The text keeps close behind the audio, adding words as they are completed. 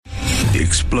The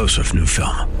explosive new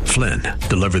film, Flynn,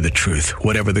 deliver the truth,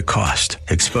 whatever the cost,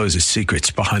 exposes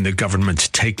secrets behind the government's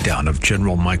takedown of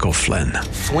General Michael Flynn.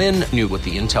 Flynn knew what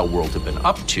the intel world had been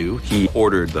up to. He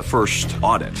ordered the first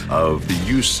audit of the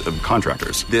use of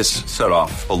contractors. This set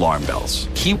off alarm bells.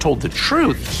 He told the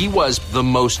truth. He was the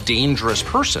most dangerous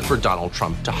person for Donald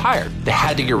Trump to hire. They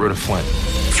had to get rid of Flynn.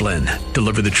 Flynn,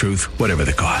 deliver the truth, whatever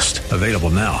the cost. Available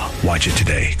now. Watch it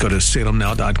today. Go to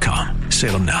salemnow.com.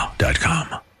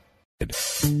 salemnow.com.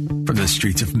 From the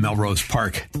streets of Melrose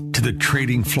Park to the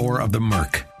trading floor of the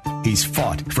Merc, he's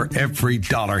fought for every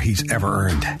dollar he's ever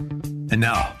earned. And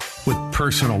now, with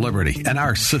personal liberty and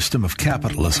our system of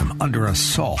capitalism under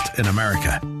assault in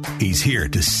America, he's here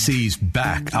to seize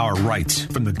back our rights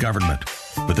from the government.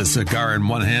 With a cigar in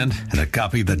one hand and a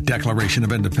copy of the Declaration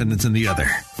of Independence in the other,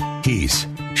 he's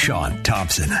Sean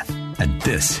Thompson. And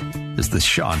this is The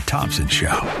Sean Thompson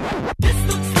Show. This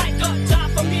looks like a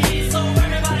job for me, so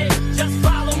everybody just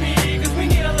follow me, because we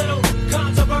need a little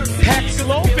controversy.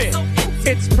 Paxlovid.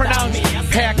 It's pronounced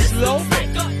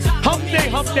Paxlovid. Hump day,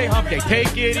 hump day, hump day.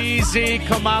 Take it easy,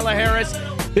 Kamala Harris.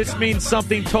 This means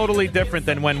something totally different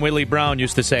than when Willie Brown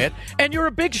used to say it. And you're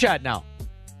a big shot now.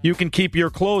 You can keep your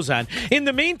clothes on. In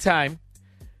the meantime,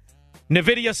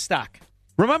 NVIDIA stock.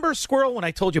 Remember, Squirrel, when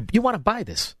I told you, you want to buy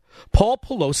this? Paul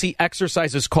Pelosi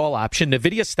exercises call option.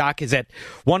 NVIDIA stock is at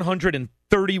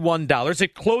 $131.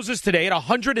 It closes today at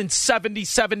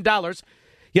 $177.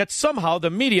 Yet somehow the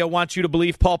media wants you to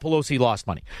believe Paul Pelosi lost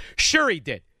money. Sure he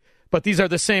did. But these are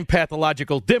the same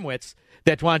pathological dimwits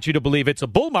that want you to believe it's a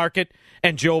bull market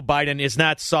and Joe Biden is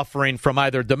not suffering from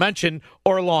either dementia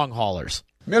or long haulers.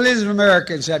 Millions of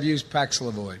Americans have used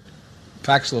Paxlovid.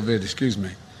 Paxlovid.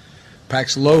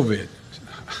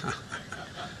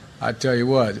 I tell you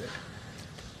what,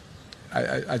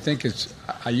 I think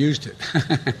I used it.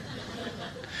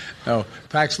 No,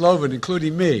 Paxlovid,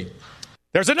 including me.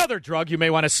 There's another drug you may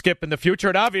want to skip in the future.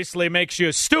 It obviously makes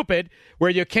you stupid, where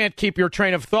you can't keep your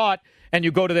train of thought, and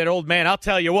you go to that old man. I'll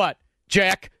tell you what,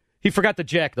 Jack. He forgot the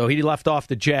Jack, though. He left off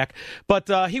the Jack.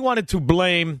 But he wanted to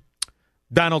blame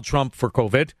Donald Trump for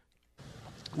COVID.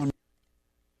 When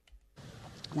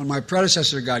my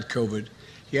predecessor got COVID,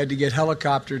 he had to get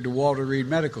helicoptered to Walter Reed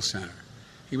Medical Center.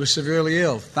 He was severely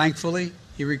ill. Thankfully,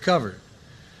 he recovered.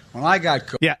 When I got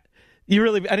COVID... Yeah.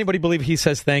 Anybody believe he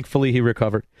says, thankfully, he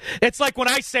recovered? It's like when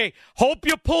I say, hope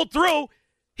you pulled through,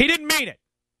 he didn't mean it.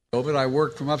 COVID, I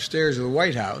worked from upstairs of the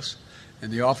White House,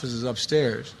 and the office is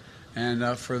upstairs,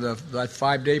 and for that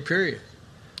 5-day period.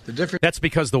 That's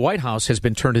because the White House has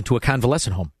been turned into a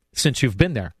convalescent home since you've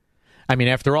been there. I mean,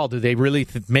 after all, do they really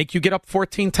make you get up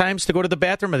 14 times to go to the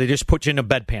bathroom, or they just put you in a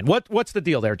bedpan? What's the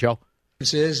deal there, Joe?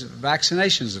 This is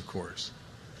vaccinations, of course,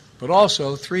 but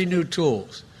also 3 new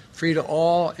tools, free to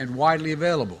all and widely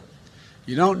available.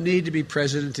 You don't need to be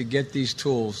president to get these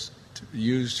tools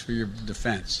used for your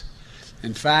defense.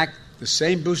 In fact, the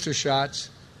same booster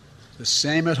shots, the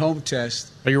same at-home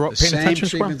test, the same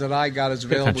treatment that I got is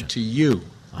available to you.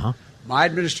 Uh-huh. My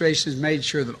administration has made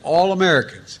sure that all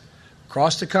Americans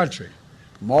across the country,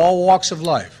 from all walks of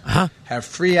life, have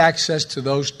free access to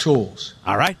those tools.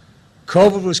 All right.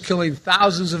 COVID was killing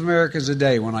thousands of Americans a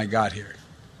day when I got here.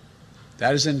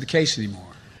 That isn't the case anymore.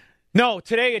 No,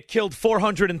 today it killed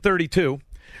 432.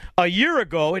 A year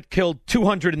ago, it killed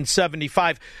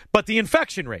 275. But the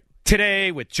infection rate today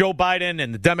with Joe Biden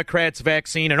and the Democrats'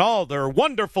 vaccine and all their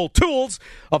wonderful tools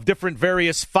of different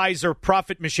various Pfizer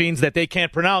profit machines that they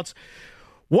can't pronounce,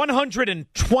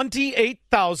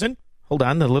 128,000. Hold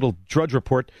on, the little Drudge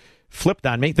Report flipped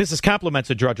on me. This is compliments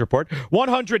of Drudge Report.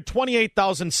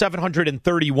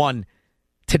 128,731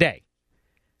 today.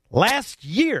 Last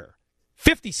year,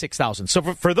 56,000. So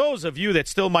for those of you that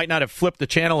still might not have flipped the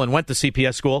channel and went to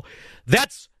CPS school,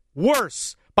 that's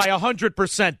worse by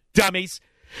 100%, dummies.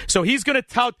 So he's going to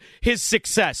tout his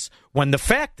success when the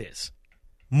fact is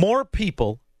more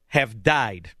people have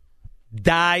died,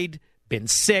 been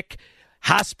sick,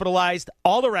 hospitalized,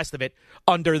 all the rest of it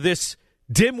under this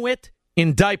dimwit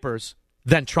in diapers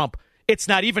than Trump. It's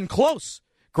not even close.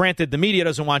 Granted, the media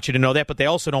doesn't want you to know that, but they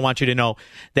also don't want you to know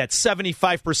that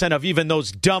 75% of even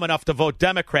those dumb enough to vote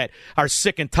Democrat are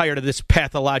sick and tired of this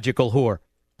pathological whore.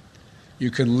 You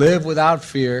can live without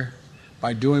fear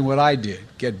by doing what I did.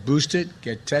 Get boosted,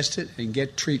 get tested, and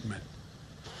get treatment.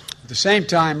 At the same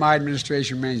time, my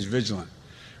administration remains vigilant.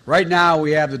 Right now,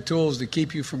 we have the tools to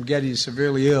keep you from getting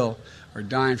severely ill or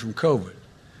dying from COVID.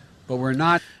 But we're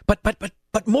not...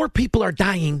 But more people are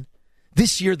dying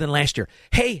this year than last year.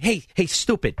 Hey,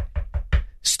 stupid.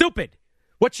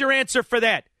 What's your answer for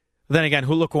that? Then again,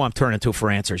 look who I'm turning to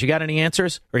for answers. You got any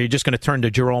answers? Or are you just going to turn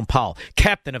to Jerome Powell,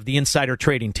 captain of the insider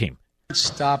trading team?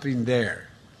 Stopping there.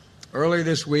 Earlier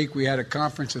this week, we had a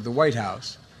conference at the White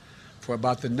House for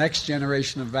about the next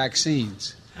generation of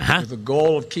vaccines with the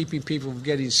goal of keeping people from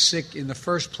getting sick in the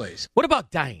first place. What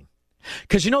about dying?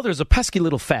 Because, there's a pesky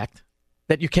little fact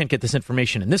that you can't get this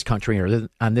information in this country or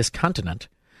on this continent,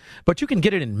 but you can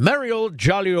get it in merry old,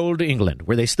 jolly old England,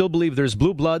 where they still believe there's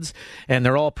blue bloods and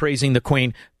they're all praising the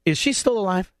Queen. Is she still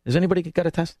alive? Has anybody got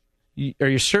a test? Are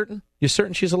you certain? You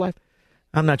certain she's alive?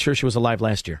 I'm not sure she was alive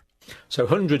last year. So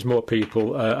hundreds more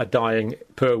people are dying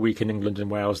per week in England and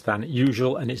Wales than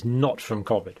usual, and it's not from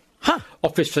COVID.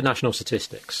 Office for National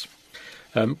Statistics.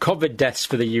 COVID deaths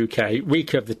for the UK,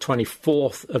 week of the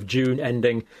 24th of June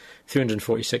ending,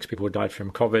 346 people died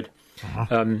from COVID.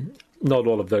 Not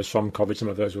all of those from COVID, some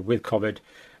of those were with COVID.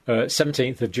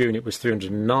 17th of June, it was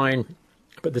 309.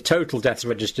 But the total deaths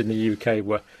registered in the UK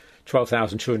were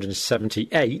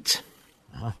 12,278.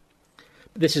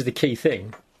 This is the key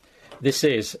thing. This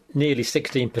is nearly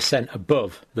 16%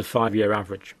 above the 5-year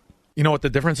average. You know what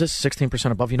the difference is? 16%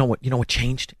 above. You know what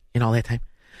changed in all that time?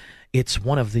 It's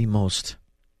one of the most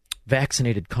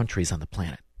vaccinated countries on the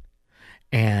planet.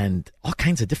 And all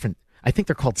kinds of different, I think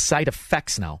they're called side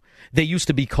effects now. They used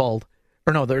to be called,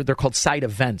 they're called side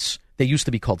events. They used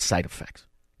to be called side effects.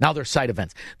 Now they're side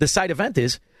events. The side event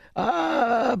is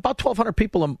about 1,200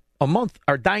 people a month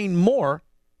are dying more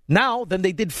now than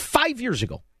they did 5 years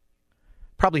ago.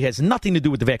 Probably has nothing to do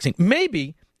with the vaccine.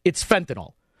 Maybe it's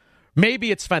fentanyl.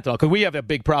 Because we have a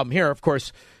big problem here. Of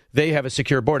course, they have a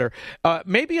secure border.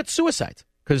 Maybe it's suicides.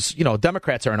 Because,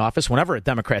 Democrats are in office. Whenever a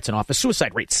Democrat's in office,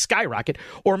 suicide rates skyrocket.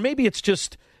 Or maybe it's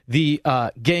just the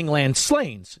gangland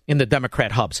slayings in the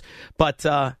Democrat hubs. But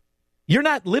you're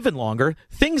not living longer.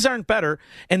 Things aren't better.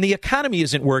 And the economy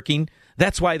isn't working.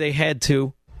 That's why they had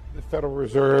to. The Federal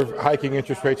Reserve hiking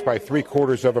interest rates by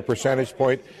 0.75 of a percentage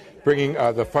point, bringing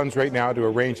the funds rate now to a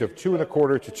range of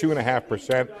 2.25% to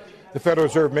 2.5%. The Federal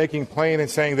Reserve making plain and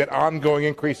saying that ongoing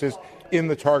increases in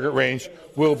the target range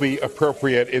will be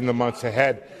appropriate in the months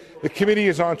ahead. The committee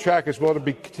is on track as well to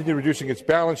continue reducing its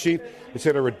balance sheet. It's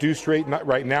at a reduced rate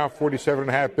right now,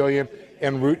 $47.5 billion,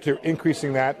 en route to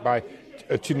increasing that by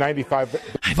to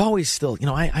 95. I've always still,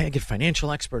 I get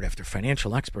financial expert after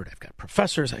financial expert. I've got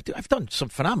professors. I've done some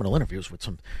phenomenal interviews with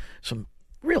some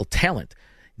real talent.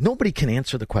 Nobody can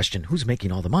answer the question, who's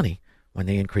making all the money when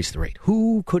they increase the rate?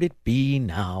 Who could it be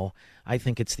now? I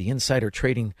think it's the insider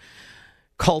trading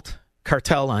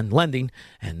cartel on lending,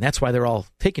 and that's why they're all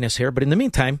taking us here. But in the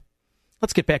meantime,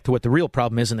 let's get back to what the real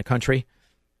problem is in the country.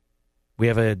 We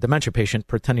have a dementia patient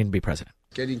pretending to be president.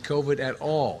 Getting COVID at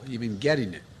all, even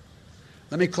getting it.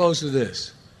 Let me close with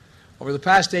this. Over the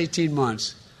past 18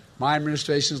 months, my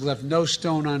administration has left no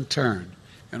stone unturned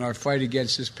in our fight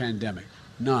against this pandemic.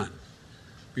 None.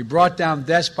 We brought down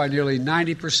deaths by nearly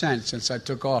 90% since I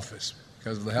took office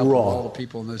because of the help of all the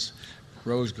people in this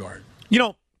Rose Garden.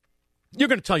 You're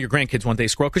going to tell your grandkids one day,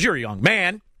 Squirrel, because you're a young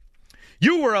man.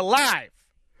 You were alive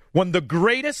when the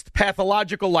greatest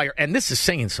pathological liar, and this is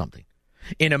saying something,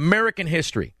 in American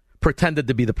history, pretended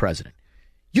to be the president.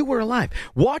 You were alive.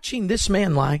 Watching this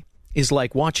man lie is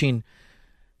like watching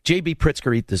J.B.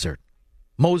 Pritzker eat dessert,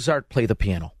 Mozart play the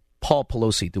piano, Paul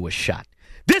Pelosi do a shot.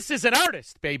 This is an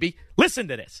artist, baby. Listen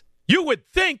to this. You would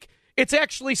think it's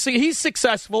actually, he's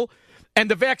successful,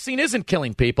 and the vaccine isn't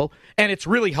killing people, and it's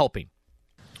really helping.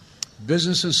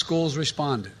 Business and schools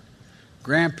responded.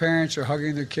 Grandparents are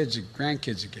hugging their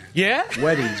grandkids again. Yeah?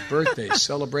 Weddings, birthdays,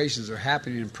 celebrations are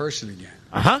happening in person again.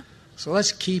 Uh-huh. So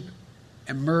let's keep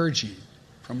emerging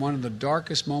from one of the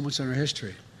darkest moments in our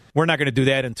history. We're not going to do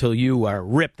that until you are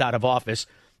ripped out of office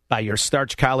by your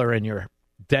starch collar and your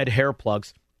dead hair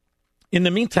plugs. In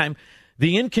the meantime,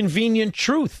 the inconvenient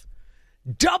truth.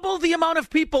 Double the amount of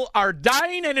people are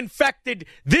dying and infected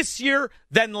this year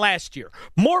than last year.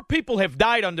 More people have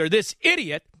died under this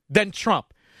idiot than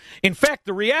Trump. In fact,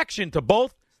 the reaction to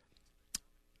both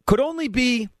could only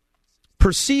be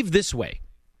perceived this way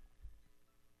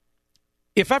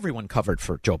if everyone covered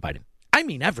for Joe Biden. I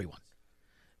mean everyone.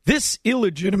 This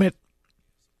illegitimate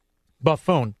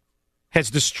buffoon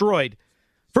has destroyed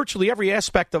virtually every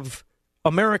aspect of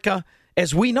America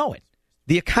as we know it.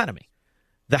 The economy,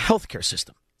 the healthcare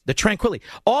system, the tranquility.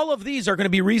 All of these are going to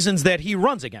be reasons that he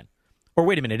runs again. Or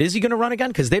wait a minute, is he going to run again?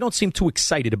 Because they don't seem too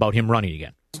excited about him running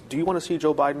again. Do you want to see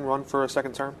Joe Biden run for a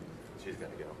second term? She's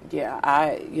going to go.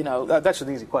 Yeah, that's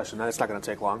an easy question. It's not going to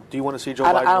take long. Do you want to see Joe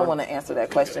Biden run? I don't want to answer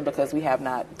that question because we have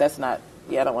not, I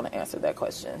don't want to answer that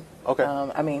question.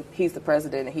 Okay. He's the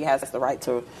president and he has the right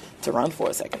to run for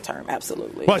a second term.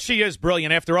 Absolutely. Well, she is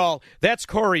brilliant. After all, that's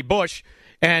Cori Bush.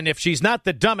 And if she's not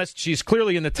the dumbest, she's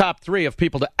clearly in the top 3 of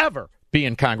people to ever be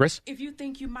in Congress. If you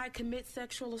think you might commit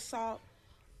sexual assault,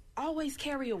 always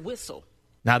carry a whistle.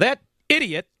 Now that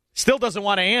idiot still doesn't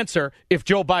want to answer if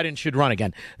Joe Biden should run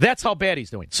again. That's how bad he's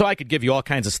doing. So I could give you all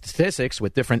kinds of statistics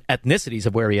with different ethnicities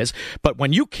of where he is. But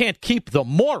when you can't keep the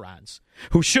morons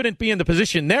who shouldn't be in the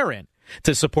position they're in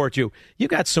to support you, you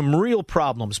got some real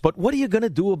problems. But what are you going to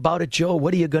do about it, Joe?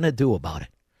 What are you going to do about it?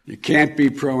 You can't be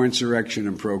pro-insurrection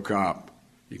and pro-cop.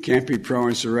 You can't be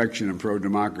pro-insurrection and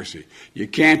pro-democracy. You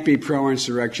can't be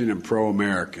pro-insurrection and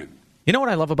pro-American. You know what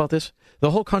I love about this?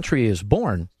 The whole country is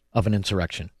born of an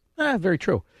insurrection. Very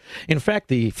true. In fact,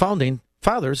 the founding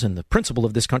fathers and the principle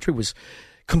of this country was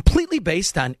completely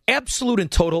based on absolute and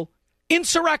total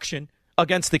insurrection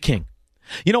against the king.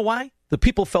 You know why? The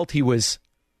people felt he was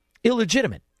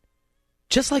illegitimate,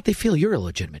 just like they feel you're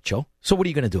illegitimate, Joe. So what are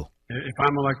you going to do? If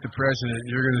I'm elected president,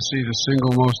 you're going to see the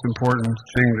single most important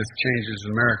thing that changes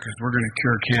America is we're going to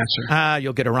cure cancer.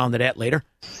 You'll get around to that later.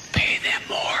 Pay them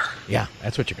more. Yeah,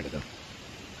 that's what you're going to do.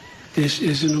 This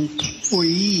is an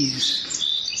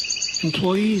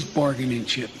employees bargaining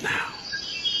chip now.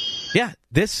 Yeah,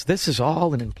 this is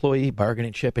all an employee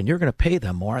bargaining chip, and you're going to pay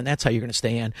them more, and that's how you're going to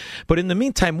stay in. But in the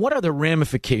meantime, what are the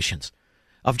ramifications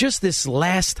of just this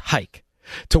last hike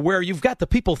to where you've got the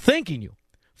people thanking you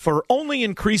for only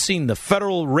increasing the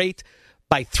federal rate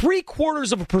by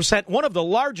 0.75%, one of the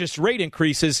largest rate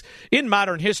increases in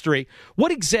modern history?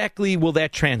 What exactly will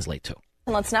that translate to?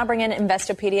 Let's now bring in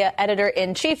Investopedia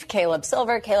Editor-in-Chief Caleb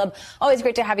Silver. Caleb, always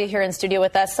great to have you here in studio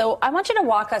with us. So I want you to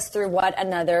walk us through what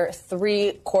another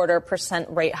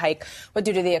 0.75% rate hike would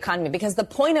do to the economy, because the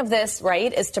point of this,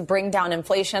 right, is to bring down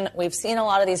inflation. We've seen a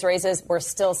lot of these raises. We're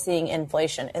still seeing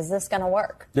inflation. Is this going to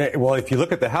work? Yeah, well, if you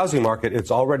look at the housing market,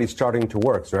 it's already starting to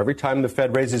work. So every time the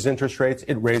Fed raises interest rates,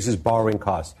 it raises borrowing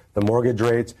costs. The mortgage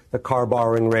rates, the car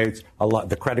borrowing rates,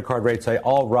 the credit card rates, they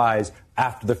all rise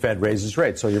after the Fed raises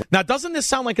rates. So now, doesn't this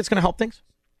sound like it's going to help things?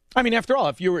 I mean, after all,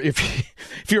 if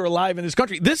you're alive in this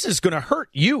country, this is going to hurt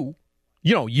you.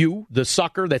 You know, you, the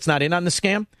sucker that's not in on the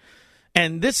scam.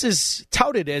 And this is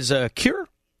touted as a cure.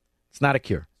 It's not a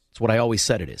cure. It's what I always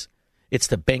said it is. It's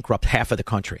to bankrupt half of the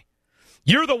country.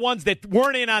 You're the ones that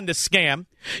weren't in on the scam.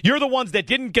 You're the ones that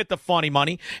didn't get the funny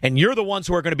money. And you're the ones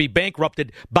who are going to be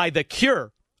bankrupted by the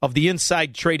cure of the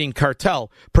inside trading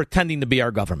cartel pretending to be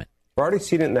our government. We've already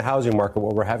seen it in the housing market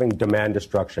where we're having demand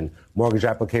destruction. Mortgage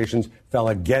applications fell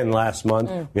again last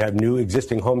month. We have new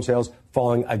existing home sales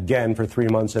falling again for 3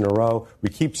 months in a row. We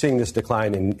keep seeing this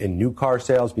decline in new car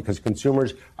sales because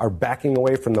consumers are backing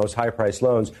away from those high-priced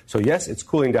loans. So, yes, it's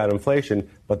cooling down inflation,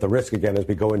 but the risk, again, is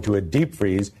we go into a deep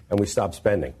freeze and we stop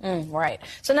spending. Right.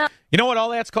 So now, you know what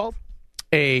all that's called?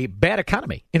 A bad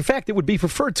economy. In fact, it would be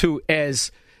referred to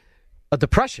as a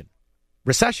depression,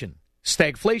 recession,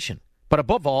 stagflation, but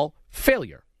above all,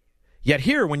 failure. Yet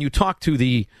here, when you talk to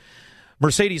the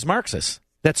Mercedes Marxists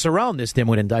that surround this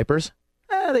dimwit in diapers,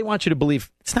 they want you to believe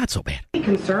it's not so bad.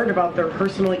 Concerned about their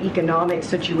personal economic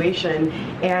situation,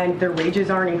 and their wages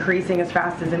aren't increasing as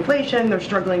fast as inflation. They're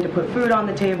struggling to put food on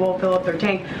the table, fill up their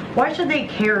tank. Why should they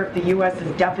care if the U.S.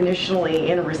 is definitionally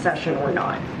in a recession or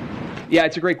not? Yeah,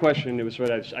 it's a great question. It was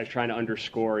what I was trying to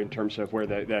underscore in terms of where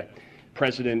the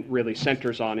president really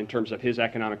centers on in terms of his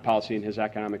economic policy and his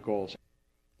economic goals.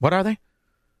 What are they?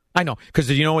 I know, because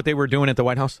did you know what they were doing at the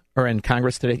White House or in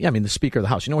Congress today? Yeah, I mean, the Speaker of the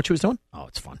House. You know what she was doing? Oh,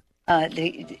 it's fun.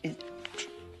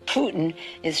 Putin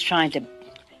is trying to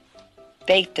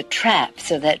bait the trap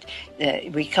so that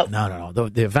we... No.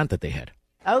 The event that they had.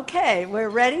 Okay, we're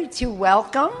ready to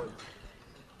welcome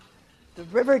the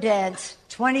Riverdance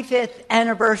 25th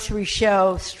anniversary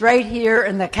show straight here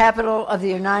in the capital of the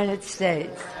United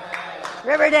States.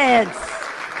 Riverdance.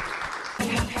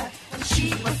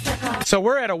 So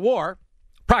we're at a war,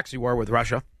 proxy war with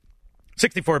Russia.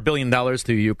 $64 billion to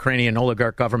the Ukrainian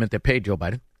oligarch government that paid Joe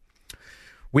Biden.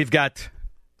 We've got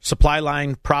supply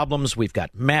line problems. We've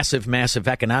got massive, massive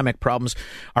economic problems.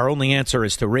 Our only answer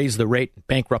is to raise the rate,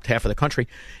 bankrupt half of the country.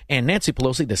 And Nancy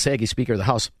Pelosi, the saggy Speaker of the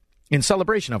House, in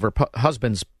celebration of her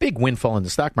husband's big windfall in the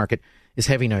stock market, is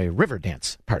having a river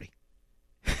dance party.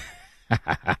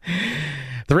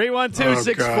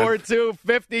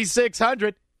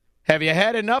 312-642-5600. Have you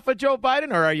had enough of Joe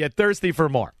Biden, or are you thirsty for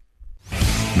more?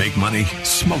 Make money,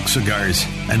 smoke cigars,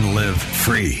 and live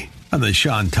free on the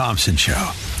Sean Thompson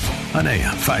Show on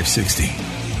AM 560.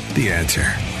 The Answer.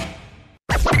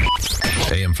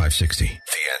 AM 560.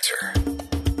 The Answer.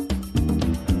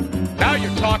 Now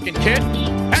you're talking, kid.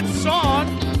 That song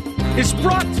is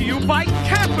brought to you by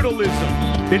capitalism.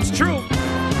 It's true.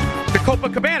 The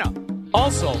Copacabana,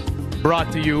 also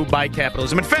brought to you by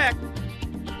capitalism. In fact,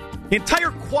 the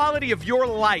entire quality of your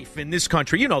life in this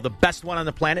country, you know, the best one on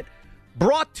the planet,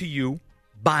 brought to you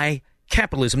by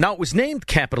capitalism. Now, it was named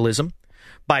capitalism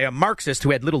by a Marxist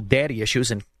who had little daddy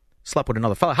issues and slept with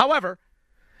another fella. However,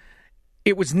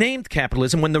 it was named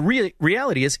capitalism when the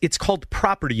reality is it's called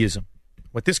propertyism.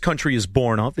 What this country is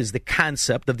born of is the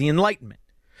concept of the Enlightenment,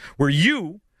 where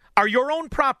you are your own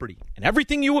property, and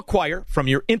everything you acquire from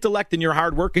your intellect and your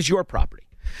hard work is your property.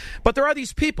 But there are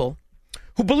these people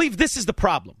who believe this is the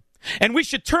problem, and we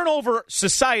should turn over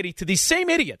society to these same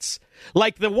idiots,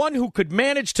 like the one who could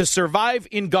manage to survive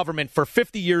in government for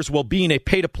 50 years while being a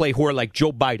pay-to-play whore like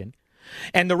Joe Biden,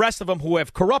 and the rest of them who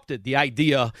have corrupted the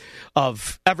idea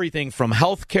of everything from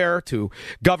health care to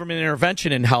government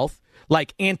intervention in health,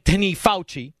 like Anthony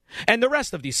Fauci, and the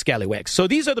rest of these scallywags. So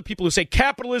these are the people who say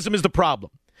capitalism is the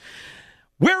problem.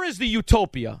 Where is the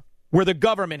utopia where the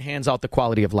government hands out the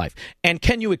quality of life? And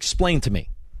can you explain to me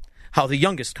how the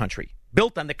youngest country,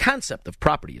 built on the concept of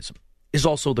propertyism, is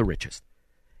also the richest?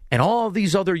 And all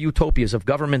these other utopias of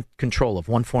government control of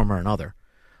one form or another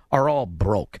are all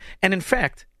broke. And in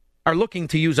fact, are looking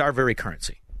to use our very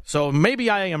currency. So maybe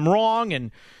I am wrong,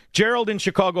 and Gerald in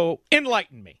Chicago,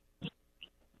 enlighten me.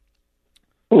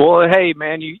 Well, hey,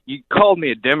 man, you called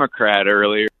me a Democrat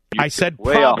earlier. I said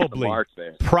way probably. Off the mark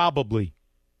there. Probably.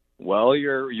 Well,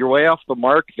 you're way off the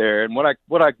mark there. And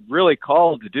what I really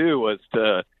called to do was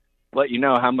to let you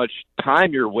know how much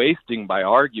time you're wasting by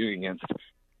arguing against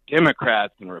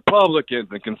Democrats and Republicans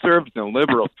and conservatives and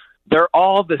liberals. They're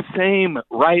all the same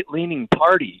right-leaning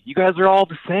party. You guys are all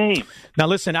the same. Now,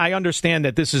 listen, I understand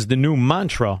that this is the new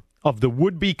mantra of the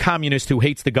would-be communist who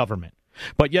hates the government,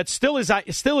 but yet still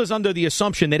is under the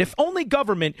assumption that if only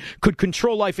government could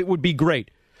control life, it would be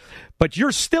great. But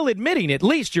you're still admitting, at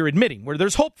least you're admitting, where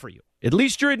there's hope for you. At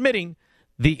least you're admitting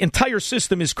the entire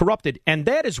system is corrupted, and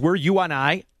that is where you and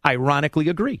I ironically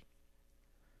agree.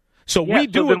 So yeah, we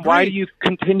do then agree. Why do you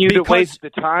continue to waste the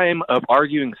time of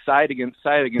arguing side against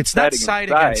side against It's side not against side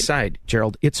side against side,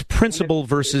 Gerald. It's principle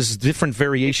versus different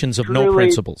variations of no truly-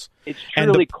 principles. It's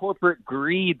And truly the- corporate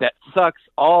greed that sucks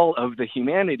all of the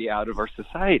humanity out of our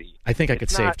society. I think I could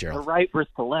It's save not Gerald. the right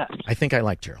versus the left. I think I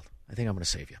like Gerald. I think I'm going to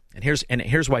save you. And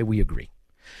here's why we agree.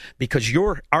 Because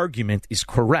your argument is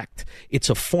correct. It's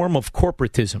a form of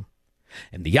corporatism.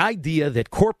 And the idea that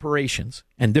corporations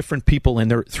and different people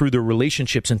through their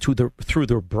relationships and through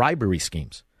their bribery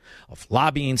schemes of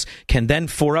lobbyings can then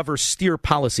forever steer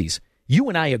policies, you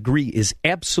and I agree is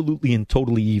absolutely and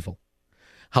totally evil.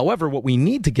 However, what we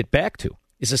need to get back to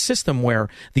is a system where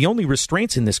the only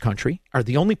restraints in this country are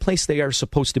the only place they are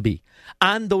supposed to be,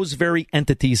 on those very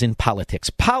entities in politics.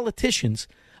 Politicians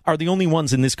are the only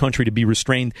ones in this country to be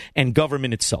restrained, and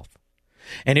government itself.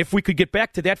 And if we could get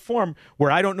back to that form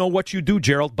where I don't know what you do,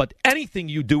 Gerald, but anything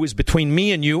you do is between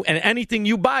me and you, and anything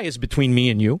you buy is between me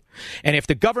and you. And if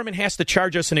the government has to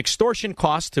charge us an extortion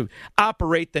cost to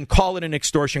operate, then call it an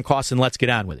extortion cost and let's get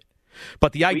on with it.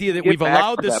 But the idea that we've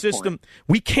allowed the system,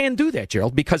 we can do that,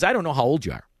 Gerald, because I don't know how old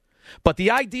you are. But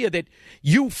the idea that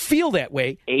you feel that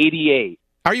way. 88.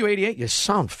 Are you 88? You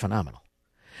sound phenomenal.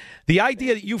 The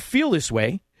idea that you feel this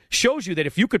way shows you that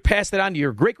if you could pass that on to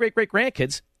your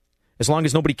great-great-great-grandkids, as long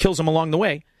as nobody kills them along the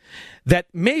way, that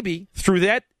maybe through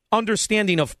that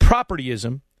understanding of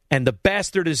propertyism and the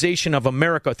bastardization of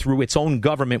America through its own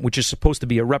government, which is supposed to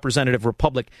be a representative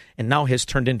republic and now has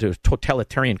turned into a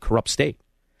totalitarian, corrupt state,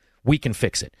 we can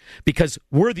fix it. Because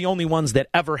we're the only ones that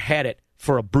ever had it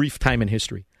for a brief time in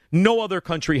history. No other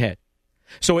country had.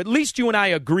 So at least you and I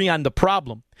agree on the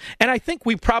problem. And I think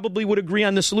we probably would agree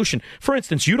on the solution. For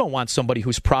instance, you don't want somebody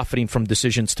who's profiting from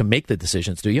decisions to make the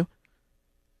decisions, do you?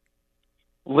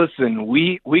 Listen,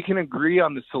 we can agree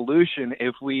on the solution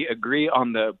if we agree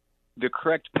on the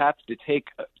correct path to take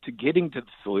to getting to the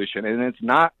solution. And it's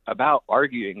not about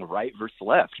arguing right versus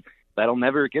left. That'll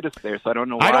never get us there, so I don't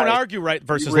know why. I don't argue right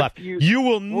versus left. You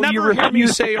will never hear me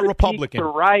say a Republican. The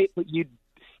right, but you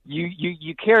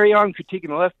carry on critiquing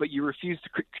the left, but you refuse to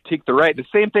critique the right. The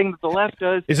same thing that the left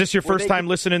does. Is this your first time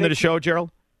listening to the show,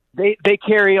 Gerald? They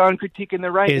carry on critiquing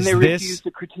the right, and they refuse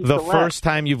to critique the left. The first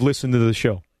time you've listened to the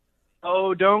show?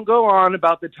 Oh, don't go on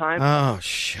about the time. Oh,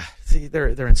 shit. See, they're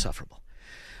insufferable.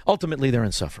 Ultimately, they're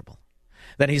insufferable.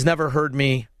 Then he's never heard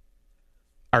me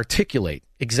articulate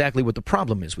exactly what the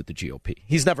problem is with the GOP.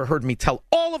 He's never heard me tell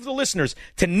all of the listeners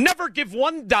to never give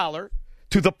 $1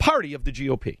 to the party of the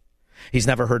GOP. He's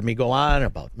never heard me go on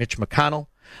about Mitch McConnell,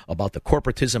 about the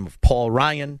corporatism of Paul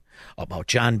Ryan, about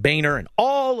John Boehner, and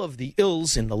all of the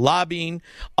ills in the lobbying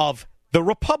of the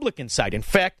Republican side. In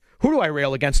fact, who do I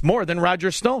rail against more than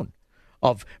Roger Stone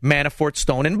of Manafort,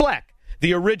 Stone, and Black,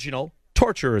 the original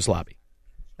torturers lobby?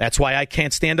 That's why I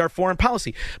can't stand our foreign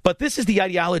policy. But this is the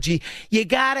ideology. You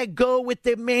got to go with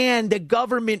the man, the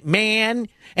government man,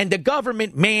 and the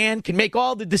government man can make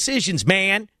all the decisions,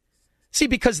 man. See,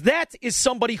 because that is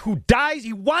somebody who dies.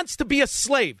 He wants to be a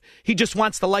slave. He just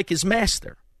wants to like his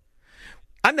master.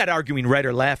 I'm not arguing right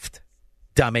or left,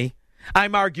 dummy.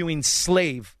 I'm arguing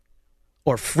slave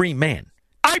or free man.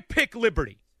 I pick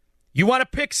liberty. You want to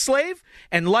pick slave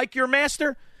and like your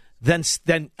master? Then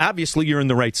obviously you're in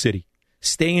the right city.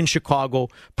 Stay in Chicago.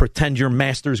 Pretend your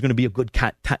master is going to be a good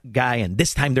guy, and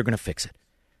this time they're going to fix it.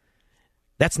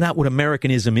 That's not what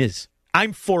Americanism is.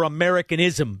 I'm for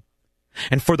Americanism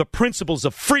and for the principles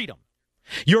of freedom.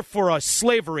 You're for a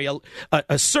slavery,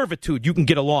 a servitude you can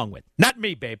get along with. Not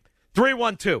me, babe.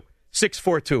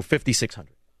 312-642-5600.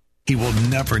 He will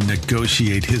never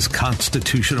negotiate his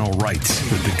constitutional rights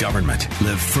with the government.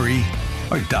 Live free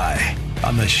or die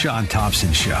on The Sean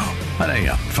Thompson Show on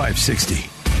AM 560.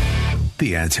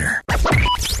 The Answer.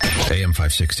 AM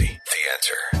 560. The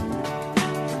Answer.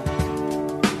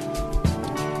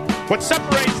 What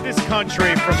separates this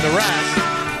country from the rest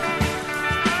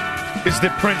is the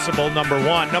principle, number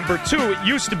one. Number two, it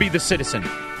used to be the citizen.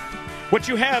 What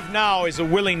you have now is a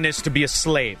willingness to be a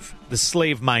slave, the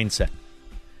slave mindset.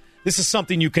 This is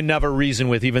something you can never reason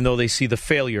with, even though they see the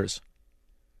failures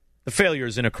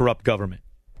in a corrupt government,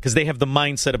 because they have the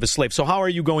mindset of a slave. So how are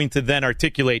you going to then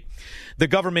articulate the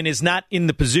government is not in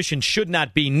the position, should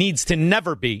not be, needs to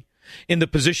never be in the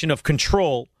position of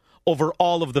control over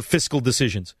all of the fiscal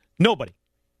decisions? Nobody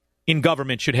in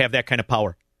government should have that kind of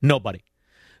power. Nobody.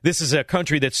 This is a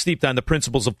country that's steeped on the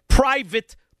principles of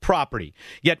private property.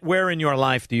 Yet where in your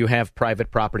life do you have private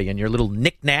property? And your little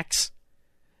knickknacks?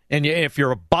 And if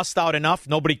you're bust out enough,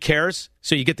 nobody cares.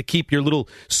 So you get to keep your little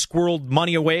squirreled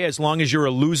money away as long as you're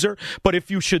a loser. But if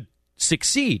you should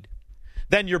succeed,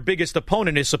 then your biggest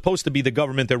opponent is supposed to be the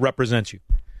government that represents you.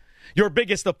 Your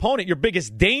biggest opponent, your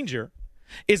biggest danger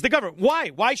is the government. Why?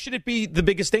 Why should it be the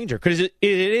biggest danger? Because it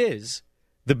is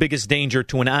the biggest danger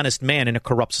to an honest man in a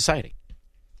corrupt society,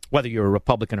 whether you're a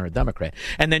Republican or a Democrat.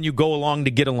 And then you go along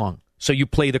to get along. So you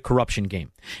play the corruption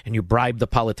game, and you bribe the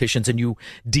politicians, and you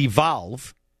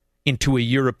devolve into a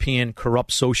European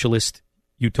corrupt socialist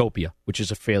utopia, which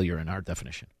is a failure in our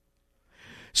definition.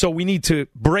 So we need to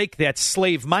break that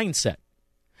slave mindset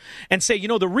and say,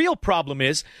 the real problem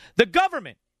is the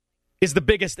government is the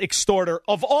biggest extorter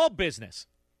of all business.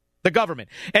 The government.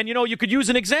 And, you could use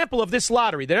an example of this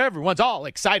lottery that everyone's all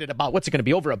excited about. What's it going to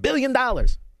be? Over $1 billion.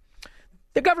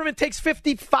 The government takes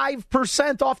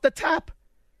 55% off the top.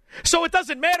 So it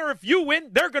doesn't matter if you win.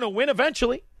 They're going to win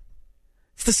eventually.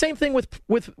 It's the same thing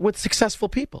with successful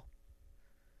people.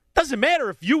 Doesn't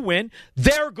matter if you win.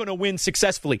 They're going to win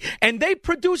successfully. And they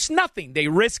produce nothing. They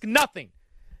risk nothing.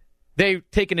 They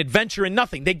take an adventure in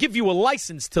nothing. They give you a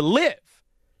license to live.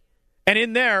 And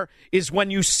in there is when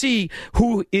you see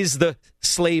who is the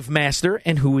slave master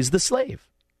and who is the slave.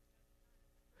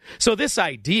 So this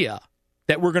idea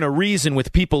that we're going to reason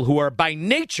with people who are by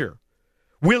nature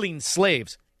willing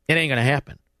slaves, it ain't going to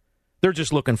happen. They're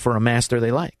just looking for a master they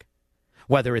like.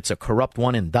 Whether it's a corrupt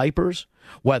one in diapers,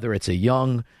 whether it's a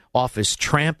young office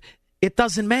tramp, it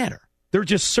doesn't matter. They're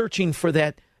just searching for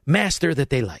that master that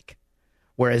they like.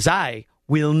 Whereas I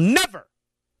will never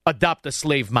adopt a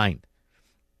slave mind.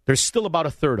 There's still about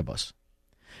a third of us.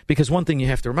 Because one thing you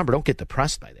have to remember, don't get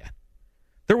depressed by that.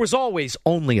 There was always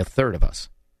only a third of us.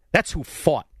 That's who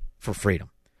fought for freedom.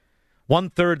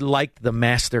 1/3 liked the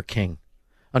master king.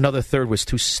 Another third was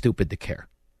too stupid to care.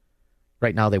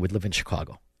 Right now they would live in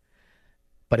Chicago.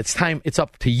 But it's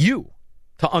up to you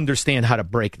to understand how to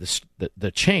break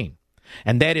the chain.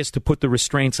 And that is to put the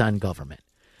restraints on government.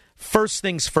 First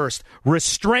things first,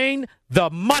 restrain the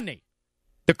money,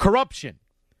 the corruption.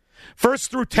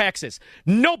 First through taxes.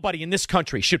 Nobody in this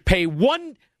country should pay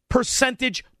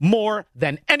 1% more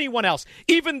than anyone else,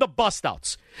 even the bust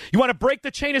outs. You want to break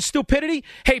the chain of stupidity?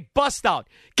 Hey, bust out.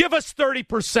 Give us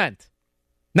 30%.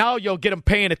 Now you'll get them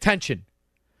paying attention.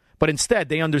 But instead,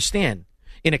 they understand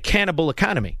in a cannibal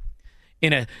economy,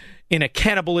 in a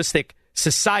cannibalistic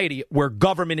society where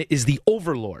government is the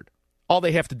overlord, all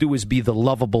they have to do is be the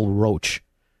lovable roach.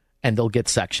 And they'll get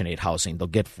Section 8 housing, they'll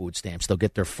get food stamps, they'll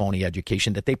get their phony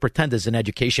education that they pretend is an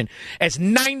education, as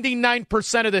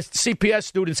 99% of the CPS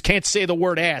students can't say the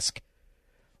word ask,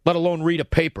 let alone read a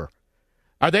paper.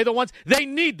 Are they the ones? They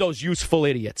need those useful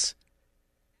idiots.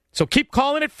 So keep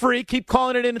calling it free, keep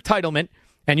calling it an entitlement,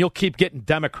 and you'll keep getting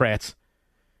Democrats.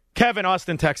 Kevin,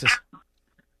 Austin, Texas.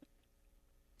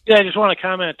 Yeah, I just want to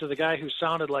comment to the guy who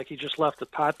sounded like he just left the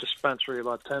pot dispensary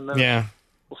about 10 minutes. Yeah.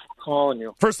 Calling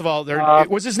you. First of all,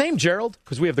 was his name Gerald?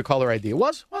 Because we have the caller ID. It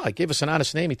was? Well, he gave us an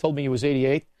honest name. He told me he was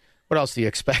 88. What else do you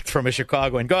expect from a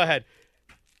Chicagoan? Go ahead.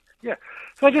 Yeah.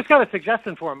 So I just got a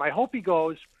suggestion for him. I hope he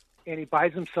goes and he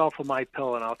buys himself a My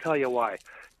Pillow, and I'll tell you why.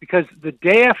 because the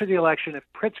day after the election, if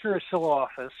Pritzker is still in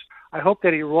office, I hope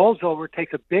that he rolls over,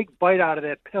 takes a big bite out of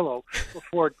that pillow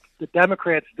before the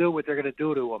Democrats do what they're going to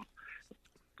do to him.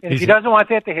 And if he doesn't want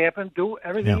that to happen, do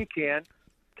everything you can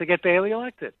to get Bailey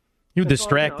elected. You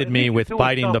distracted me with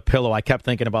biting the pillow. I kept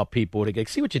thinking about Pete Buttigieg.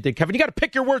 See what you did, Kevin. You got to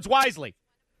pick your words wisely.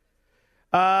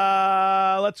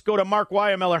 Let's go to Mark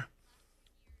Weiermiller.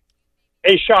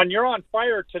 Hey, Sean, you're on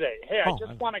fire today. Hey, I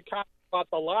just want to comment about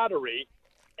the lottery,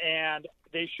 and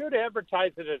they should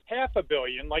advertise it as $500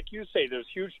 million. Like you say, there's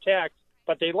huge tax,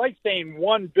 but they like saying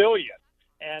 $1 billion,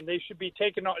 and they should be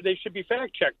they should be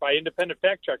fact-checked by independent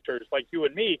fact-checkers like you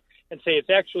and me and say it's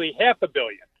actually $500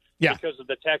 million. Yeah. Because of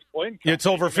the taxable income. It's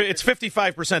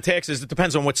 55% taxes. It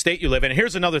depends on what state you live in. And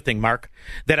here's another thing, Mark,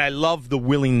 that I love the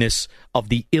willingness of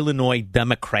the Illinois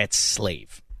Democrat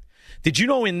slave. Did you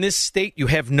know in this state you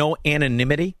have no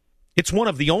anonymity? It's one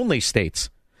of the only states.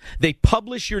 They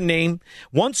publish your name.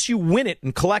 Once you win it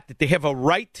and collect it, they have a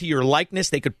right to your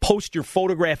likeness. They could post your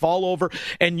photograph all over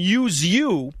and use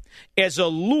you as a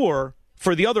lure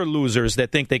for the other losers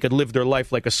that think they could live their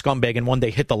life like a scumbag and one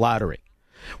day hit the lottery.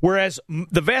 Whereas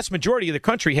the vast majority of the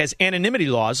country has anonymity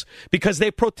laws because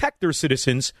they protect their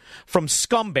citizens from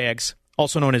scumbags,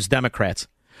 also known as Democrats,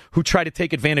 who try to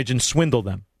take advantage and swindle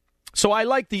them. So I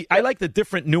like the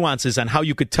different nuances on how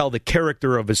you could tell the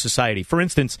character of a society. For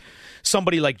instance,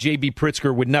 somebody like J.B.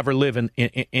 Pritzker would never live in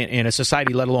a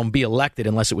society, let alone be elected,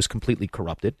 unless it was completely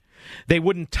corrupted. They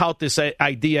wouldn't tout this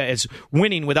idea as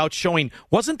winning without showing,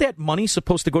 wasn't that money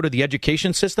supposed to go to the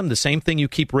education system, the same thing you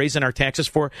keep raising our taxes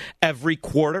for every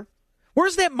quarter?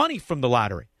 Where's that money from the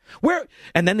lottery?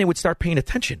 And then they would start paying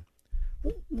attention.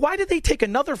 Why did they take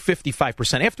another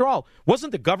 55%? After all,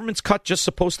 wasn't the government's cut just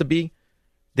supposed to be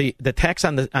the tax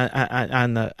on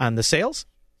the sales?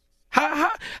 How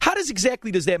does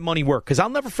that money work? Because I'll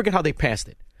never forget how they passed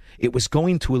it. It was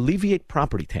going to alleviate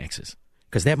property taxes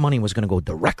because that money was going to go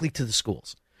directly to the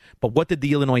schools. But what did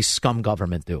the Illinois scum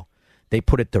government do? They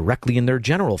put it directly in their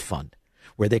general fund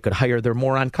where they could hire their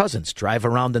moron cousins, drive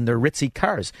around in their ritzy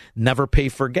cars, never pay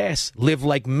for gas, live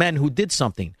like men who did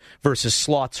something versus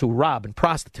sloths who rob and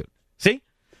prostitute. See?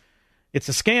 It's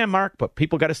a scam, Mark, but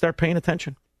people got to start paying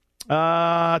attention.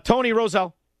 Tony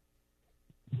Roselle.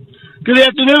 Good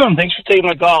afternoon. Thanks for taking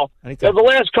my call. Now, the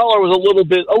last caller was a little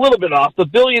bit off. The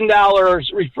 $1 billion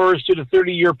refers to the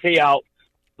 30-year payout.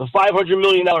 The $500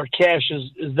 million cash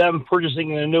is them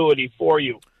purchasing an annuity for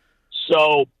you.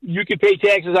 So you could pay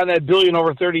taxes on that $1 billion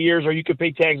over 30 years, or you could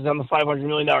pay taxes on the $500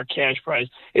 million cash prize.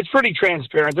 It's pretty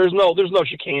transparent. There's no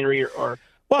chicanery or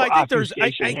well, I think there's.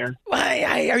 Here.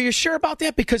 Are you sure about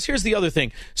that? Because here's the other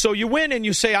thing. So you win and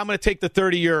you say, I'm going to take the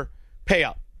 30-year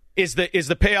payout. Is the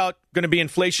payout going to be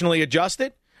inflationally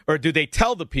adjusted? Or do they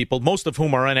tell the people, most of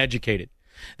whom are uneducated,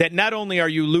 that not only are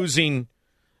you losing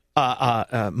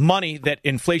money that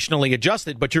inflationally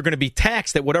adjusted, but you're going to be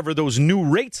taxed at whatever those new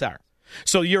rates are?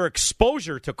 So your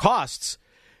exposure to costs,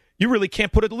 you really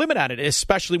can't put a limit on it,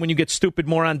 especially when you get stupid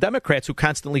moron Democrats who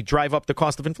constantly drive up the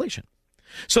cost of inflation.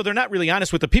 So they're not really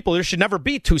honest with the people. There should never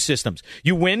be two systems.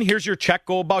 You win, here's your check,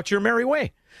 go about your merry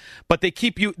way. But they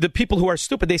keep you, the people who are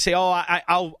stupid, they say, oh,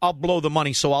 I'll blow the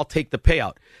money, so I'll take the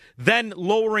payout. Then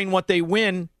lowering what they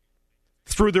win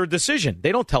through their decision.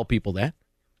 They don't tell people that.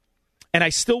 And I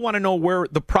still want to know where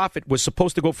the profit was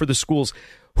supposed to go for the schools.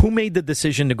 Who made the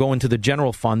decision to go into the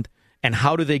general fund, and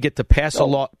how do they get to pass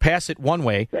it one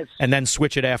way and then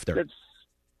switch it after? That's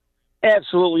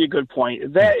absolutely a good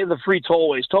point. That is the free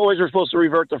tollways. Tollways are supposed to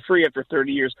revert to free after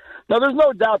 30 years. Now, there's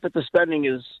no doubt that the spending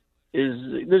is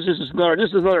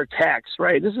another tax,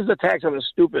 right? This is a tax on the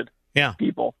stupid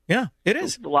people. Yeah, it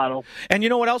is. The lotto. And you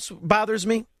know what else bothers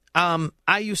me?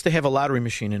 I used to have a lottery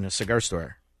machine in a cigar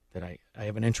store that I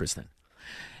have an interest in.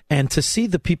 And to see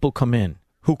the people come in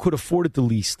who could afford it the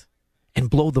least and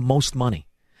blow the most money.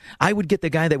 I would get the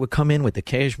guy that would come in with the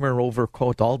cashmere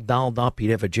overcoat all dolled up. He'd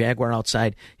have a Jaguar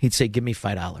outside. He'd say, give me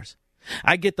 $5.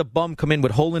 I'd get the bum come in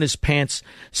with hole in his pants,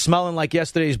 smelling like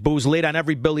yesterday's booze, laid on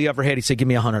every bill he ever had. He'd say, give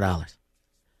me $100.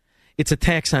 It's a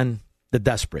tax on the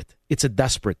desperate. It's a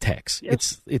desperate tax.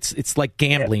 Yes. It's like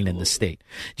gambling in the state.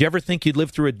 Do you ever think you'd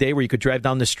live through a day where you could drive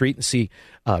down the street and see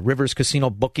Rivers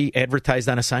Casino Bookie advertised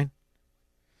on a sign?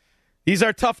 These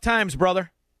are tough times,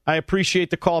 brother. I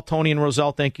appreciate the call, Tony and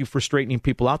Roselle. Thank you for straightening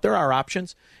people out. There are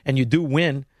options, and you do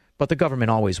win, but the government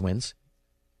always wins.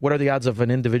 What are the odds of an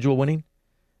individual winning?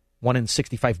 1 in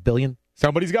 65 billion?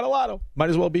 Somebody's got a lotto. Might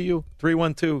as well be you.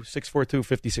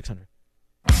 312-642-5600.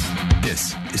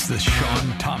 This is the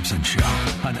Sean Thompson Show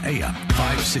on AM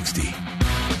 560.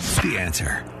 The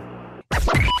Answer.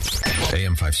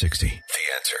 AM 560. The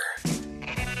Answer.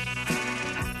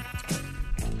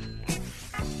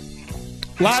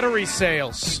 Lottery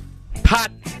sales,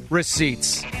 pot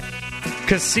receipts,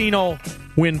 casino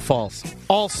windfalls,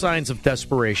 all signs of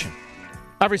desperation.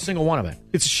 Every single one of it.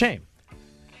 It's a shame.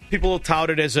 People will tout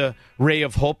it as a ray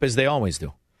of hope, as they always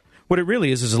do. What it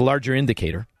really is a larger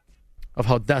indicator of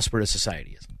how desperate a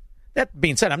society is. That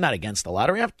being said, I'm not against the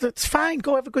lottery. It's fine.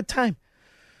 Go have a good time.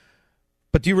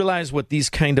 But do you realize what these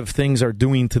kind of things are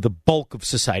doing to the bulk of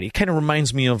society? It kind of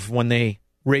reminds me of when they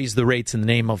raise the rates in the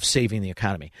name of saving the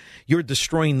economy. You're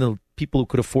destroying the people who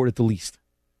could afford it the least.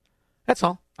 That's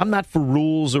all. I'm not for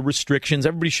rules or restrictions.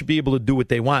 Everybody should be able to do what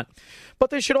they want.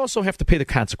 But they should also have to pay the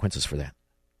consequences for that.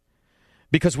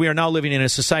 Because we are now living in a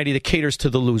society that caters to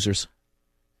the losers.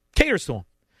 Caters to them.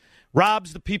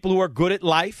 Robs the people who are good at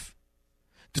life.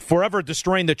 Forever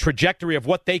destroying the trajectory of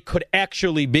what they could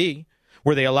actually be.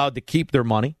 Were they allowed to keep their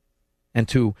money and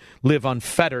to live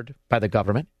unfettered by the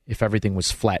government if everything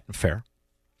was flat and fair.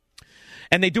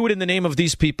 And they do it in the name of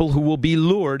these people who will be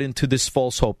lured into this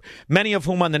false hope. Many of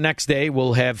whom on the next day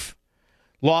will have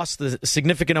lost a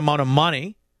significant amount of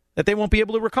money that they won't be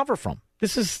able to recover from.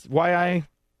 This is why I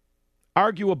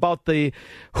argue about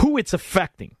who it's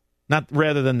affecting, not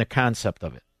rather than the concept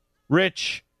of it.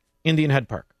 Rich, Indian Head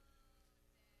Park.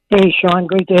 Hey, Sean,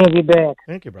 great to have you back.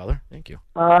 Thank you, brother. Thank you.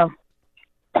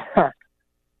 The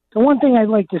one thing I'd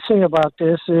like to say about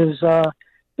this is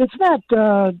it's not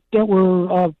that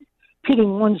we're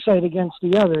pitting one side against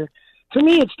the other. To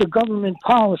me, it's the government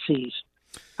policies.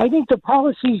 I think the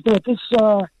policies that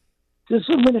this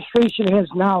administration has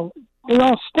now, they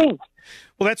all stink.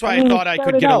 Well, that's why I thought I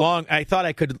could get along. I thought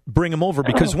I could bring them over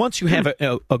because once you have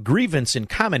a grievance in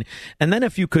common, and then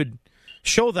if you could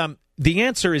show them, the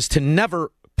answer is to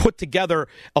never put together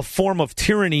a form of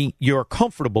tyranny you're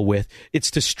comfortable with. It's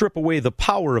to strip away the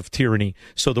power of tyranny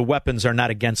so the weapons are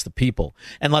not against the people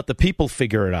and let the people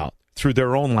figure it out through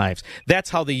their own lives.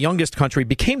 That's how the youngest country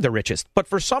became the richest. But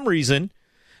for some reason,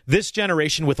 this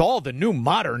generation, with all the new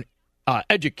modern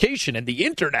education and the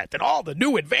internet and all the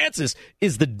new advances,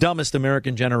 is the dumbest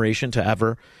American generation to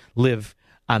ever live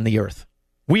on the earth.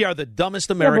 We are the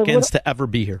dumbest Americans to ever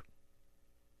be here.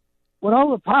 With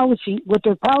all the with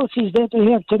their policies that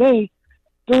they have today,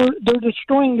 they're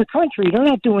destroying the country. They're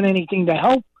not doing anything to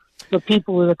help the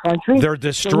people of the country. They're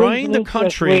destroying the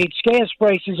country. Rates, gas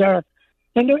prices are,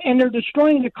 and they're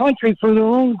destroying the country for their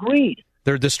own greed.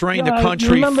 They're destroying the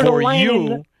country for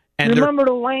you. Remember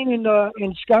the line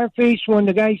in Scarface when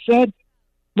the guy said,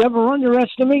 "Never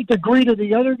underestimate the greed of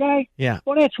the other guy." Yeah.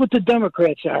 Well, that's what the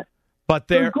Democrats are. But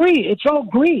they're greed. It's all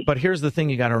greed. But here's the thing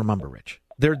you got to remember, Rich.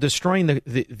 They're destroying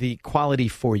the quality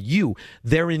for you.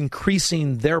 They're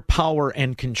increasing their power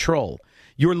and control.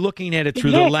 You're looking at it through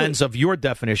the lens of your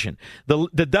definition.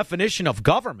 The definition of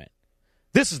government.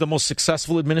 This is the most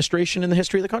successful administration in the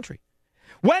history of the country.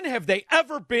 When have they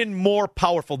ever been more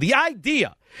powerful? The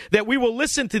idea that we will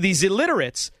listen to these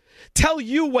illiterates tell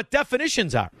you what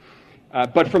definitions are.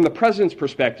 But from the president's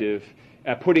perspective,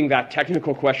 putting that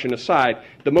technical question aside,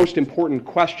 the most important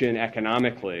question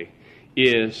economically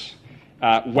is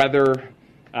whether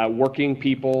working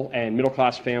people and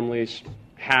middle-class families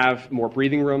have more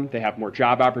breathing room, they have more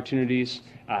job opportunities,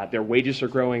 their wages are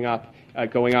going up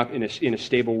in a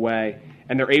stable way,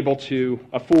 and they're able to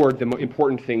afford the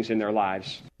important things in their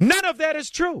lives. None of that is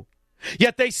true.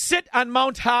 Yet they sit on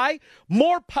Mount High,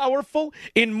 more powerful,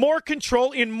 in more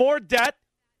control, in more debt,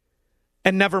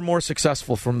 and never more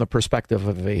successful from the perspective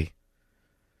of a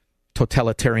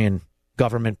totalitarian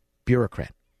government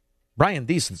bureaucrat. Brian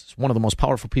Deese is one of the most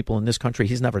powerful people in this country.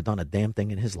 He's never done a damn thing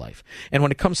in his life. And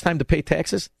when it comes time to pay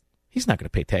taxes, he's not going to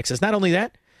pay taxes. Not only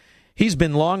that, he's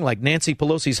been long, like Nancy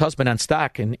Pelosi's husband, on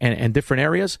stock and different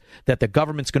areas that the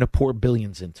government's going to pour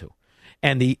billions into.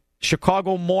 And the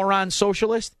Chicago moron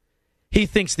socialist, he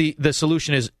thinks the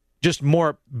solution is just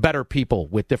more better people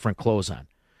with different clothes on.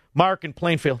 Mark in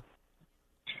Plainfield.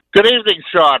 Good evening,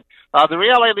 Sean. The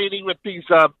reality with these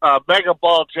mega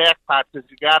ball jackpots is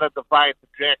you got to divide the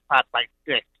jackpot by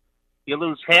 6. You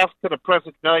lose half to the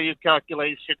present value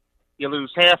calculation, you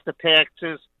lose half to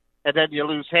taxes, and then you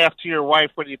lose half to your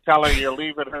wife when you tell her you're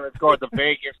leaving her and going to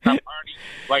Vegas to party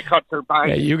like Hunter Biden.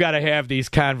 Yeah, you got to have these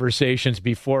conversations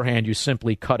beforehand. You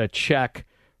simply cut a check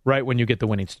right when you get the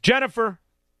winnings. Jennifer,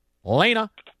 Lena.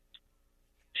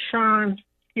 Sean,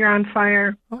 you're on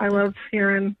fire. I love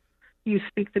hearing you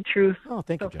speak the truth so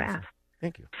fast.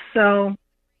 Thank you. So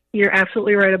you're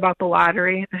absolutely right about the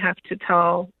lottery. I have to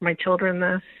tell my children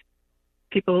this.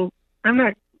 I'm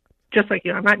not just like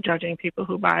you, I'm not judging people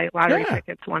who buy lottery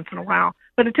tickets once in a while,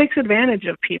 but it takes advantage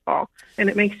of people, and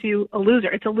it makes you a loser.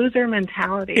 It's a loser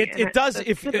mentality. It does,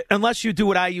 unless you do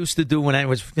what I used to do when I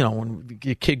was, when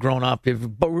a kid growing up.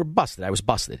 But we were busted. I was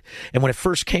busted. And when it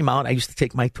first came out, I used to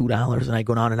take my $2 and I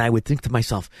go down and I would think to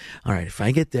myself, all right, if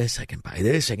I get this, I can buy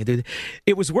this, I can do this.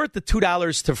 It was worth the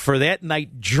 $2 for that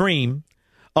night dream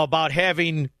about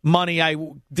having money I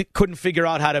couldn't figure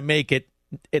out how to make it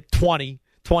at 20.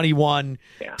 21,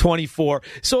 24.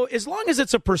 So as long as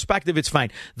it's a perspective, it's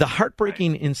fine. The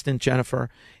heartbreaking instant,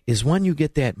 Jennifer, is when you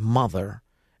get that mother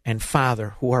and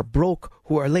father who are broke,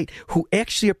 who are late, who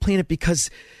actually are playing it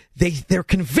because they're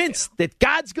convinced that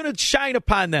God's going to shine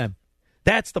upon them.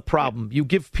 That's the problem. You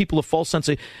give people a false sense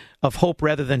of hope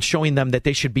rather than showing them that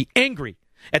they should be angry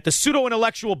at the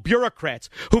pseudo-intellectual bureaucrats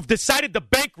who've decided to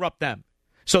bankrupt them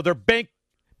so their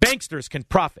banksters can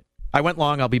profit. I went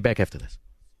long. I'll be back after this.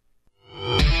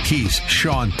 He's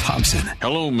Sean Thompson.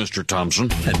 Hello, Mr. Thompson.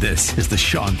 And this is the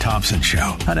Sean Thompson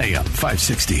Show on AM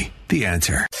 560. The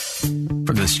Answer.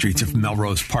 From the streets of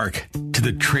Melrose Park to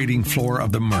the trading floor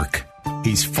of the Merc,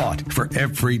 he's fought for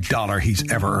every dollar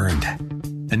he's ever earned.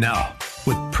 And now,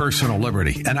 with personal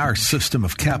liberty and our system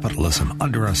of capitalism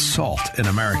under assault in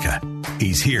America,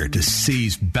 he's here to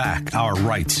seize back our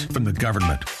rights from the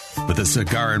government. With a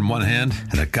cigar in one hand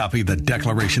and a copy of the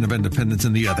Declaration of Independence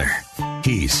in the other,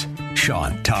 he's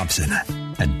Sean Thompson.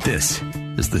 And this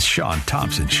is the Sean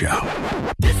Thompson Show.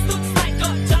 This looks like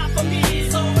a job for me,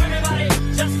 so everybody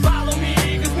just follow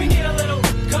me, because we need a little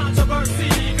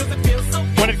controversy, because it feels so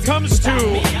When it comes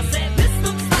to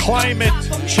climate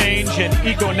change and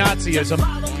eco-Nazism,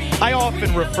 I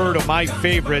often refer to my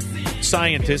favorite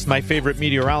scientist, my favorite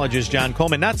meteorologist, John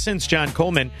Coleman. Not since John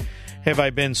Coleman have I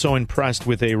been so impressed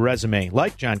with a resume.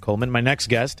 Like John Coleman, my next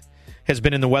guest has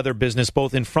been in the weather business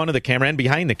both in front of the camera and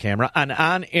behind the camera, an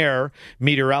on-air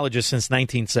meteorologist since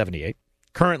 1978,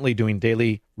 currently doing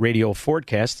daily radio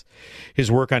forecasts.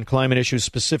 His work on climate issues,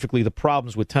 specifically the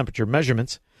problems with temperature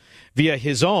measurements, via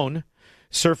his own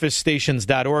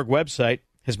surfacestations.org website,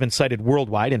 has been cited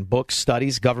worldwide in books,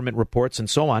 studies, government reports, and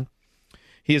so on.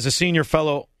 He is a senior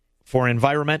fellow for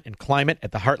environment and climate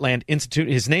at the Heartland Institute.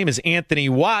 His name is Anthony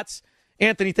Watts.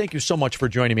 Anthony, thank you so much for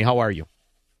joining me. How are you?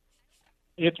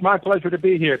 It's my pleasure to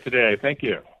be here today. Thank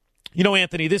you. You know,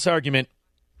 Anthony, this argument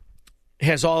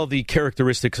has all the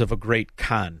characteristics of a great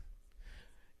con.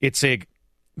 It's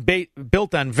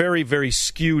built on very, very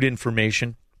skewed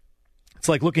information. It's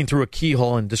like looking through a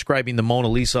keyhole and describing the Mona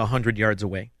Lisa 100 yards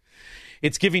away.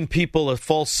 It's giving people a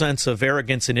false sense of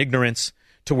arrogance and ignorance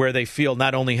to where they feel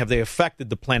not only have they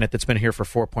affected the planet that's been here for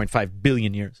 4.5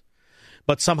 billion years,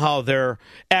 but somehow their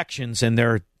actions and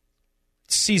their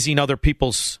seizing other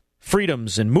people's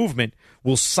freedoms and movement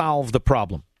will solve the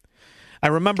problem. I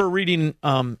remember reading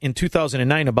in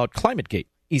 2009 about ClimateGate,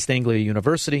 East Anglia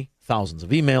University, thousands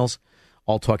of emails,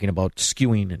 all talking about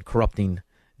skewing and corrupting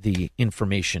the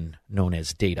information known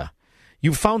as data.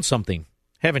 You've found something,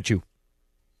 haven't you?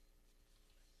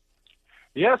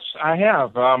 Yes, I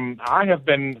have. I have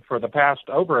been, for the past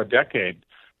over a decade,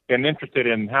 been interested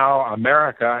in how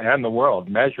America and the world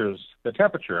measures the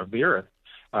temperature of the Earth.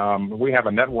 We have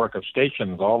a network of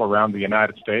stations all around the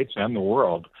United States and the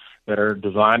world that are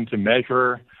designed to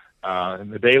measure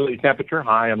the daily temperature,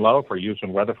 high and low, for use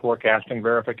in weather forecasting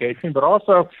verification, but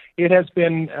also it has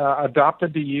been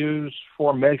adopted to use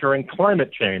for measuring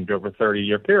climate change over a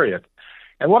 30-year period.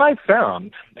 And what I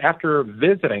found after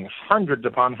visiting hundreds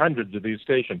upon hundreds of these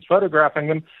stations, photographing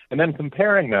them, and then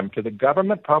comparing them to the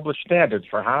government-published standards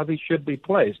for how these should be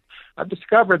placed, I've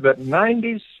discovered that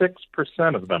 96%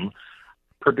 of them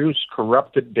produce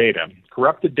corrupted data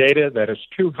that is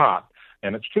too hot.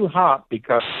 And it's too hot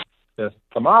because the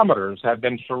thermometers have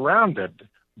been surrounded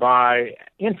by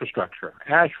infrastructure,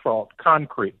 asphalt,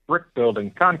 concrete, brick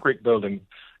building, concrete buildings,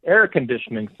 air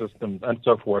conditioning systems, and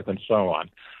so forth and so on.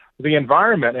 The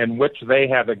environment in which they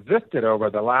have existed over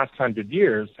the last 100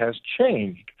 years has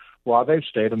changed while they've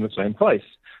stayed in the same place.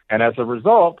 And as a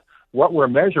result, what we're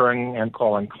measuring and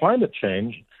calling climate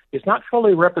change is not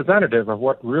fully representative of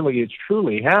what really is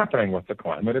truly happening with the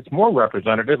climate. It's more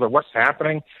representative of what's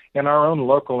happening in our own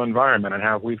local environment and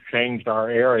how we've changed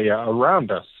our area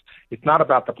around us. It's not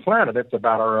about the planet, it's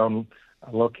about our own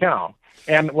locale.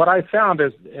 And what I found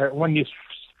is when you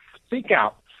seek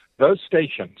out those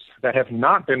stations that have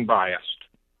not been biased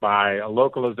by a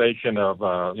localization of,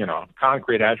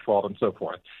 concrete, asphalt, and so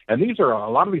forth. And a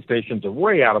lot of these stations are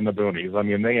way out in the boonies. I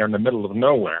mean, they are in the middle of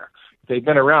nowhere. They've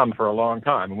been around for a long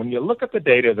time. When you look at the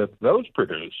data that those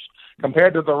produce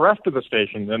compared to the rest of the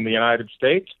stations in the United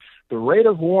States, the rate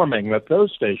of warming that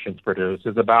those stations produce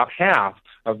is about half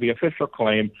of the official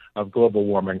claim of global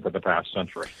warming for the past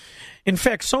century. In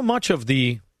fact, so much of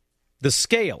the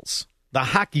scales, the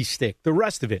hockey stick, the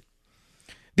rest of it,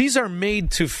 these are made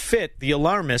to fit the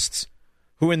alarmists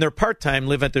who in their part-time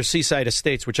live at their seaside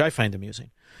estates, which I find amusing.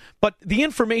 But the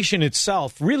information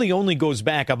itself really only goes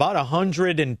back about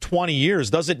 120 years,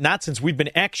 does it not, since we've been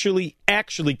actually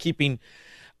keeping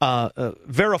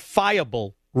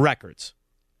verifiable records?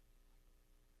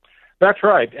 That's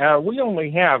right. We only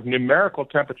have numerical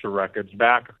temperature records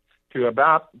back to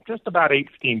just about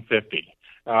 1850.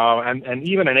 And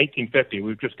even in 1850,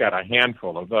 we've just got a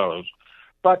handful of those.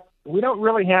 But we don't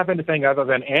really have anything other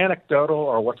than anecdotal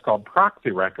or what's called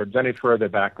proxy records any further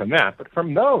back than that. But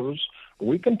from those,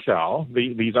 we can tell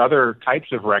these other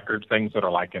types of records, things that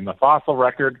are like in the fossil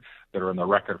record, that are in the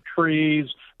record of trees,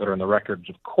 that are in the records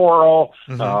of coral,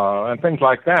 and things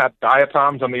like that,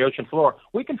 diatoms on the ocean floor.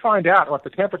 We can find out what the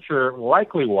temperature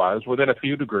likely was within a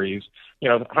few degrees,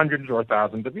 hundreds or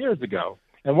thousands of years ago.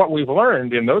 And what we've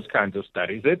learned in those kinds of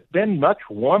studies, it's been much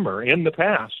warmer in the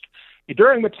past.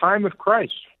 During the time of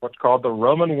Christ, what's called the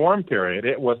Roman warm period,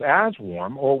 it was as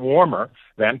warm or warmer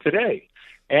than today.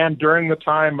 And during the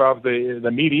time of the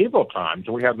medieval times,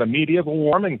 we have the medieval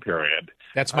warming period.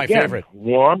 That's my favorite.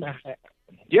 Warm,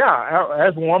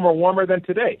 as warm or warmer than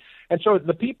today. And so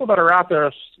the people that are out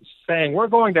there saying, we're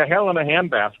going to hell in a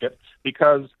handbasket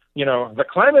because, the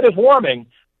climate is warming,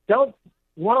 don't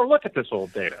want to look at this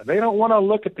old data. They don't want to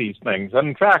look at these things. And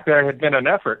in fact, there had been an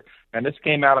effort, and this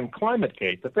came out in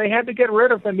ClimateGate, that they had to get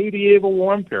rid of the medieval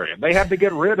warm period. They had to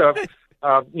get rid of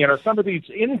some of these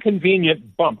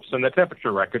inconvenient bumps in the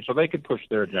temperature record so they could push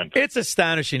their agenda. It's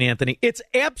astonishing, Anthony. It's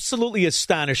absolutely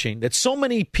astonishing that so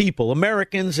many people,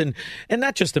 Americans and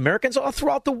not just Americans, all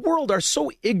throughout the world, are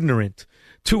so ignorant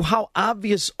to how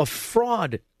obvious a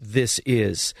fraud this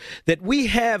is. That we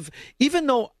have, even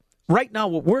though right now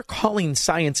what we're calling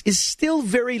science is still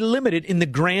very limited in the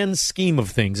grand scheme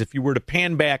of things, if you were to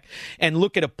pan back and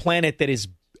look at a planet that is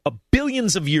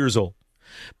billions of years old.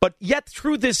 But yet,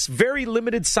 through this very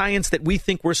limited science that we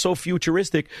think we're so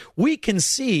futuristic, we can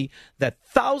see that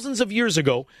thousands of years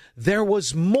ago, there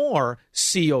was more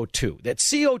CO2. That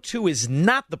CO2 is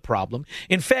not the problem.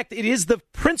 In fact, it is the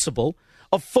principle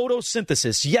of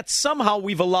photosynthesis. Yet somehow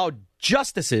we've allowed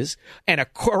justices and a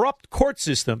corrupt court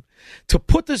system to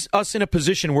put us in a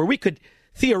position where we could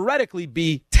theoretically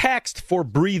be taxed for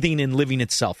breathing and living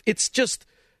itself. It's just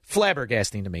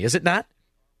flabbergasting to me, is it not?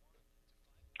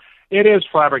 It is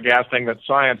flabbergasting that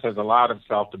science has allowed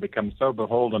itself to become so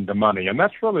beholden to money, and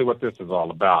that's really what this is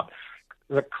all about.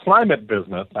 The climate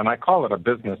business, and I call it a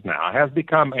business now, has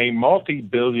become a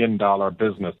multi-billion-dollar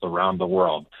business around the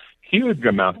world. Huge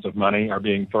amounts of money are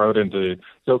being thrown into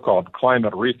so-called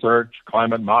climate research,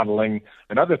 climate modeling,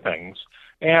 and other things,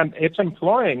 and it's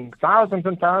employing thousands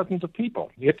and thousands of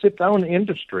people. It's its own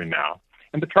industry now,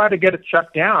 and to try to get it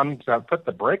shut down, to put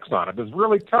the brakes on it, is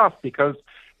really tough because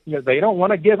they don't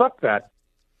want to give up that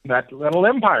little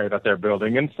empire that they're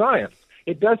building in science.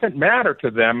 It doesn't matter to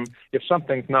them if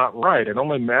something's not right. It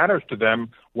only matters to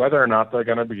them whether or not they're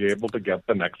going to be able to get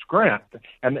the next grant.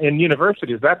 And in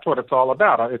universities, that's what it's all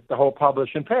about. It's the whole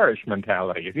publish and perish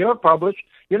mentality. If you don't publish,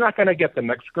 you're not going to get the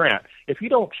next grant. If you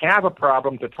don't have a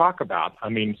problem to talk about,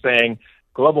 saying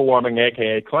global warming,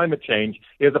 a.k.a. climate change,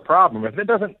 is a problem. If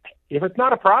it's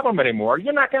not a problem anymore,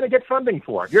 you're not going to get funding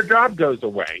for it. Your job goes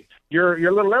away.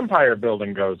 Your little empire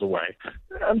building goes away.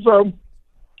 And so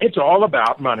it's all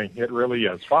about money. It really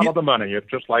is. Follow the money.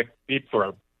 It's just like Deep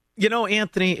Throat.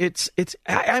 Anthony,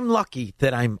 I'm lucky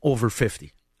that I'm over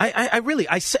 50. I really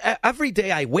say, every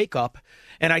day I wake up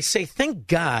and I say, thank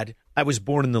God I was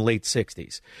born in the late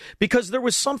 60s, because there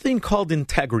was something called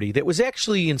integrity that was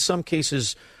actually in some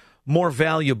cases more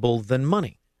valuable than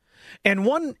money. And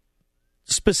one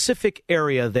specific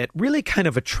area that really kind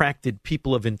of attracted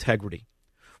people of integrity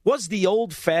was the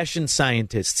old-fashioned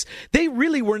scientists. They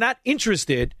really were not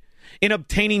interested in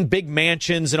obtaining big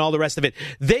mansions and all the rest of it.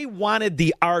 They wanted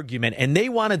the argument, and they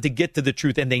wanted to get to the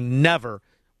truth, and they never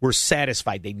were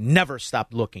satisfied. They never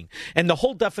stopped looking. And the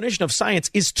whole definition of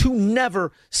science is to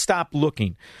never stop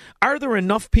looking. Are there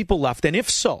enough people left? And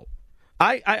if so,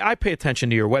 I pay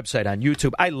attention to your website on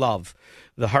YouTube. I love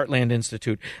the Heartland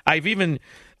Institute. I've even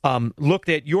looked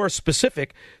at your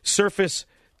specific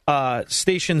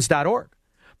surfacestations.org.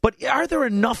 But are there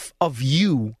enough of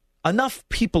you, enough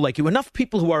people like you, enough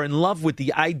people who are in love with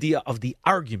the idea of the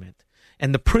argument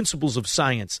and the principles of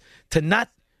science to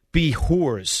not be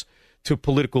whores to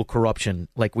political corruption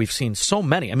like we've seen so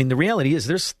many? The reality is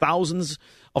there's thousands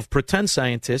of pretend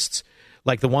scientists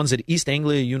like the ones at East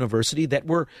Anglia University that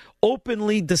were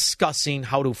openly discussing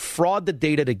how to fraud the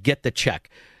data to get the check.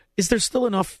 Is there still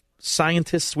enough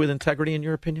scientists with integrity, in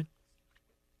your opinion?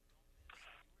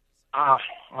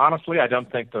 Honestly, I don't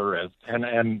think there is.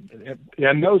 And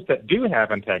those that do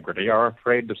have integrity are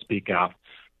afraid to speak out,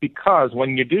 because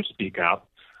when you do speak out,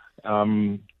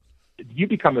 you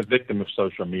become a victim of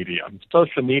social media.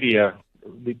 Social media,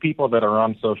 the people that are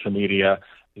on social media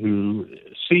who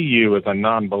see you as a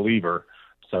non-believer,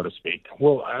 so to speak,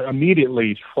 will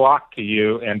immediately flock to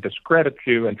you and discredit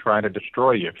you and try to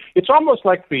destroy you. It's almost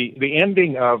like the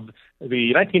ending of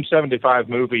the 1975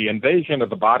 movie Invasion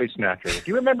of the Body Snatchers. Do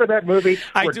you remember that movie?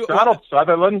 Donald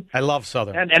Sutherland. I love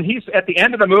Sutherland. And he's at the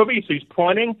end of the movie, so he's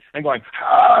pointing and going,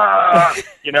 ah!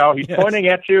 You know, he's pointing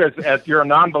at you as you're a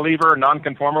non-believer,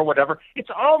 non-conformer, whatever.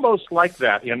 It's almost like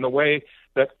that in the way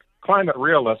that climate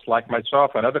realists like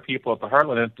myself and other people at the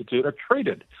Heartland Institute are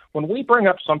treated. When we bring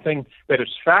up something that is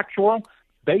factual,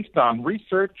 based on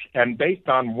research and based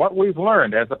on what we've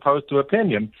learned as opposed to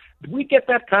opinion, we get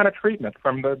that kind of treatment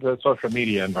from the social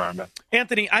media environment.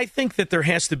 Anthony, I think that there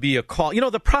has to be a call. You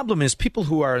know, the problem is people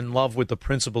who are in love with the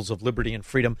principles of liberty and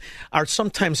freedom are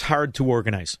sometimes hard to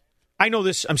organize. I know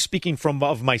this. I'm speaking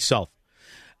of myself.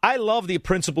 I love the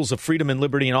principles of freedom and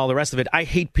liberty and all the rest of it. I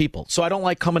hate people, so I don't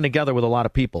like coming together with a lot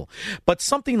of people. But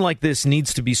something like this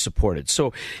needs to be supported.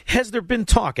 So has there been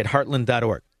talk at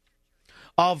heartland.org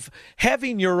of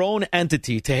having your own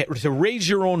entity to raise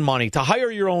your own money, to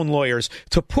hire your own lawyers,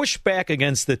 to push back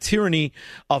against the tyranny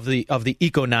of the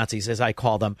eco-Nazis, as I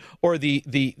call them, or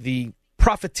the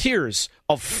profiteers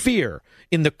of fear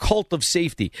in the cult of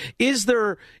safety? Is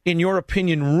there, in your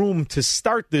opinion, room to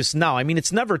start this now? I mean,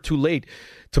 it's never too late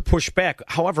to push back.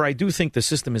 However, I do think the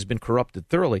system has been corrupted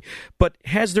thoroughly. But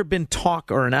has there been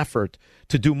talk or an effort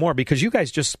to do more? Because you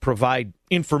guys just provide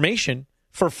information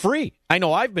for free. I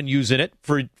know I've been using it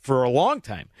for a long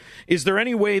time. Is there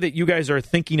any way that you guys are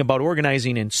thinking about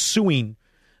organizing and suing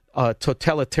a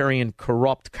totalitarian,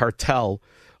 corrupt cartel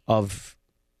of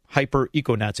hyper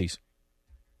eco-Nazis?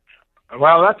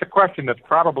 Well, that's a question that's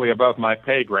probably above my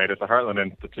pay grade at the Heartland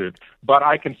Institute. But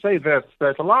I can say this.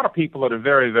 There's a lot of people that are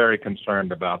very, very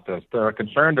concerned about this. They're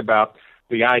concerned about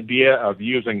the idea of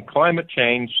using climate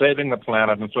change, saving the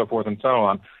planet, and so forth and so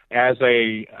on, as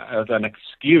an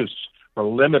excuse for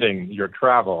limiting your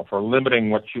travel, for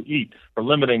limiting what you eat, for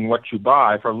limiting what you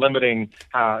buy, for limiting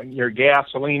your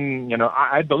gasoline. You know,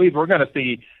 I believe we're going to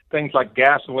see things like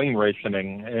gasoline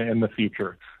rationing in the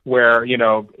future, where, you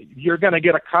know, you're going to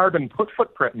get a carbon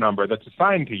footprint number that's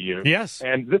assigned to you. Yes.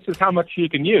 And this is how much you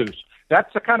can use.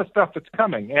 That's the kind of stuff that's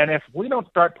coming. And if we don't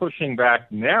start pushing back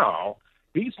now,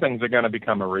 these things are going to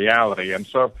become a reality. And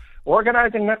so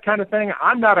organizing that kind of thing,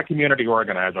 I'm not a community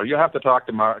organizer. You'll have to talk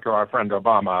to our friend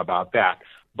Obama about that.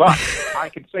 But I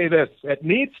can say this: it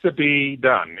needs to be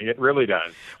done. It really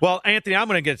does. Well, Anthony, I'm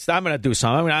going to do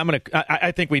something.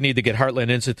 I think we need to get Heartland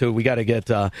Institute. We got to get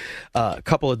a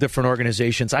couple of different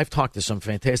organizations. I've talked to some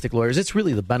fantastic lawyers. It's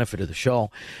really the benefit of the show,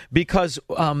 because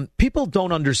people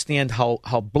don't understand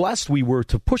how blessed we were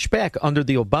to push back under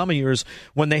the Obama years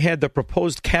when they had the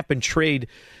proposed cap and trade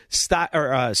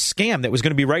scam that was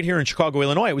going to be right here in Chicago,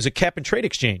 Illinois. It was a cap and trade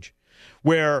exchange,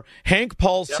 where Hank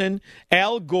Paulson,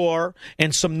 Al Gore,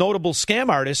 and some notable scam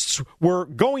artists were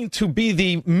going to be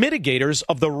the mitigators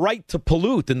of the right to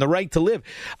pollute and the right to live.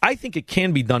 I think it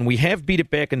can be done. We have beat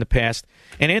it back in the past.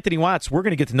 And Anthony Watts, we're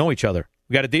going to get to know each other.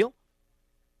 We got a deal?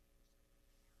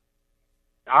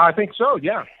 I think so,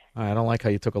 yeah. I don't like how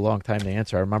you took a long time to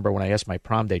answer. I remember when I asked my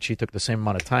prom date, she took the same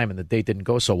amount of time, and the date didn't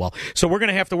go so well. So we're going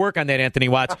to have to work on that, Anthony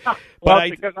Watts.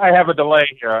 Because I have a delay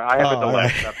here. I have a delay,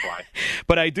 right. That's why.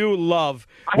 But I do love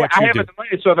what you do. I have a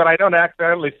delay so that I don't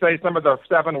accidentally say some of the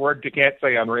 7 words you can't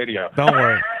say on radio. Don't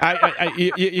worry.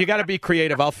 You got to be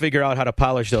creative. I'll figure out how to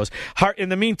polish those. In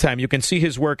the meantime, you can see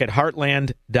his work at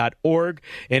heartland.org.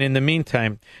 And in the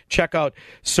meantime, check out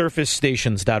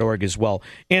surfacestations.org as well.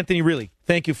 Anthony, really,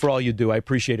 thank you for all you do. I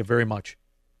appreciate it very much.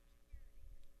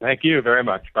 Thank you very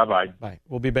much. Bye-bye. Bye.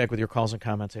 We'll be back with your calls and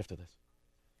comments after this.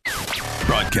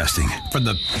 Broadcasting from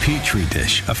the petri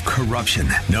dish of corruption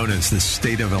known as the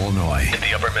state of Illinois. In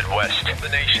the upper Midwest, the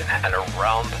nation, and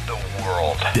around the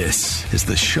world. This is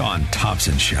the Sean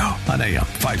Thompson Show on AM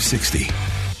 560.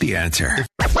 The Answer.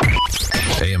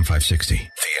 AM 560.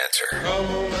 The Answer.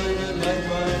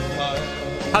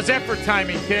 How's that for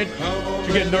timing, kid?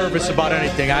 You get nervous about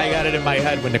anything. I got it in my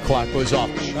head when the clock goes off.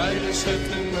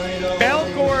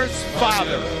 Al Gore's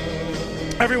father.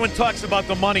 Everyone talks about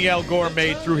the money Al Gore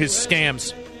made through his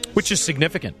scams, which is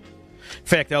significant. In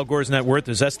fact, Al Gore's net worth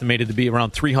is estimated to be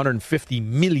around $350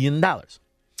 million.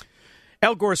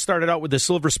 Al Gore started out with a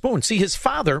silver spoon. See, his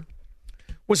father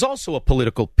was also a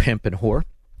political pimp and whore.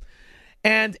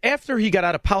 And after he got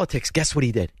out of politics, guess what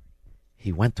he did?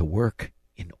 He went to work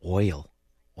in oil.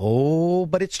 Oh,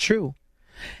 but it's true.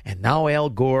 And now Al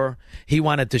Gore, he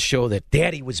wanted to show that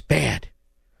Daddy was bad.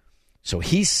 So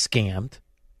he scammed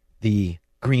the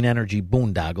green energy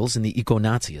boondoggles and the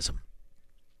eco-Nazism.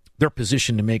 They're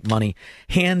positioned to make money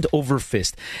hand over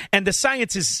fist. And the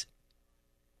science is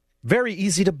very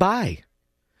easy to buy.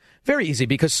 Very easy,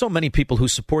 because so many people who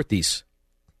support these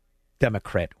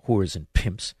Democrat whores and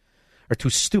pimps are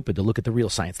too stupid to look at the real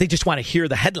science. They just want to hear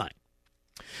the headline.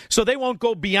 So they won't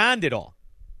go beyond it all.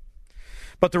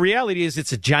 But the reality is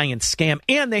it's a giant scam,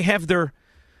 and they have their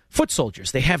foot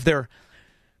soldiers. They have their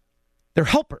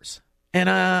helpers. And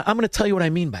I'm going to tell you what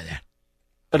I mean by that.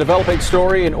 A developing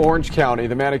story in Orange County.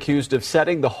 The man accused of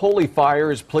setting the holy fire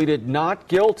has pleaded not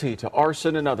guilty to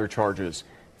arson and other charges.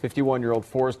 51-year-old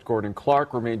Forrest Gordon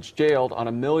Clark remains jailed on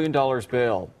 $1 million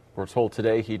bail. We're told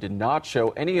today he did not show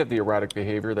any of the erratic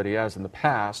behavior that he has in the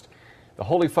past. The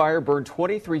holy fire burned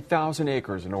 23,000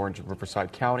 acres in Orange and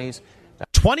Riverside counties.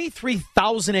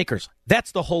 23,000 acres.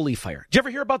 That's the holy fire. Did you ever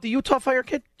hear about the Utah fire,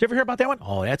 kid? Did you ever hear about that one?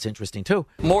 Oh, that's interesting, too.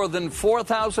 More than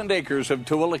 4,000 acres of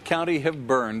Tooele County have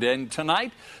burned. And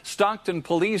tonight, Stockton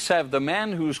police have the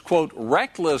man whose, quote,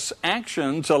 reckless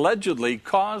actions allegedly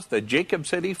caused the Jacob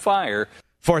City fire.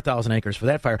 4,000 acres for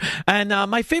that fire. And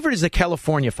my favorite is the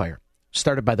California fire,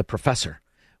 started by the professor.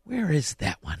 Where is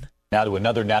that one? Now to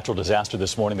another natural disaster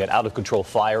this morning, that out-of-control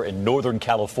fire in Northern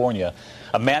California.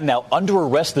 A man now under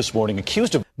arrest this morning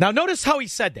accused of... Now notice how he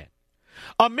said that.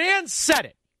 A man said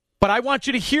it, but I want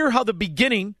you to hear how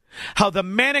the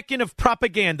mannequin of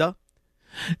propaganda,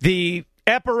 the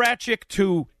apparatchik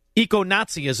to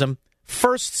eco-Nazism,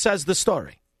 first says the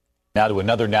story. Now to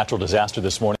another natural disaster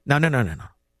this morning. No.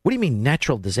 What do you mean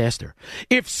natural disaster?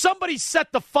 If somebody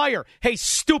set the fire, hey,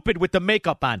 stupid with the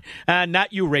makeup on,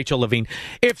 not you, Rachel Levine.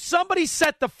 If somebody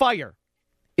set the fire,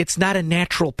 it's not a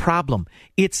natural problem.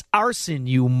 It's arson,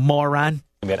 you moron.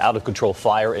 That out-of-control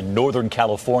fire in Northern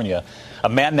California. A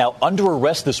man now under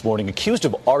arrest this morning accused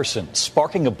of arson,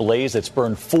 sparking a blaze that's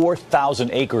burned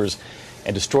 4,000 acres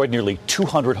and destroyed nearly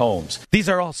 200 homes. These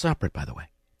are all separate, by the way.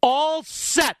 All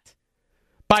set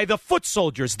by the foot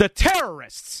soldiers, the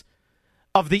terrorists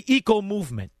of the eco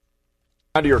movement.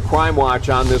 Under your Crime Watch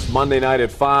on this Monday night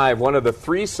at 5, one of the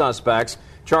 3 suspects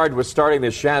charged with starting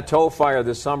the Chateau fire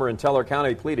this summer in Teller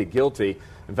County pleaded guilty.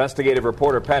 Investigative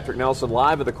reporter Patrick Nelson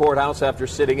live at the courthouse after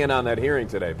sitting in on that hearing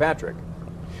today. Patrick.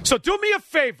 So do me a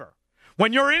favor.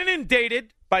 When you're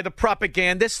inundated by the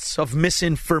propagandists of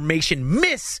misinformation,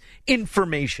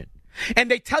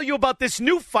 and they tell you about this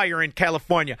new fire in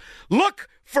California, look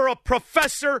for a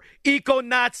professor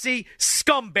eco-Nazi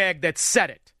scumbag that said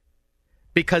it.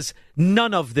 Because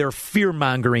none of their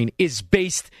fear-mongering is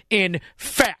based in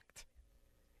fact.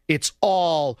 It's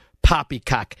all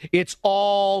poppycock. It's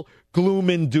all gloom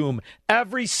and doom.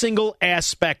 Every single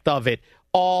aspect of it,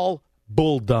 all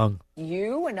bull dung.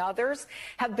 You and others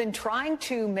have been trying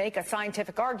to make a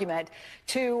scientific argument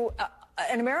to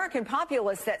an American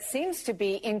populace that seems to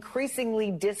be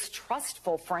increasingly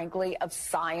distrustful, frankly, of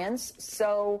science.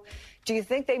 So do you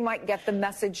think they might get the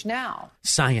message now?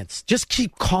 Science. Just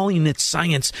keep calling it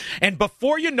science. And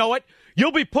before you know it,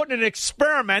 you'll be putting an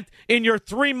experiment in your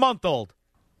 3-month-old.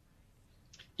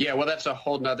 Yeah, well, that's a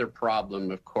whole nother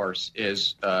problem, of course,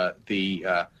 is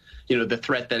the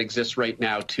threat that exists right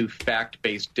now to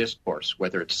fact-based discourse,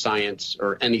 whether it's science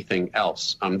or anything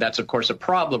else. That's, of course, a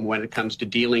problem when it comes to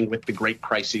dealing with the great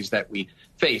crises that we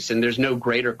face. And there's no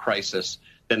greater crisis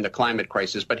than the climate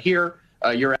crisis. But here,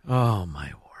 you're... Oh,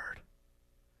 my word.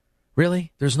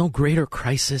 Really? There's no greater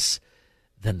crisis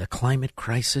than the climate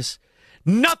crisis?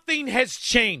 Nothing has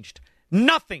changed.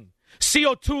 Nothing.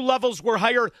 CO2 levels were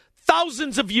higher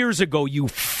thousands of years ago, you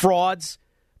frauds.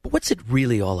 But what's it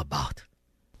really all about?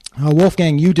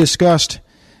 Wolfgang, you discussed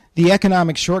the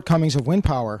economic shortcomings of wind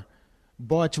power,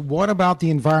 but what about the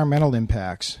environmental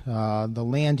impacts, the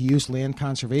land use, land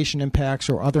conservation impacts,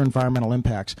 or other environmental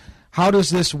impacts? How does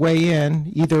this weigh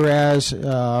in, either as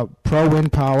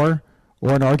pro-wind power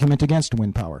or an argument against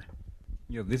wind power?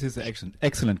 Yeah, this is an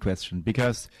excellent question,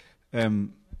 because the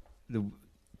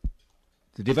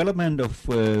development of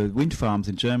wind farms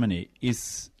in Germany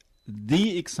is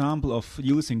the example of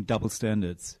using double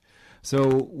standards.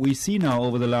 So we see now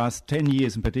over the last 10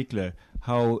 years in particular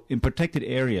how in protected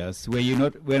areas where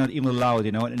we're not even allowed,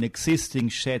 an existing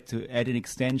shed to add an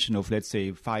extension of, let's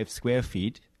say, 5 square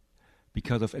feet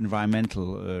because of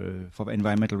environmental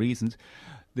reasons,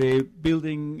 they're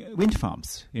building wind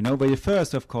farms, where you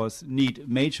first, of course, need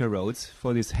major roads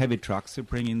for these heavy trucks to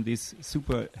bring in this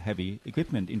super heavy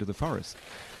equipment into the forest.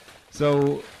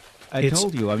 So I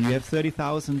told you. I mean, you have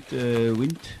 30,000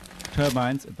 wind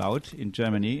turbines about in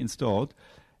Germany installed,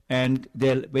 and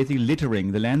they're basically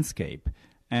littering the landscape.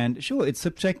 And sure, it's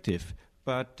subjective,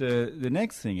 but the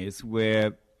next thing is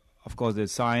where, of course, the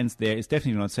science there is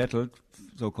definitely not settled,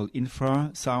 so-called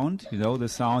infrasound, the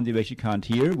sound you actually can't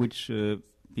hear, which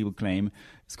people claim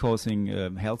is causing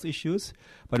health issues.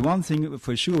 But one thing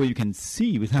for sure you can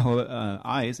see with our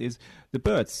eyes is the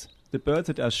birds. The birds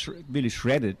that are really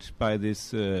shredded by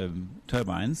these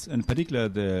turbines, and in particular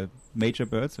the major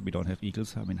birds. We don't have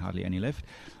eagles, hardly any left.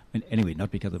 Anyway,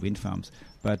 not because of wind farms,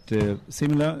 but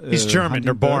similar. He's German,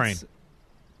 they're boring. Birds,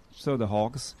 so the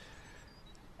hawks.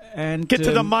 And get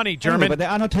to the money, German. Anyway, but there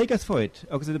are no takers for it.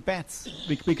 Okay, the bats,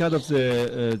 because of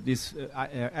the this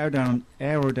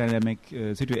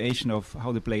aerodynamic situation of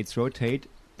how the blades rotate,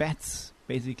 bats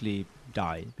basically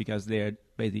die because their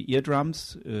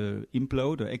eardrums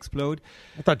implode or explode.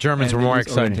 I thought Germans were more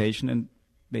exciting. And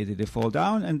basically they fall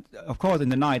down. And of course, in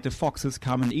the night, the foxes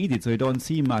come and eat it, so you don't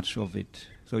see much of it.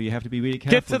 So you have to be really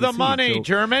careful. Get to the money,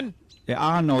 German. There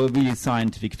are no really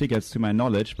scientific figures to my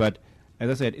knowledge, but as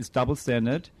I said, it's double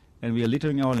standard, and we are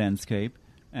littering our landscape.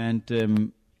 And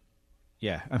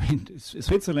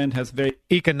Switzerland has very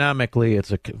economically.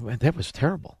 That was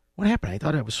terrible. What happened? I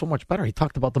thought it was so much better. He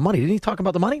talked about the money. Didn't he talk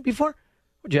about the money before?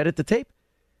 Would you edit the tape?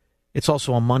 It's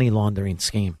also a money laundering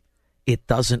scheme. It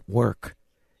doesn't work.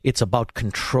 It's about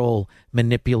control,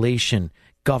 manipulation,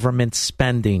 government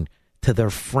spending to their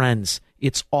friends.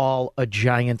 It's all a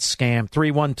giant scam.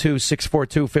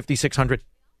 312-642-5600.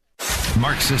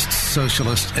 Marxists,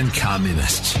 socialists, and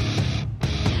communists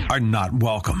are not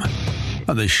welcome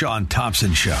on the Sean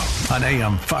Thompson Show on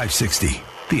AM 560.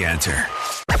 The Answer.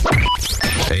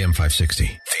 AM 560.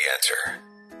 The Answer.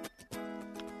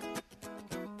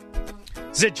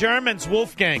 The Germans,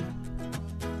 Wolfgang.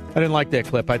 I didn't like that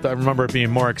clip. I remember it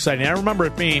being more exciting. I remember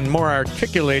it being more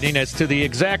articulating as to the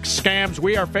exact scams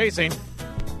we are facing.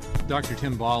 Dr.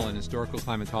 Tim Ball, an historical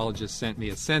climatologist, sent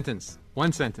me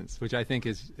one sentence, which I think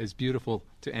is beautiful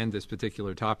to end this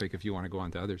particular topic if you want to go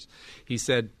on to others. He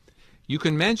said, you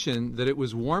can mention that it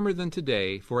was warmer than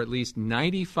today for at least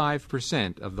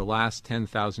 95% of the last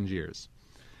 10,000 years.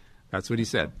 That's what he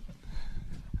said.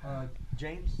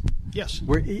 James? Yes.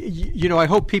 I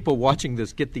hope people watching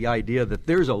this get the idea that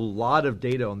there's a lot of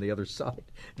data on the other side,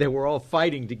 that we're all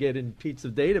fighting to get in pieces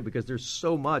of data because there's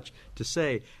so much to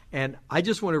say. And I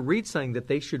just want to read something that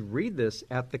they should read this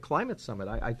at the Climate Summit.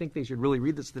 I think they should really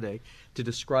read this today to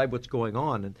describe what's going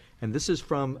on. And this is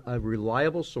from a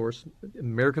reliable source,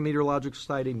 American Meteorological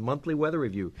Society Monthly Weather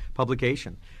Review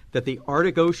publication, that the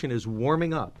Arctic Ocean is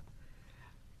warming up.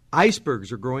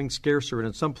 Icebergs are growing scarcer, and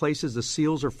in some places the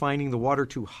seals are finding the water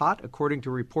too hot, according to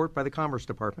a report by the Commerce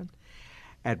Department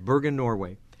at Bergen,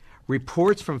 Norway.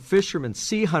 Reports from fishermen,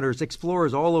 sea hunters,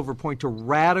 explorers all over point to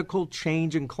radical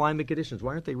change in climate conditions.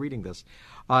 Why aren't they reading this?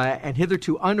 And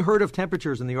hitherto unheard of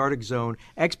temperatures in the Arctic zone.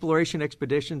 Exploration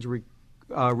expeditions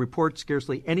report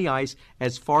scarcely any ice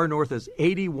as far north as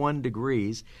 81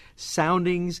 degrees.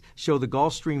 Soundings show the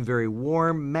Gulf Stream very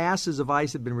warm. Masses of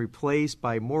ice have been replaced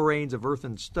by moraines of earth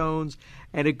and stones,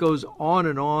 and it goes on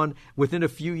and on. Within a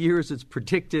few years, it's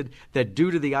predicted that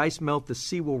due to the ice melt, the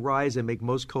sea will rise and make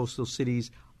most coastal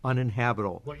cities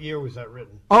uninhabitable. What year was that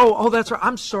written? Oh, that's right.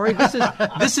 I'm sorry. This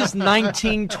is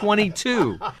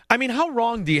 1922. I mean, how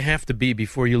wrong do you have to be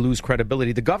before you lose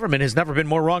credibility? The government has never been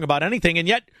more wrong about anything, and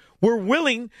yet we're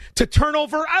willing to turn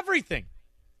over everything.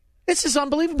 This is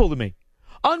unbelievable to me.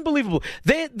 Unbelievable.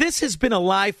 This has been a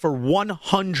lie for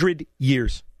 100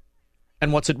 years.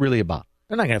 And what's it really about?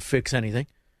 They're not going to fix anything.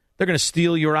 They're going to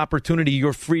steal your opportunity,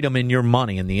 your freedom, and your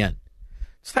money in the end.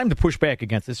 It's time to push back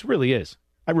against this. It really is.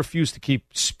 I refuse to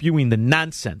keep spewing the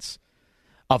nonsense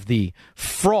of the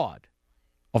fraud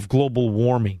of global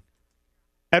warming.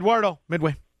 Eduardo,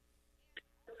 Midway.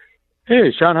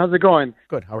 Hey, Sean, how's it going?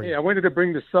 Good. How are you? Hey, I wanted to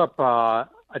bring this up. I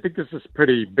think this is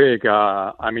pretty big.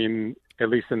 At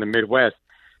least in the Midwest.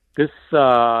 This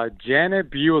Janet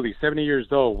Bewley, 70 years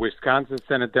old, Wisconsin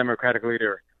Senate Democratic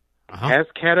leader, has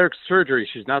cataract surgery.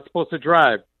 She's not supposed to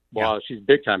drive. Well, she's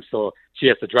big time, so she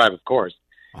has to drive, of course.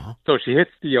 So she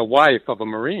hits the wife of a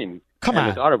Marine. And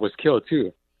the daughter was killed,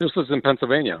 too. This was in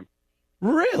Pennsylvania.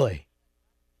 Really?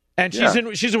 And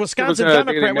she's a Wisconsin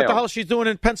Democrat. What the hell is she doing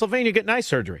in Pennsylvania getting eye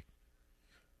surgery?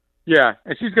 Yeah,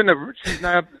 and she's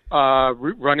not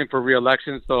running for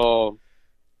re-election, so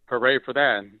hooray for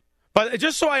that. But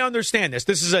just so I understand this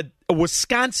is a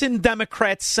Wisconsin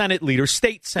Democrat Senate leader,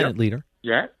 state Senate leader.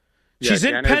 Yeah. She's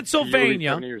in Janet Pennsylvania. Bewley,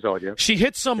 70 years old, She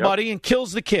hits somebody and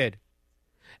kills the kid.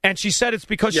 And she said it's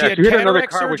because she had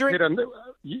cataract surgery?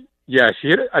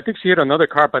 I think she hit another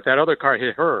car, but that other car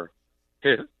hit her.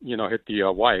 hit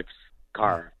the wife's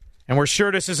car. And we're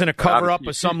sure this isn't a cover-up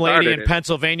of some lady in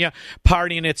Pennsylvania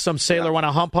partying at some sailor on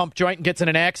a hump joint and gets in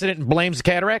an accident and blames the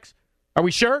cataracts? Are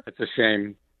we sure? It's a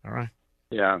shame. All right.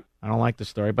 Yeah. I don't like the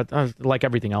story, but like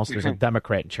everything else, there's a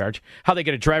Democrat in charge. How they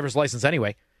get a driver's license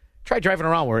anyway? Try driving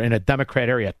around. We're in a Democrat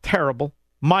area. Terrible.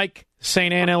 Mike,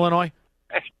 St. Anne, Illinois.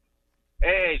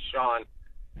 Hey, Sean.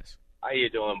 Yes. How you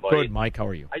doing, buddy? Good, Mike. How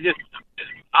are you?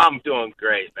 I'm doing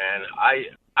great, man.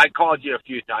 I called you a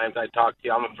few times. I talked to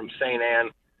you. I'm from St.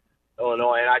 Anne,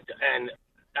 Illinois,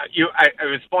 it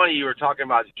was funny. You were talking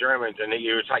about the Germans, and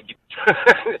you was like,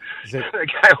 the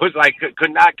guy was like,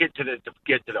 could not get to the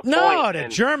point. No, the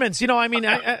Germans. I mean,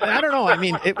 I don't know. I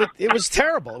mean, it was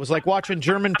terrible. It was like watching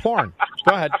German porn.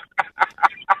 Go ahead.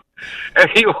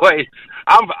 Anyway,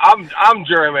 I'm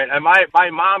German, and my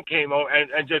mom came over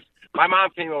my mom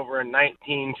came over in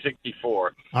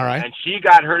 1964. All right. And she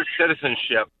got her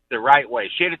citizenship the right way.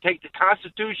 She had to take the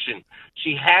Constitution.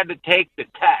 She had to take the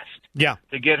test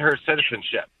to get her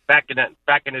citizenship back in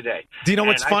the day. Do you know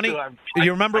what's funny?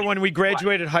 You remember when we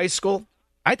graduated high school?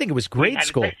 I think it was grade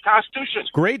school. Constitution.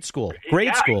 Grade school.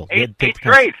 Grade school. Eighth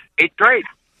grade.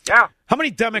 Yeah. How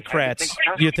many Democrats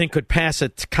do you think could pass a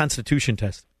Constitution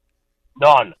test?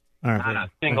 None. All right, not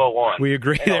a single one. We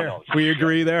agree there. We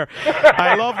agree there.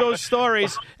 I love those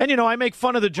stories. And, I make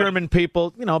fun of the German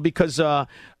people, because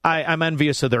I'm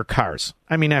envious of their cars.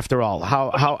 I mean, after all,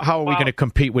 how are we going to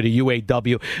compete with a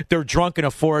UAW? They're drunk in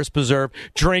a forest preserve,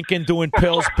 drinking, doing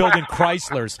pills, building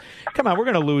Chryslers. Come on, we're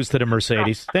going to lose to the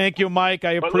Mercedes. Thank you, Mike.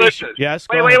 I appreciate it. Yes?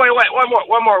 Wait.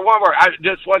 One more.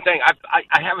 Just one thing.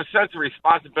 I have a sense of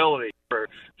responsibility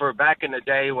for back in the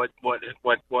day what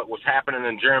was happening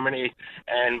in Germany,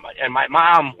 and my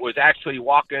mom was actually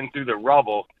walking through the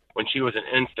rubble when she was an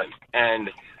infant,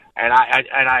 and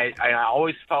I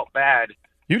always felt bad.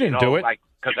 You didn't do it,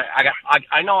 because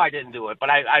I know I didn't do it, but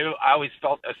I always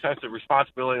felt a sense of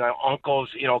responsibility. My uncles,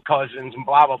 cousins, and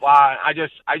blah blah blah.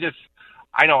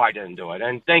 I know I didn't do it,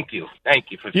 and thank you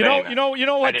for saying that. You know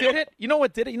what did it? You know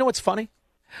what did it? You know what's funny?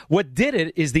 What did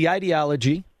it is the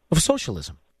ideology of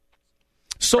socialism.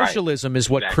 Socialism is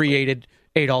what created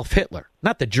Adolf Hitler,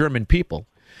 not the German people.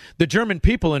 The German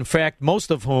people, in fact,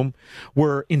 most of whom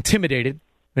were intimidated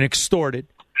and extorted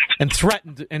and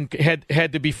threatened and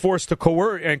had to be forced to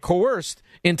coerced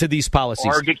into these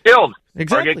policies. Or get killed.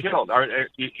 Exactly. Or get killed.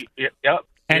 Yep.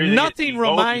 And nothing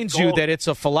reminds you that it's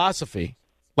a philosophy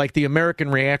like the American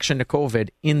reaction to COVID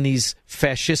in these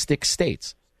fascistic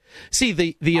states. See,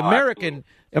 the American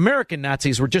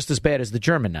Nazis were just as bad as the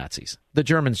German Nazis. The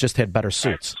Germans just had better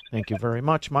suits. Thank you very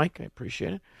much, Mike. I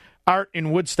appreciate it. Art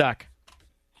in Woodstock.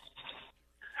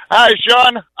 Hi,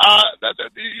 Sean.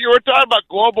 You were talking about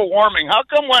global warming. How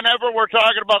come whenever we're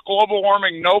talking about global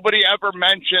warming, nobody ever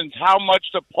mentions how much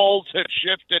the poles have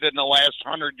shifted in the last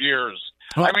 100 years?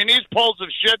 I mean, these poles have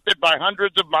shifted by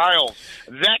hundreds of miles.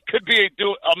 That could be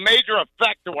a major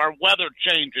effect to our weather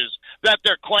changes that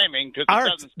they're claiming, because it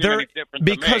doesn't seem any different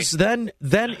because to me.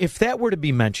 then if that were to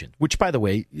be mentioned, which, by the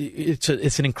way, it's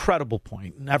an incredible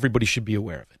point, and everybody should be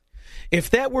aware of it. If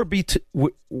that were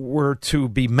to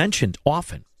be mentioned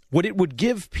often, what it would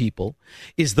give people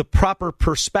is the proper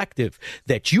perspective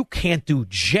that you can't do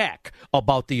jack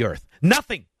about the earth.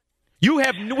 Nothing.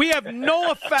 We have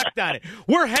no effect on it.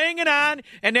 We're hanging on,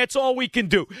 and that's all we can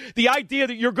do. The idea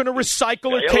that you're going to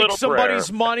recycle or take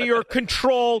somebody's money or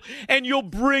control, and you'll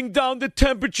bring down the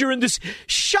temperature in this.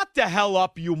 Shut the hell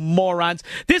up, you morons.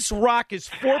 This rock is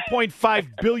 4.5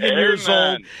 billion years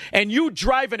old, and you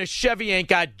driving a Chevy ain't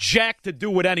got jack to do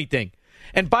with anything.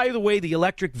 And by the way, the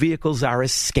electric vehicles are a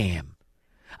scam.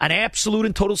 An absolute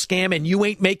and total scam, and you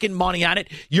ain't making money on it.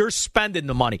 You're spending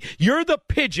the money. You're the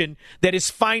pigeon that is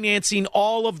financing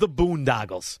all of the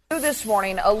boondoggles. This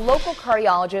morning, a local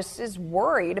cardiologist is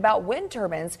worried about wind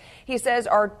turbines he says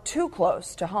are too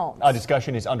close to home. A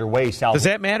discussion is underway south. Does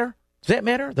that matter? Does that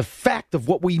matter? The fact of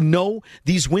what we know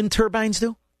these wind turbines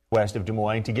do? West of Des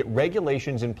Moines to get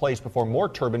regulations in place before more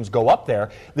turbines go up there.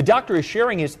 The doctor is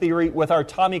sharing his theory with our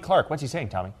Tommy Clark. What's he saying,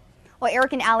 Tommy? Well,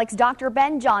 Eric and Alex, Dr.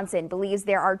 Ben Johnson believes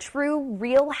there are true,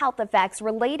 real health effects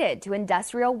related to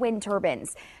industrial wind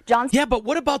turbines. Yeah, but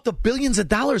what about the billions of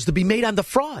dollars to be made on the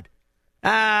fraud?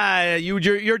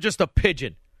 You're just a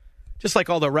pigeon. Just like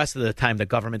all the rest of the time the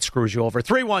government screws you over.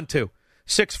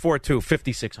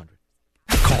 312-642-5600.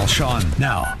 Call Sean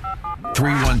now.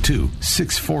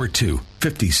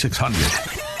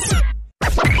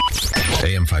 312-642-5600.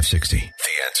 AM 560. The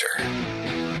Answer.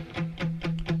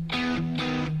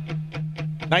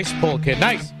 Nice pull, kid.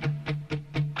 Nice.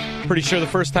 Pretty sure the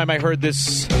first time I heard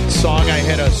this song, I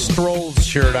had a Strolls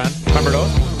shirt on. Remember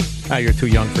those? You're too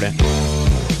young for that.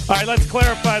 All right, let's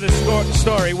clarify the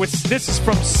story. This is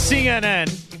from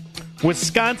CNN.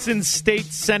 Wisconsin State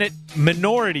Senate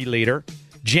Minority Leader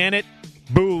Janet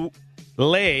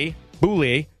Boulay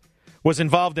was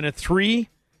involved in a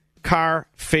 3-car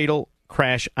fatal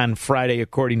crash on Friday,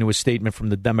 according to a statement from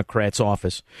the Democrats'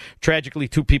 office. Tragically,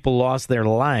 2 people lost their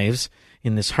lives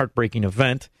in this heartbreaking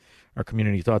event. Our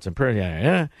community thoughts and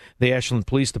prayers. The Ashland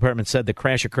Police Department said the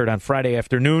crash occurred on Friday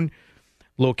afternoon,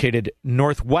 located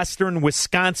northwestern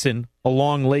Wisconsin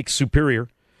along Lake Superior.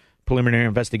 Preliminary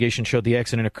investigation showed the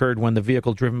accident occurred when the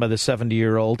vehicle driven by the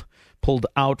 70-year-old pulled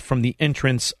out from the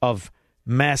entrance of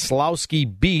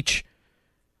Maslowski Beach.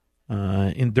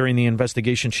 During the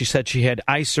investigation, she said she had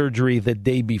eye surgery the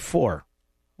day before.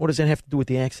 What does that have to do with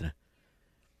the accident?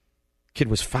 Kid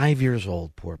was 5 years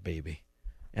old, poor baby.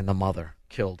 And the mother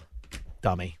killed.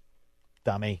 Dummy.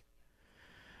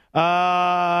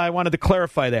 I wanted to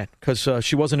clarify that because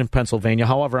she wasn't in Pennsylvania.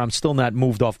 However, I'm still not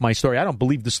moved off my story. I don't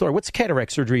believe the story. What's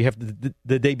cataract surgery you have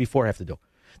the day before have to do?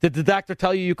 Did the doctor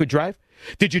tell you could drive?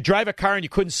 Did you drive a car and you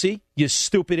couldn't see? You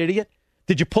stupid idiot.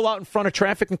 Did you pull out in front of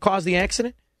traffic and cause the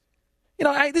accident? You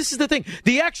know, this is the thing.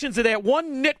 The actions of that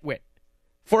one nitwit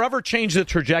forever change the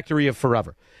trajectory of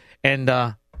forever. And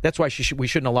that's why we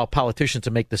shouldn't allow politicians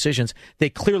to make decisions. They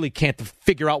clearly can't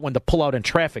figure out when to pull out in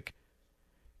traffic.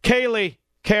 Carrie.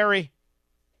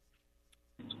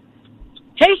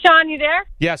 Hey, Sean, you there?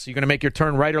 Yes, you're going to make your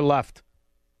turn right or left?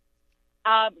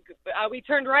 We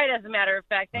turned right, as a matter of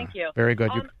fact. Thank you. Very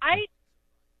good. I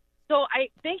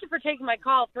thank you for taking my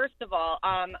call. First of all,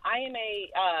 I am a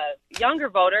younger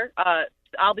voter.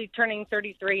 I'll be turning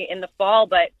 33 in the fall,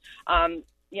 but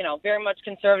very much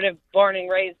conservative, born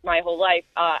and raised my whole life.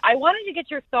 I wanted to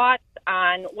get your thoughts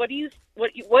on what your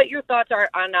thoughts are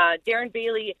on Darren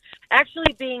Bailey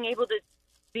actually being able to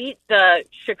beat the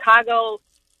Chicago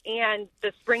and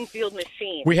the Springfield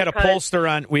machine. We had a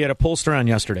pollster on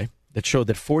yesterday that showed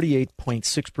that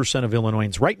 48.6% of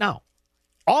Illinoisans right now,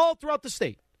 all throughout the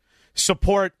state,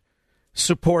 support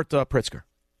Pritzker.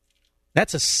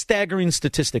 That's a staggering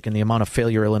statistic in the amount of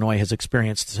failure Illinois has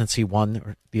experienced since he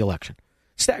won the election.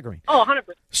 Staggering. Oh, 100%.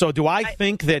 So do I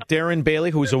think that Darren Bailey,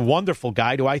 who's a wonderful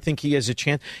guy, do I think he has a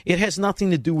chance? It has nothing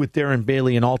to do with Darren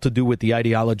Bailey and all to do with the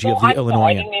ideology of the Illinois.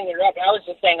 I didn't mean to interrupt. I was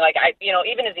just saying,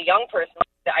 even as a young person,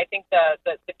 I think the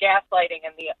gaslighting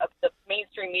and the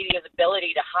mainstream media's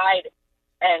ability to hide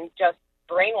and just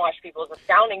brainwash people is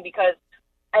astounding because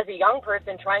as a young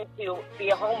person trying to be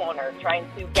a homeowner, trying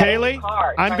to get Kaylee, a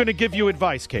car. I'm going to give you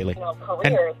advice, Kaylee.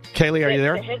 Careers. Kaylee, are you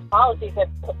there? His policies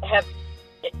have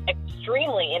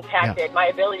extremely impacted my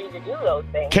ability to do those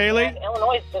things. Kaylee? And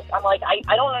Illinois is just, I'm like,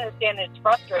 I don't understand. It's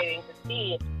frustrating to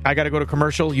see. I got to go to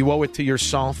commercial. You owe it to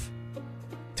yourself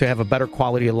to have a better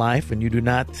quality of life, and you do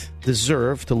not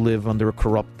deserve to live under a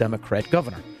corrupt Democrat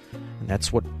governor. And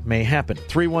that's what may happen.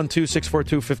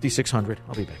 312-642-5600.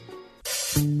 I'll be back.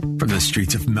 From the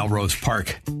streets of Melrose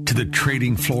Park to the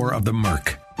trading floor of the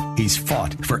Merc, he's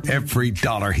fought for every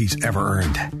dollar he's ever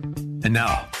earned. And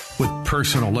now, with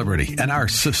personal liberty and our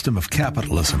system of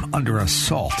capitalism under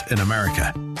assault in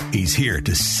America, he's here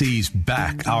to seize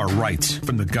back our rights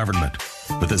from the government.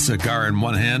 With a cigar in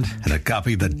one hand and a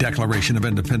copy of the Declaration of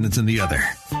Independence in the other,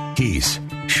 he's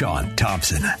Sean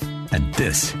Thompson. And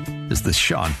this is The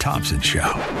Sean Thompson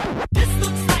Show. This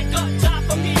looks like a job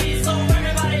for me, so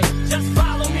everybody just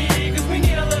follow me, because we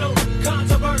need a little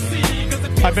controversy.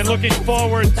 I've been looking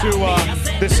forward to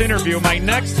this interview. My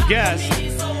next guest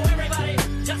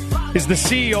is the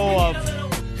CEO of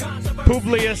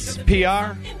Publius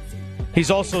PR.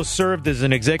 He's also served as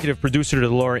an executive producer to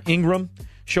the Laura Ingraham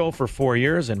Show for 4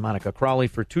 years and Monica Crowley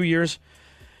for 2 years.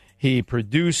 He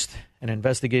produced an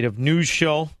investigative news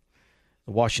show,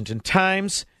 The Washington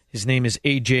Times. His name is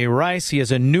A.J. Rice. He has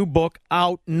a new book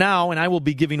out now, and I will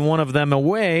be giving one of them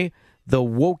away, The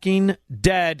Woking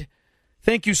Dead.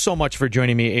 Thank you so much for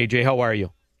joining me, A.J. How are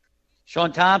you?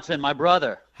 Sean Thompson, my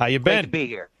brother. How you been? Great to be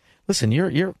here. Listen,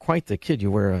 you're quite the kid.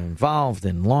 You were involved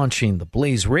in launching the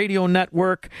Blaze Radio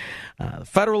Network, the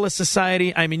Federalist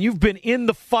Society. I mean, you've been in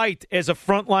the fight as a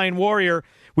frontline warrior,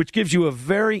 which gives you a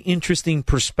very interesting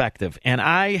perspective. And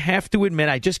I have to admit,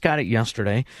 I just got it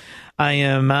yesterday. I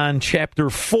am on Chapter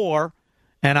 4,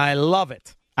 and I love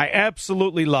it. I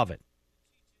absolutely love it.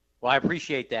 Well, I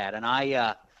appreciate that. And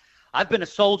I've been a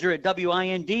soldier at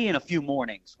WIND in a few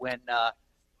mornings when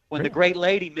the great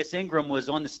lady, Miss Ingram, was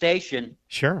on the station.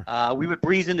 Sure. We would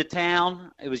breeze into town.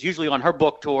 It was usually on her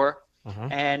book tour,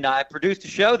 and I produced a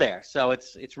show there. So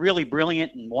it's really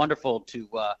brilliant and wonderful to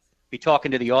be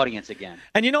talking to the audience again.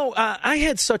 And, I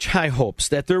had such high hopes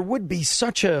that there would be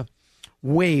such a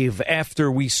wave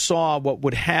after we saw what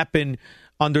would happen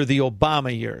under the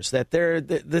Obama years, that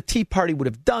the Tea Party would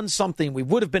have done something. We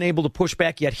would have been able to push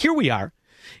back. Yet here we are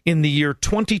in the year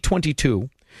 2022,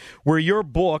 where your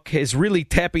book is really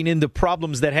tapping into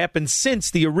problems that happened since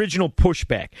the original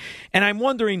pushback. And I'm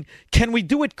wondering, can we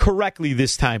do it correctly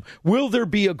this time? Will there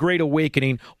be a great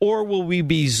awakening, or will we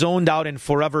be zoned out and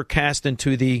forever cast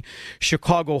into the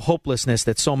Chicago hopelessness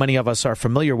that so many of us are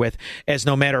familiar with, as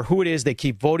no matter who it is, they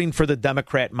keep voting for the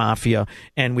Democrat mafia,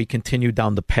 and we continue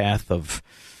down the path of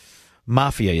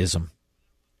mafiaism?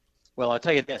 Well, I'll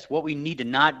tell you this. What we need to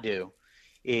not do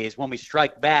is when we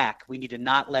strike back, we need to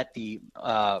not let the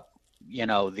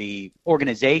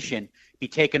organization be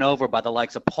taken over by the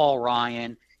likes of Paul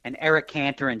Ryan and Eric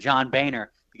Cantor and John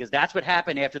Boehner, because that's what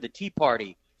happened after the Tea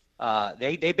Party.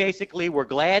 They basically were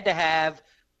glad to have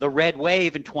the red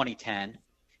wave in 2010,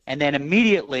 and then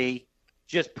immediately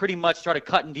just pretty much started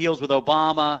cutting deals with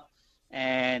Obama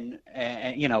and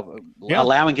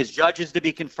allowing his judges to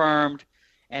be confirmed.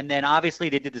 And then obviously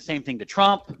they did the same thing to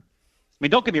Trump. I mean,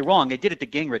 don't get me wrong; they did it to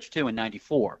Gingrich too in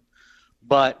 '94.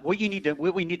 But what we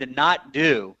need to not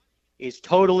do is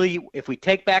totally, if we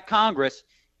take back Congress,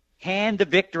 hand the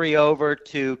victory over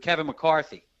to Kevin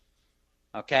McCarthy.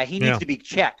 Okay, he needs to be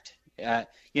checked.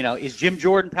 Is Jim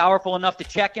Jordan powerful enough to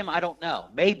check him? I don't know.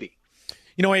 Maybe.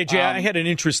 AJ, I had an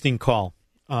interesting call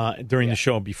during the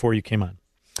show before you came on,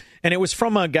 and it was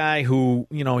from a guy who,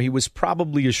 he was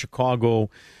probably a Chicago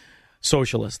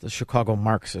socialist, a Chicago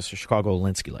Marxist, a Chicago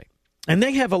Alinsky-like. And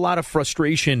they have a lot of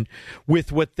frustration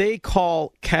with what they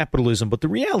call capitalism. But the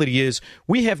reality is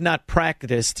we have not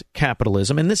practiced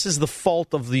capitalism, and this is the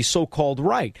fault of the so-called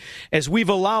right, as we've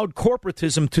allowed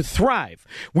corporatism to thrive.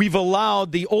 We've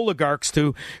allowed the oligarchs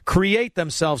to create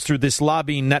themselves through this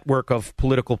lobbying network of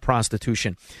political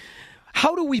prostitution.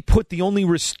 How do we put the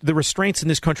restraints in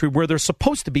this country where they're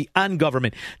supposed to be on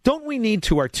government? Don't we need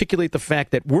to articulate the fact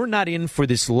that we're not in for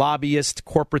this lobbyist,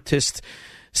 corporatist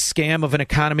scam of an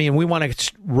economy, and we want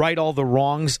to right all the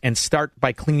wrongs and start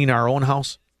by cleaning our own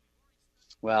house?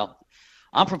 Well,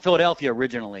 I'm from Philadelphia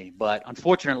originally, but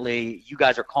unfortunately, you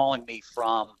guys are calling me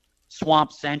from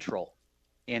Swamp Central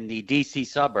in the D.C.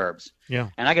 suburbs. Yeah.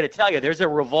 And I got to tell you, there's a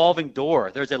revolving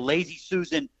door. There's a Lazy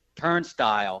Susan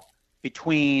turnstile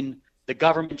between the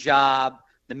government job,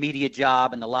 the media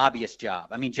job, and the lobbyist job.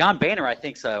 I mean, John Boehner, I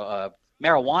think, is a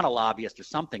marijuana lobbyist or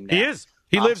something now. He is.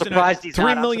 He lives in a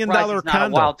 $3 million condo. Not a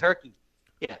wild turkey.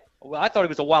 Yeah. Well, I thought he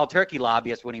was a wild turkey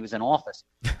lobbyist when he was in office,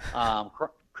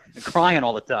 crying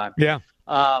all the time. Yeah.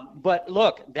 But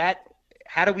look,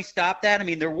 how do we stop that? I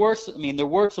mean, there were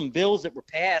some bills that were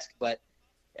passed, but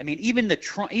I mean,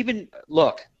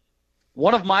 look,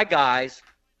 one of my guys,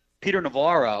 Peter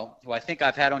Navarro, who I think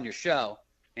I've had on your show,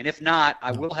 and if not,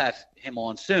 I will have him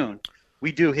on soon.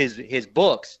 We do his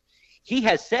books. He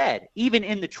has said, even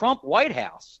in the Trump White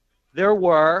House, there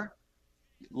were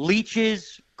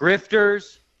leeches,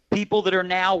 grifters, people that are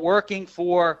now working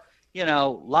for,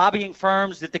 lobbying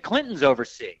firms that the Clintons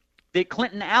oversee, the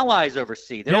Clinton allies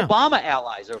oversee, the Obama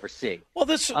allies oversee. Well,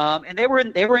 and they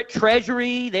were at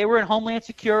Treasury, they were in Homeland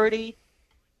Security.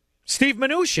 Steve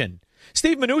Mnuchin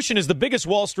is the biggest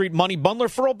Wall Street money bundler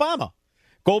for Obama.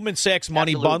 Goldman Sachs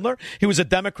money bundler. He was a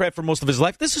Democrat for most of his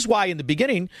life. This is why in the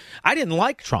beginning I didn't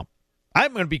like Trump.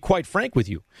 I'm going to be quite frank with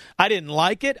you. I didn't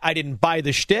like it. I didn't buy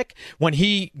the shtick. When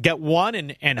he won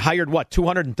and hired,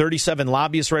 237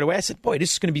 lobbyists right away, I said, boy,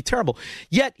 this is going to be terrible.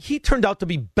 Yet he turned out to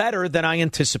be better than I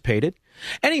anticipated.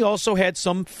 And he also had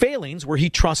some failings where he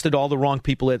trusted all the wrong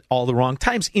people at all the wrong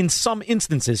times in some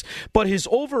instances. But his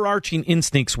overarching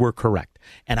instincts were correct.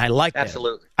 And I like that.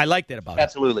 Absolutely. I like that about him.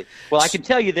 Absolutely. Well, I can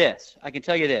tell you this.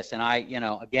 And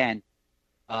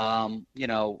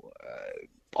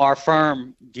our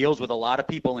firm deals with a lot of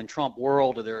people in Trump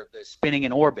world, or they're spinning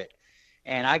in orbit.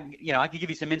 And I can give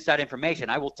you some inside information.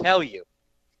 I will tell you,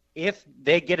 if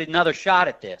they get another shot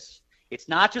at this, it's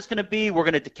not just going to be we're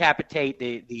going to decapitate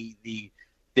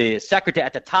the secretary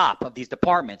at the top of these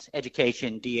departments,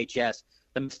 education, DHS.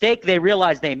 The mistake they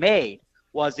realized they made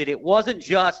was that it wasn't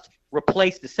just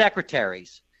replace the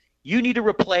secretaries. You need to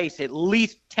replace at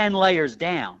least 10 layers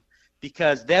down,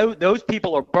 because those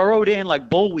people are burrowed in like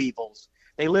bull weevils.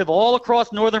 They live all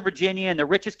across Northern Virginia in the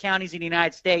richest counties in the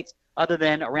United States, other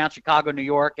than around Chicago, New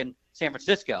York, and San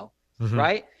Francisco,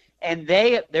 right? And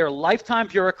they're lifetime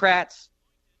bureaucrats.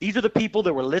 These are the people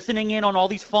that were listening in on all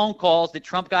these phone calls that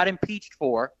Trump got impeached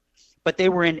for, but they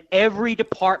were in every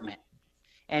department.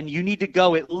 And you need to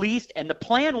go at least, and the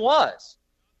plan was,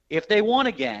 if they won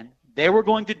again, they were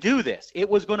going to do this. It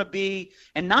was going to be,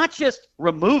 and not just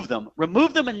remove them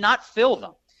and not fill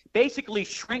them. Basically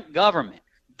shrink government.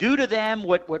 Do to them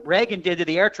what Reagan did to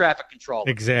the air traffic control.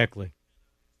 Exactly.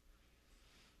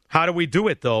 How do we do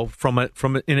it though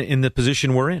in the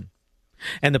position we're in?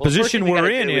 And the position we're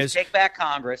in is take back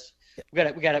Congress. We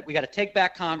got to take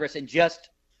back Congress and just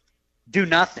do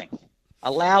nothing.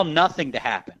 Allow nothing to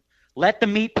happen. Let the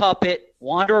meat puppet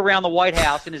wander around the White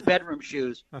House in his bedroom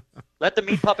shoes. Let the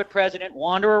meat puppet president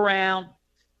wander around,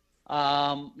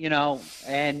 and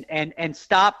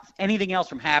stop anything else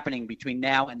from happening between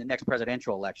now and the next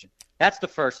presidential election. That's the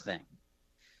first thing.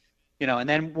 And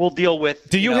then we'll deal with.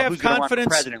 Do you have who's gonna run for confidence?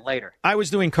 President later. I was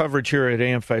doing coverage here at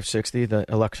AM 560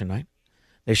 the election night.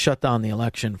 They shut down the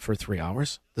election for 3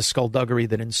 hours. The skullduggery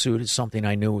that ensued is something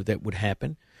I knew that would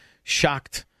happen.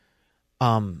 Shocked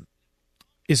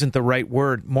isn't the right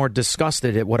word. More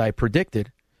disgusted at what I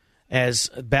predicted, as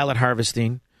ballot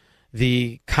harvesting,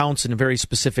 the counts in very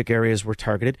specific areas were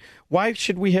targeted. Why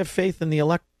should we have faith in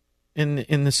the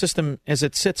in the system as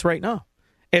it sits right now?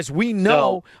 As we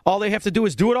know, all they have to do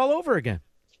is do it all over again.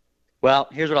 Well,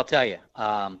 here's what I'll tell you.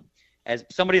 As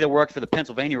somebody that worked for the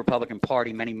Pennsylvania Republican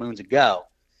Party many moons ago,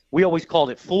 we always called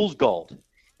it fool's gold.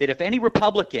 That if any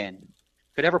Republican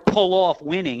could ever pull off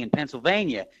winning in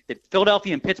Pennsylvania, that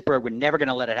Philadelphia and Pittsburgh were never going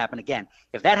to let it happen again.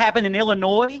 If that happened in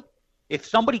Illinois, if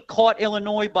somebody caught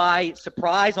Illinois by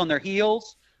surprise on their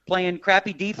heels playing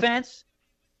crappy defense,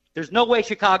 there's no way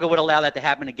Chicago would allow that to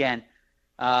happen again.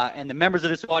 And the members of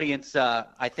this audience,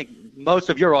 I think most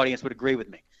of your audience would agree with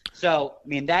me. So,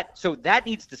 that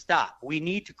needs to stop. We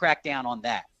need to crack down on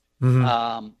that.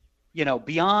 Mm-hmm.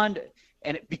 Beyond,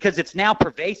 and because it's now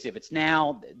pervasive. It's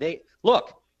now,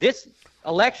 this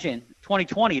election,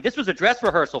 2020, this was a dress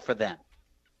rehearsal for them.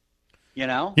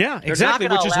 Yeah, exactly,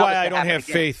 which is why I don't have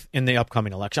faith in the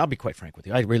upcoming election. I'll be quite frank with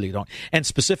you. I really don't. And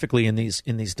specifically in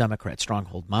these Democrat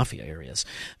stronghold mafia areas.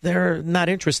 They're not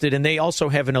interested, and they also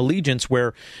have an allegiance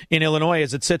where in Illinois,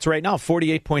 as it sits right now,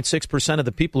 48.6% of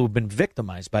the people who've been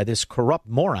victimized by this corrupt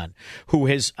moron who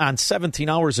has on 17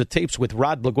 hours of tapes with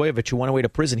Rod Blagojevich, who went away to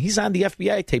prison. He's on the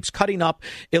FBI tapes cutting up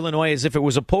Illinois as if it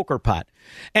was a poker pot.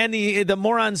 And the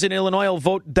morons in Illinois will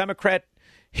vote Democrat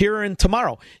here and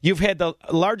tomorrow. You've had the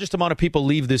largest amount of people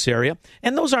leave this area,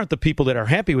 and those aren't the people that are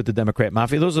happy with the Democrat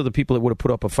mafia. Those are the people that would have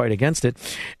put up a fight against it.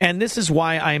 And this is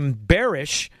why I'm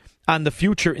bearish on the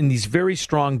future in these very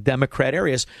strong Democrat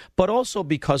areas, but also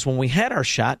because when we had our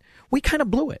shot, we kind of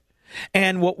blew it.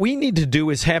 And what we need to do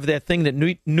is have that thing that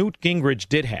Newt Gingrich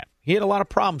did have. He had a lot of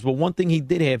problems, but one thing he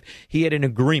did have, he had an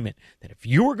agreement that if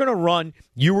you were going to run,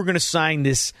 you were going to sign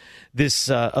this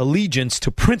allegiance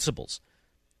to principles.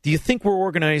 Do you think we're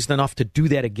organized enough to do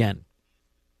that again?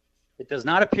 It does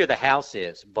not appear the House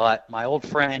is, but my old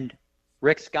friend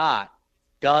Rick Scott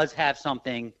does have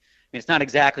something. It's not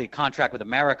exactly a contract with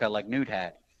America like Newt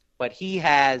had, but he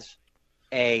has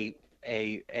a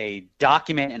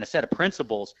document and a set of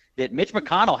principles that Mitch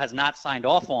McConnell has not signed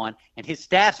off on, and his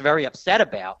staff's very upset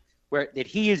about, that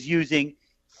he is using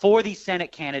for these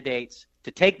Senate candidates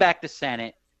to take back the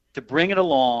Senate, to bring it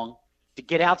along, to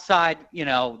get outside,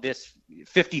 this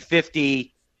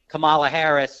 50-50 Kamala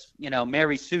Harris,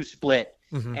 Mary Sue split,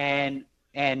 mm-hmm. and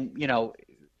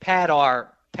pad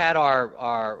our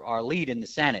lead in the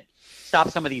Senate. Stop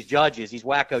some of these judges, these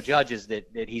wacko judges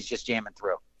that he's just jamming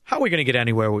through. How are we going to get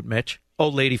anywhere with Mitch?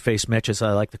 Old lady face Mitch, as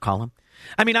I like to call him.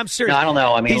 I mean, I'm serious. No, I don't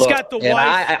know. I mean, he's got the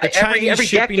wife, a Chinese every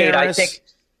shipping decade, heiress. I think.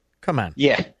 Come on.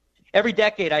 Yeah, every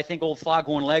decade, I think old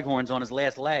Foghorn Leghorn's on his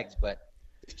last legs, but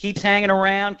keeps hanging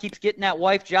around, keeps getting that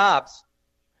wife jobs.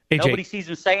 AJ, nobody sees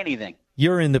him say anything.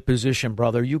 You're in the position,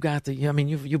 brother. You've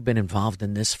been involved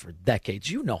in this for decades.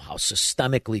 You know how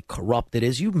systemically corrupt it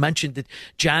is. You mentioned that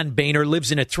John Boehner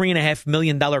lives in a $3.5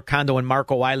 million condo in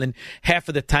Marco Island. Half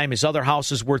of the time, his other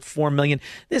house is worth $4 million.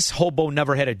 This hobo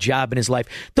never had a job in his life.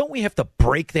 Don't we have to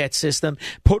break that system,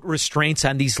 put restraints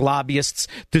on these lobbyists,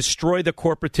 destroy the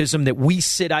corporatism that we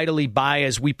sit idly by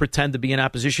as we pretend to be in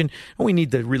opposition? And we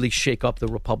need to really shake up the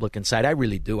Republican side. I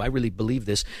really do. I really believe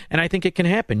this, and I think it can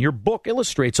happen. Your book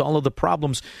illustrates all of the problems.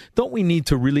 Don't we need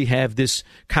to really have this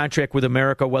contract with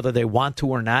America, whether they want to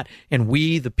or not, and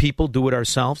we, the people, do it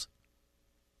ourselves?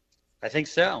 I think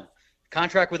so.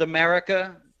 Contract with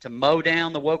America to mow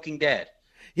down the Woking dead.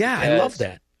 Yeah, I love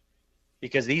that.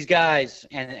 Because these guys,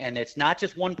 and it's not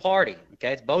just one party,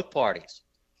 okay? It's both parties.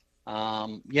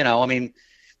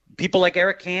 People like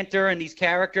Eric Cantor and these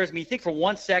characters. I mean, you think for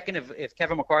 1 second if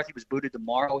Kevin McCarthy was booted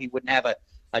tomorrow, he wouldn't have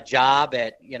a job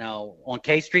at, on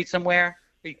K Street somewhere?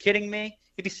 Are you kidding me?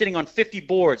 He'd be sitting on 50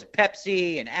 boards,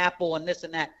 Pepsi and Apple and this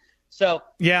and that. So,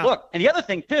 yeah. Look, and the other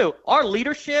thing, too, our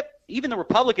leadership, even the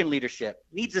Republican leadership,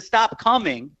 needs to stop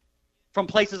coming from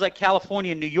places like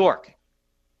California and New York.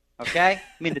 Okay?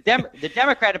 I mean, the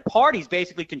Democratic Party is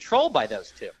basically controlled by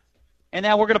those two. And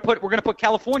now we're going to put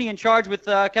California in charge with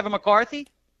Kevin McCarthy?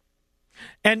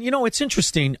 And, it's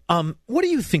interesting. What do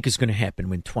you think is going to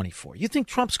happen in 24? You think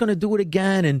Trump's going to do it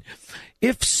again? And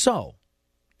if so,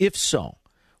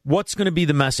 what's going to be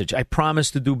the message? I promise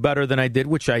to do better than I did,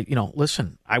 which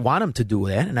listen, I want him to do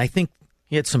that. And I think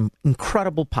he had some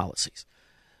incredible policies.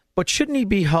 But shouldn't he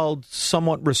be held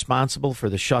somewhat responsible for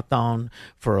the shutdown,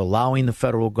 for allowing the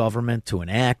federal government to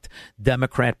enact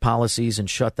Democrat policies and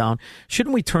shut down?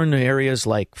 Shouldn't we turn to areas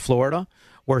like Florida,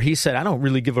 where he said, I don't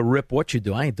really give a rip what you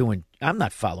do. I'm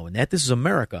not following that. This is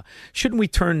America. Shouldn't we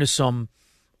turn to some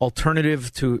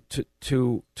alternative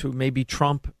to maybe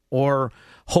Trump, or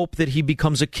hope that he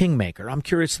becomes a kingmaker? I'm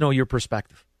curious to know your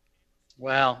perspective.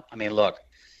 Well, I mean, look,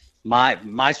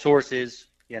 my sources,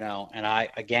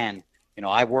 and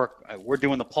we're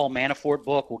doing the Paul Manafort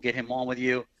book. We'll get him on with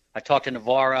you. I talked to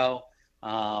Navarro,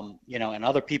 and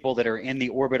other people that are in the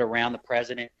orbit around the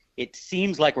president. It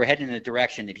seems like we're heading in the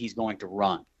direction that he's going to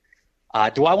run.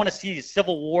 Do I want to see a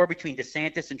civil war between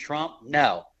DeSantis and Trump?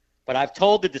 No. But I've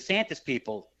told the DeSantis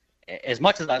people, as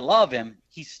much as I love him,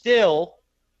 he's still,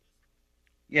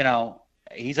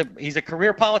 he's a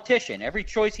career politician. Every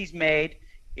choice he's made,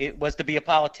 it was to be a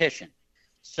politician.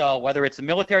 So whether it's the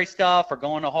military stuff or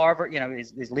going to Harvard,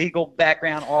 his legal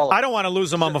background, all of it. I don't want to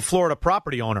lose him. I'm a Florida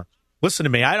property owner. Listen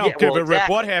to me. I don't give a rip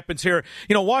what happens here.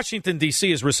 Washington,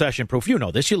 D.C. is recession-proof. You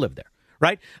know this. You live there,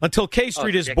 right? Until K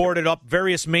Street is boarded up,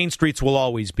 various main streets will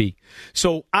always be.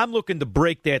 So I'm looking to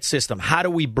break that system. How do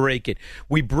we break it?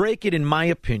 We break it, in my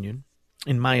opinion,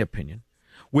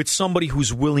 with somebody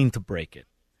who's willing to break it.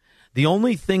 The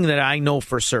only thing that I know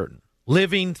for certain,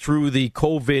 living through the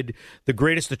COVID, the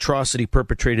greatest atrocity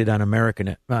perpetrated on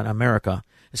America,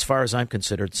 as far as I'm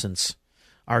considered, since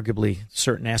arguably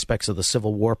certain aspects of the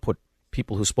Civil War put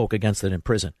people who spoke against it in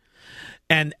prison.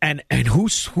 And who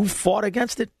fought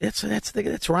against it? That's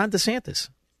Ron DeSantis.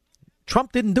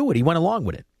 Trump didn't do it. He went along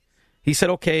with it. He said,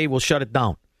 okay, we'll shut it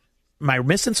down. Am I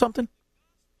missing something?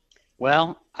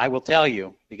 Well, I will tell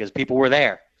you, because people were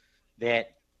there,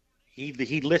 that he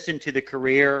listened to the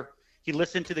career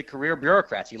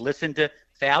bureaucrats. He listened to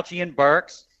Fauci and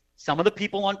Birx. Some of the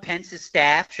people on Pence's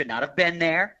staff should not have been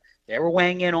there. They were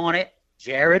weighing in on it.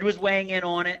 Jared was weighing in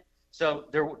on it. So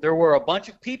there were a bunch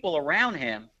of people around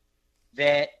him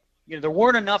that, there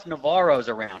weren't enough Navarros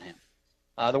around him.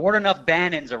 There weren't enough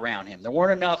Bannons around him. There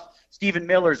weren't enough Stephen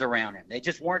Millers around him. They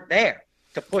just weren't there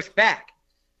to push back.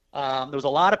 There was a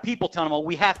lot of people telling him, well,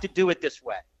 we have to do it this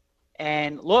way.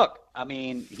 And look, I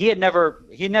mean, he had never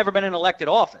been in elected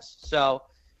office. So,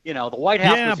 the White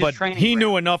House was his training he ground.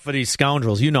 Knew enough of these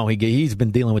scoundrels. He's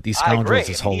been dealing with these scoundrels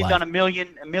his whole life. He's done a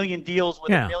million deals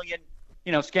with a million,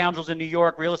 scoundrels in New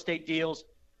York, real estate deals.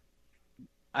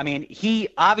 I mean, he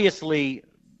obviously.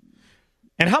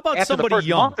 And how about after somebody the first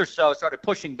young? month or so started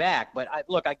pushing back? But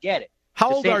I get it.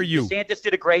 How old are you? DeSantis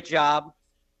did a great job.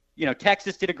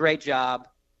 Texas did a great job.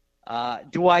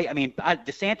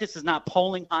 DeSantis is not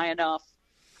polling high enough.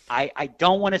 I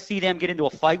don't want to see them get into a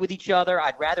fight with each other.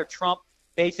 I'd rather Trump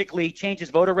basically change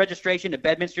his voter registration to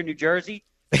Bedminster, New Jersey,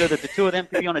 so that the two of them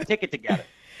can be on a ticket together.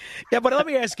 Yeah, but let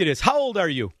me ask you this. How old are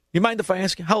you? You mind if I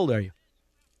ask you? How old are you?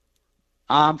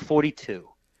 I'm 42.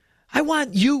 I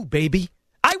want you, baby.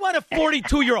 I want a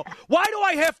 42-year-old. Why do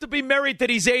I have to be married to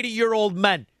these 80-year-old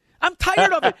men? I'm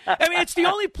tired of it. I mean, it's the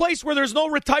only place where there's no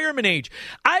retirement age.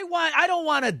 I don't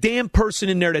want a damn person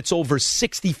in there that's over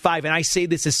 65, and I say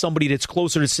this as somebody that's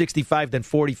closer to 65 than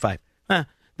 45,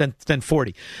 than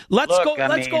 40. Let's go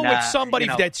with somebody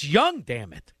that's young.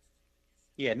 Damn it.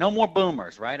 Yeah, no more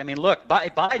boomers, right? I mean, look,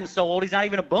 Biden's so old he's not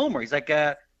even a boomer. He's like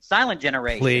a silent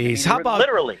generation. Please, I mean, how about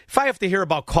literally? If I have to hear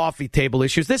about coffee table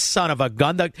issues, this son of a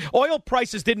gun, the oil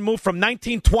prices didn't move from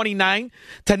 1929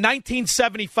 to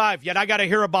 1975. Yet I got to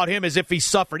hear about him as if he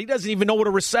suffered. He doesn't even know what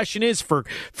a recession is. For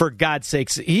God's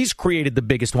sakes, he's created the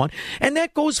biggest one, and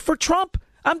that goes for Trump.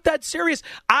 I'm dead serious.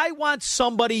 I want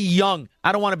somebody young.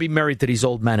 I don't want to be married to these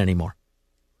old men anymore.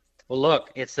 Well,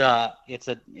 look, it's a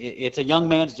young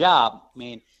man's job. I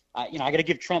mean. I got to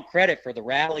give Trump credit for the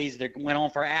rallies that went on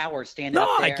for hours standing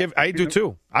up there. I do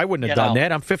too. I wouldn't have done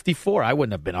that. I'm 54. I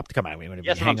wouldn't have been up to come on.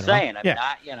 That's what I'm saying.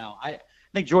 I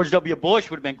think George W. Bush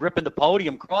would have been gripping the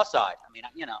podium cross-eyed. I mean,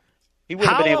 he would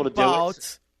have been able to do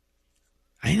it.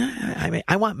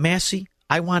 I want Massey.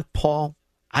 I want Paul.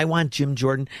 I want Jim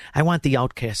Jordan. I want the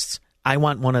Outcasts. I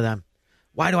want one of them.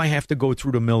 Why do I have to go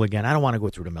through the mill again? I don't want to go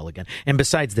through the mill again. And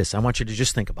besides this, I want you to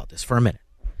just think about this for a minute.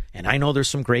 And I know there's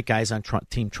some great guys on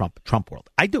Team Trump world.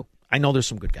 I do. I know there's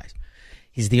some good guys.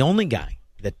 He's the only guy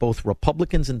that both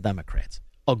Republicans and Democrats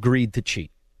agreed to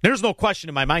cheat. There's no question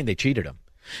in my mind they cheated him.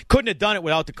 Couldn't have done it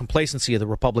without the complacency of the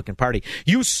Republican Party.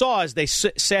 You saw as they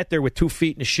sat there with 2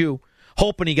 feet in a shoe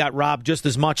hoping he got robbed just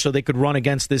as much so they could run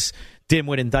against this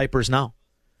dimwit in diapers now.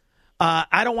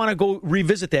 I don't want to go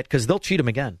revisit that because they'll cheat him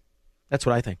again. That's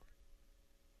what I think.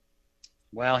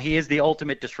 Well, he is the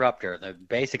ultimate disruptor,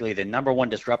 basically the number one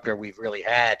disruptor we've really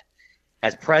had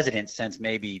as president since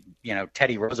maybe,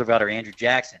 Teddy Roosevelt or Andrew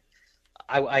Jackson.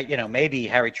 I maybe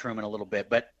Harry Truman a little bit,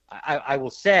 but I will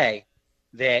say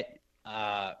that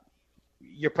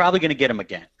you're probably going to get him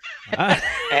again.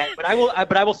 But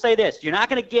I will say this: you're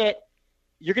going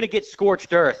to get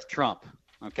scorched earth, Trump.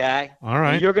 Okay. All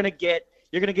right. You're going to get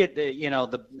he's going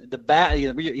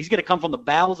to come from the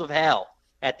bowels of hell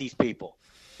at these people.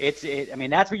 That's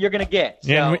what you're going to get.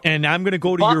 So, and I'm going to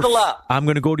go to I'm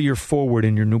going to go to your foreword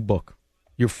in your new book,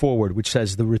 your foreword, which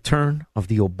says the return of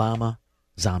the Obama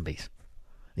zombies.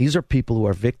 These are people who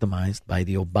are victimized by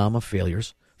the Obama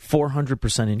failures.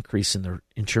 400% increase in their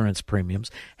insurance premiums.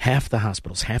 Half the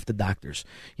hospitals, half the doctors.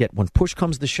 Yet when push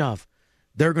comes to shove,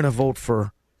 they're going to vote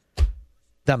for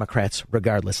Democrats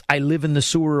regardless. I live in the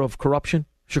sewer of corruption,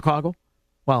 Chicago.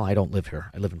 Well, I don't live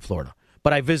here. I live in Florida.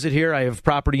 But I visit here. I have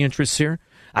property interests here.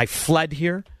 I fled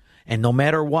here. And no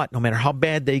matter what, no matter how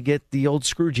bad they get the old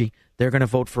Scroogey, they're going to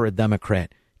vote for a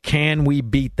Democrat. Can we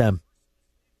beat them?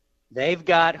 They've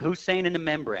got Hussein in the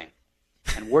membrane.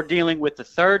 And we're dealing with the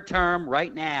third term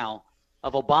right now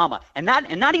of Obama. And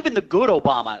not even the good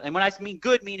Obama. And when I mean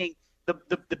good, meaning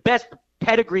the best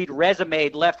pedigreed,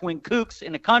 resumed left-wing kooks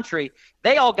in the country,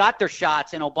 they all got their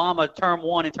shots in Obama term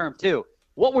 1 and term 2.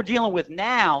 What we're dealing with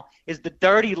now is the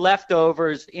dirty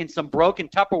leftovers in some broken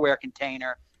Tupperware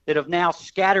container that have now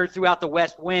scattered throughout the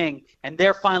West Wing, and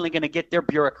they're finally going to get their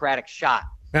bureaucratic shot.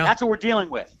 Yeah. That's what we're dealing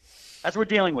with.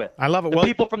 I love it. The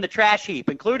people from the trash heap,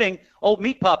 including old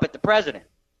meat puppet, the president.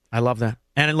 I love that.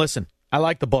 And listen, I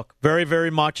like the book very, very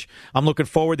much. I'm looking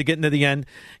forward to getting to the end.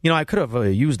 I could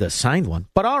have used a signed one,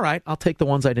 but all right, I'll take the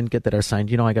ones I didn't get that are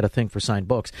signed. I got a thing for signed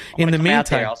books. In the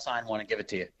meantime, I'll sign one and give it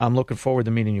to you. I'm looking forward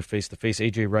to meeting you face to face.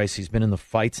 AJ Rice, he's been in the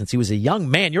fight since he was a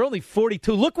young man. You're only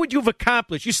 42. Look what you've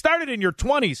accomplished. You started in your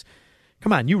 20s.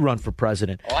 Come on, you run for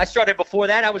president. Oh, I started before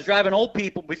that. I was driving old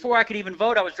people. Before I could even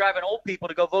vote, I was driving old people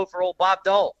to go vote for old Bob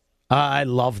Dole. I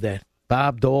love that.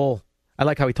 Bob Dole. I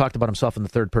like how he talked about himself in the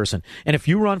third person. And if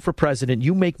you run for president,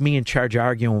 you make me in charge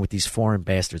arguing with these foreign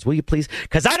bastards. Will you please?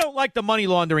 Because I don't like the money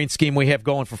laundering scheme we have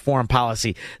going for foreign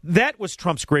policy. That was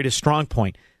Trump's greatest strong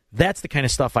point. That's the kind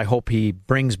of stuff I hope he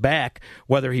brings back,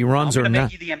 whether he runs or not. I'm going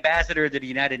to make you the ambassador to the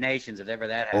United Nations if ever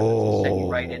that happens. We'll send you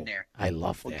right in there. I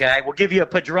love that. Okay, we'll give you a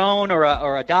Padron or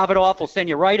a Davidoff. We'll send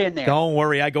you right in there. Don't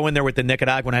worry. I go in there with the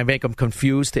Nicaraguan. I make them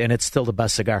confused, and it's still the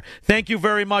best cigar. Thank you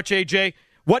very much, AJ.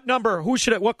 What number?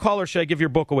 What caller should I give your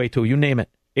book away to? You name it.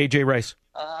 AJ Rice.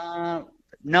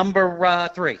 Number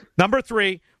 3. Number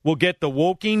 3 will get The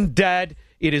Walking Dead.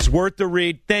 It is worth the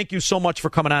read. Thank you so much for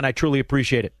coming on. I truly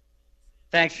appreciate it.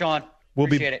 Thanks, Sean.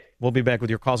 Appreciate it. We'll be back with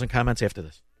your calls and comments after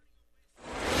this.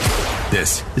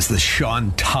 This is the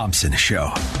Sean Thompson Show,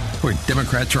 where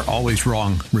Democrats are always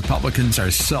wrong, Republicans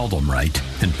are seldom right,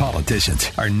 and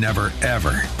politicians are never,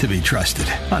 ever to be trusted.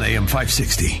 On AM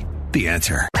 560, The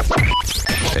Answer.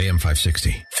 AM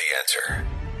 560, The Answer.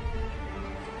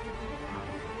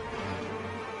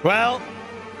 Well,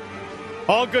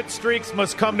 all good streaks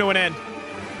must come to an end.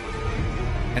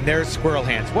 And there's Squirrel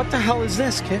Hands. What the hell is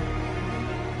this, kid?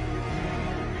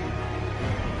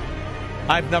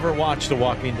 I've never watched The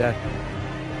Walking Dead.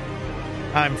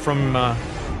 I'm from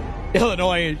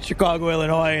Illinois, Chicago,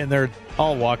 Illinois, and they're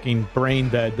all walking brain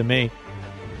dead to me.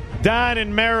 Don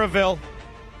in Maryville.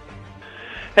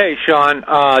 Hey, Sean.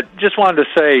 Just wanted to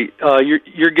say,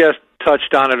 your guest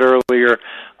touched on it earlier.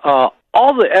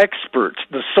 All the experts,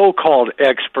 the so-called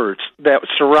experts that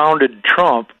surrounded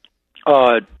Trump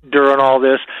during all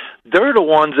this, they're the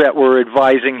ones that were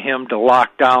advising him to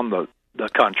lock down the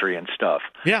country and stuff.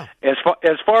 Yeah. As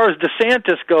far as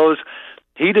DeSantis goes,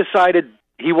 he decided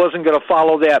he wasn't going to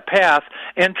follow that path,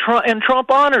 and Trump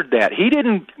honored that. He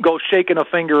didn't go shaking a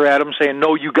finger at him saying,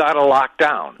 "No, you got to lock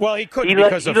down." Well, he couldn't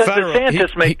because of federal.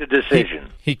 DeSantis make the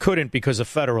decision. He couldn't because of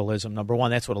federalism. Number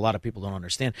one, that's what a lot of people don't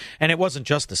understand. And it wasn't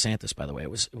just DeSantis, by the way. It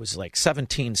was like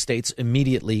 17 states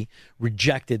immediately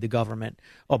rejected the government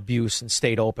abuse and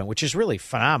stayed open, which is really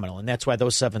phenomenal. And that's why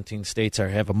those 17 states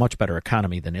have a much better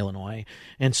economy than Illinois.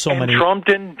 And many. Trump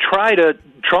didn't try to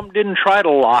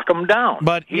lock them down,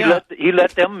 but he let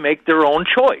them make their own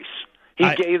choice. He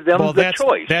gave them the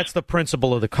choice. That's the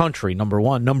principle of the country, number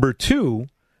one. Number two,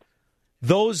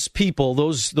 those people,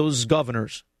 those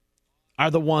governors, are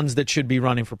the ones that should be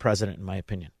running for president, in my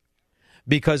opinion.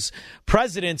 Because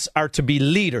presidents are to be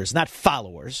leaders, not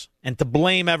followers, and to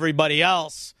blame everybody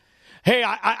else hey,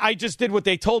 I just did what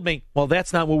they told me. Well,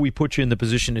 that's not what we put you in the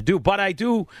position to do. But I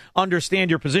do understand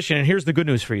your position, and here's the good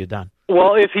news for you, Don.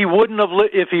 Well, if he wouldn't have,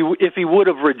 if he would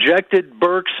have rejected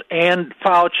Birx and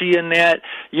Fauci and that,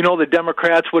 the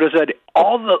Democrats would have said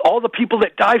all the people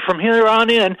that die from here on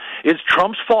in is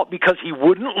Trump's fault because he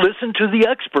wouldn't listen to the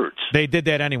experts. They did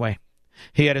that anyway.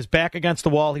 He had his back against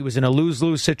the wall. He was in a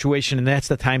lose-lose situation, and that's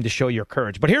the time to show your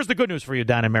courage. But here's the good news for you,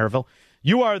 Don and Maryville.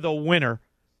 You are the winner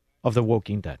of the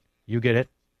Woking Dead. You get it?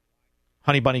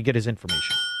 Honey Bunny, get his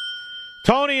information.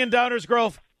 Tony in Downers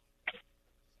Grove.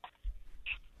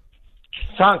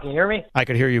 Sean, can you hear me? I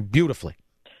could hear you beautifully.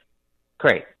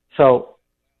 Great. So,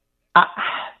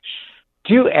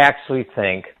 do you actually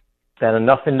think that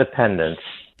enough independents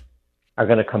are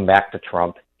going to come back to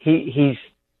Trump? He's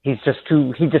just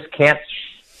too. He just can't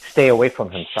stay away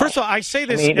from himself. First of all, I say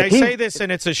this,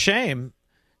 and it's a shame.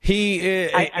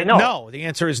 I know. No, the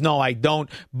answer is no. I don't.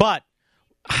 But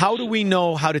how do we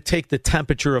know how to take the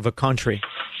temperature of a country?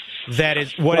 That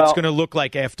is what it's going to look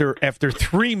like after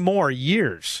 3 more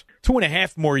years.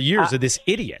 2.5 more years of this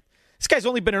idiot. This guy's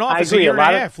only been in office a year and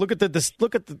a half. Look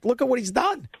at what he's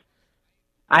done.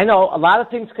 I know a lot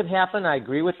of things could happen. I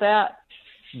agree with that,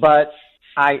 but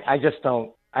I just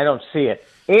don't. I don't see it.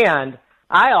 And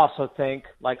I also think,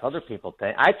 like other people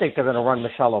think, I think they're going to run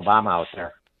Michelle Obama out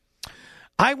there.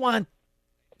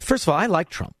 First of all, I like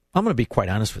Trump. I'm going to be quite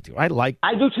honest with you. I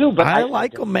do too, but I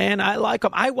like him, man. I like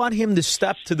him. I want him to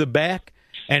step to the back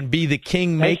and be the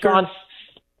kingmaker.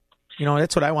 Hey,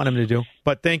 that's what I want him to do.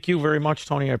 But thank you very much,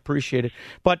 Tony. I appreciate it.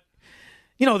 But,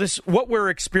 what we're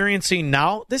experiencing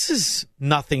now, this is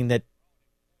nothing that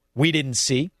we didn't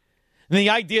see. And the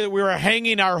idea that we were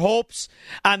hanging our hopes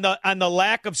on the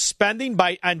lack of spending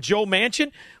on Joe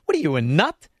Manchin, what are you, a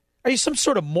nut? Are you some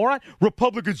sort of moron?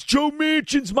 Republicans, Joe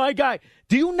Manchin's my guy.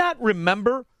 Do you not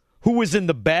remember who was in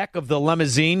the back of the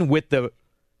limousine with the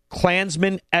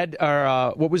Klansman,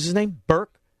 what was his name?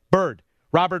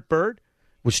 Robert Byrd?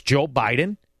 Was Joe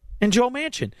Biden and Joe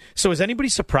Manchin. So is anybody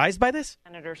surprised by this?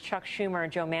 Senators Chuck Schumer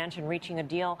and Joe Manchin reaching a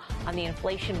deal on the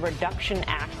Inflation Reduction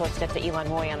Act. Let's get to Elon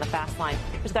Moy on the fast line.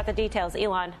 Who's got the details?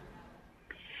 Elon.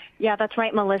 Yeah, that's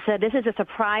right, Melissa. This is a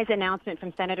surprise announcement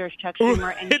from Senators Chuck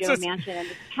Schumer and Joe Manchin. And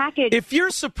this package. If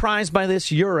you're surprised by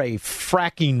this, you're a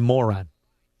fracking moron.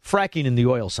 Fracking in the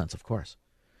oil sense, of course.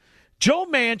 Joe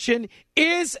Manchin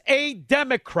is a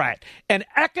Democrat, an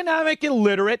economic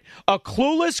illiterate, a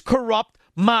clueless, corrupt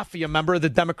mafia member of the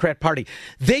Democrat Party.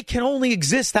 They can only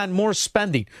exist on more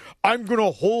spending. I'm going to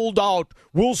hold out.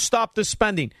 We'll stop the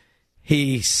spending.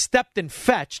 He stepped and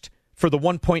fetched for the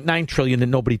 $1.9 trillion that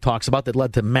nobody talks about that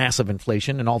led to massive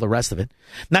inflation and all the rest of it.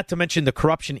 Not to mention the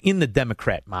corruption in the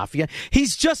Democrat mafia.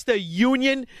 He's just a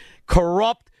union,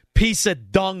 corrupt piece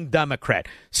of dung Democrat.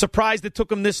 Surprised it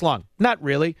took him this long? Not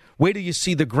really. Wait till you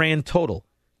see the grand total.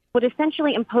 Would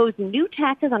essentially impose new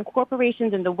taxes on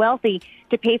corporations and the wealthy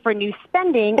to pay for new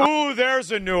spending. Oh,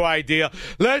 there's a new idea.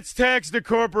 Let's tax the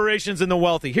corporations and the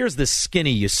wealthy. Here's the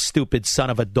skinny, you stupid son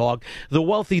of a dog. The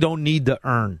wealthy don't need to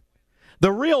earn.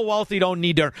 The real wealthy don't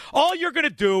need to earn. All you're going to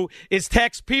do is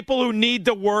tax people who need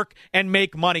to work and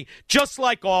make money. Just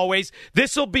like always,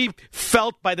 this will be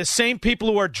felt by the same people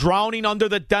who are drowning under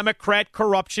the Democrat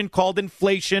corruption called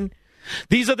inflation.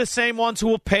 These are the same ones who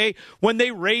will pay when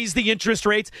they raise the interest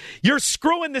rates. You're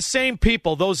screwing the same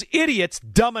people, those idiots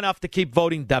dumb enough to keep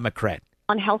voting Democrat.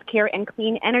 On health care and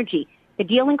clean energy. The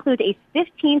deal includes a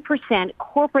 15%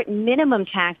 corporate minimum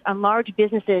tax on large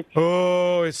businesses.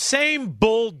 Oh, same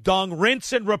bull dung,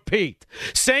 rinse and repeat.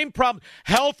 Same problem.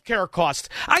 Health care costs.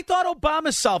 I thought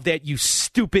Obama solved that, you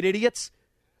stupid idiots.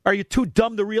 Are you too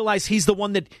dumb to realize he's the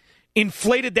one that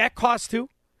inflated that cost too?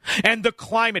 And the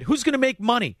climate. Who's going to make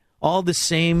money? All the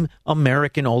same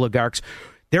American oligarchs.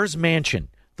 There's Manchin,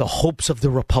 the hopes of the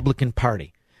Republican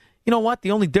Party. You know what? The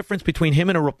only difference between him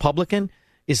and a Republican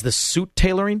is the suit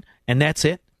tailoring, and that's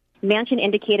it. Manchin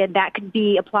indicated that could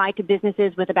be applied to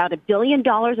businesses with about $1 billion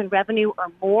in revenue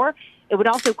or more. It would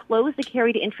also close the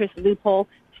carried interest loophole,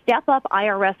 step up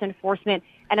IRS enforcement.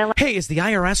 And hey, is the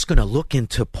IRS going to look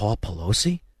into Paul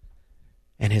Pelosi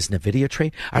and his NVIDIA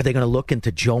trade? Are they going to look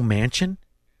into Joe Manchin?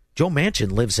 Joe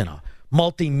Manchin lives in a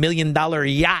multi-million-dollar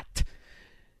yacht.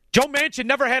 Joe Manchin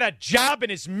never had a job in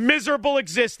his miserable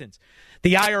existence.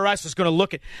 The IRS is going to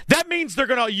look at. That means they're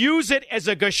going to use it as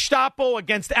a Gestapo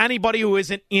against anybody who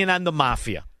isn't in on the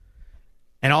mafia.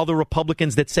 And all the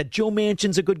Republicans that said Joe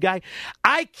Manchin's a good guy.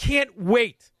 I can't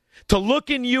wait to look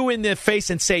you in the face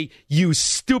and say, you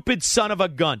stupid son of a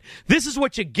gun. This is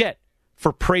what you get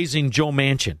for praising Joe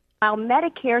Manchin. Allow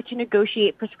Medicare to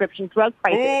negotiate prescription drug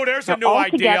prices. Oh, there's a new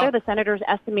idea. Altogether, the senators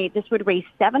estimate this would raise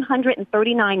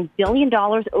 $739 billion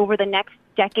over the next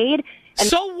decade. And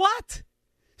so what?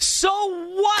 So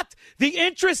what? The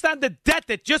interest on the debt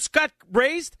that just got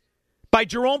raised by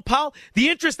Jerome Powell, the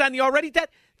interest on the already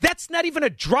debt, that's not even a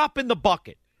drop in the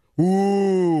bucket.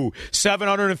 Ooh,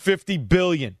 $750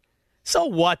 billion. So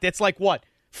what? That's like what?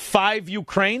 5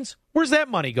 Ukraines? Where's that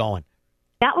money going?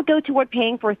 that would go toward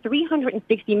paying for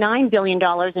 $369 billion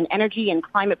in energy and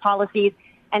climate policies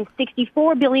and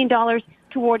 $64 billion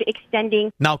toward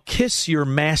extending. Now kiss your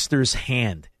master's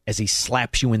hand as he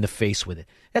slaps you in the face with it.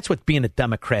 That's what being a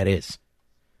Democrat is.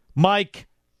 Mike,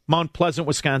 Mount Pleasant,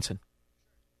 Wisconsin.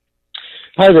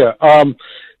 Hi there.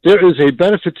 There is a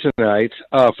benefit tonight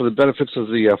for the benefits of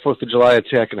the 4th of July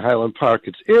attack in Highland Park.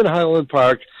 It's in Highland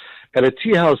Park at a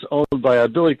tea house owned by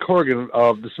Billy Corgan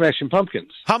of the Smashing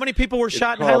Pumpkins. How many people were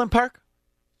shot in Highland Park?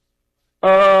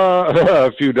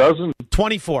 A few dozen.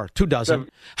 24, 2 dozen.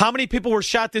 How many people were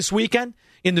shot this weekend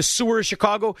in the sewer of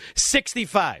Chicago?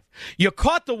 65. You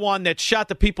caught the one that shot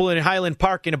the people in Highland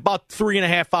Park in about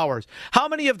 3.5 hours. How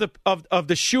many of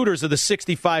the shooters of the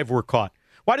 65 were caught?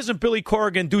 Why doesn't Billy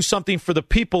Corgan do something for the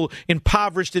people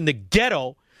impoverished in the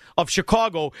ghetto of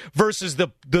Chicago versus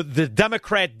the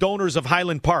Democrat donors of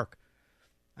Highland Park?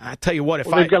 I tell you what,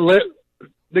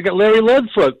 they got Larry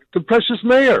Ledfoot, the precious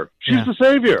mayor. She's the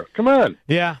savior. Come on.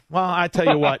 Yeah, well, I tell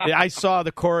you what, I saw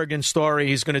the Corrigan story.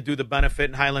 He's going to do the benefit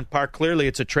in Highland Park. Clearly,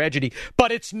 it's a tragedy.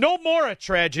 But it's no more a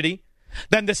tragedy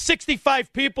than the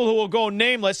 65 people who will go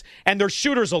nameless, and their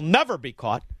shooters will never be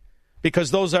caught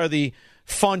because those are the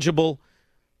fungible,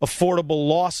 affordable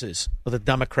losses of the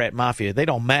Democrat mafia. They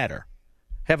don't matter.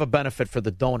 Have a benefit for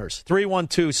the donors.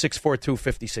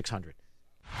 312-642-5600.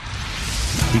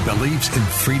 He believes in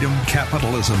freedom,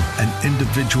 capitalism, and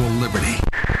individual liberty.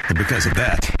 And because of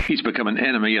that, he's become an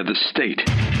enemy of the state.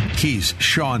 He's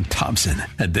Sean Thompson,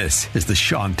 and this is The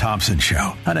Sean Thompson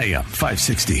Show on AM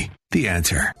 560. The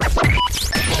Answer.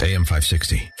 AM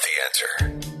 560. The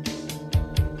Answer.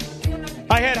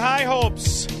 I had high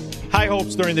hopes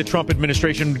during the Trump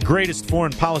administration. Greatest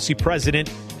foreign policy president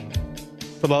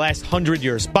for the last 100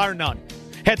 years, bar none.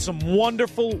 Had some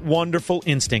wonderful, wonderful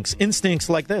instincts. Instincts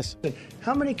like this.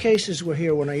 How many cases were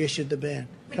here when I issued the ban?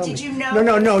 But did you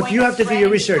know? No. You have to do your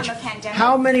research.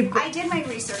 How many? I did my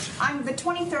research. On the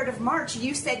 23rd of March,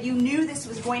 you said you knew this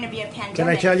was going to be a pandemic. Can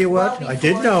I tell you what? I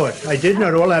did know it. All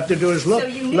I have to do is look. So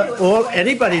you knew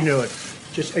anybody knew it.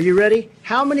 Are you ready?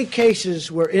 How many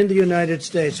cases were in the United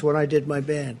States when I did my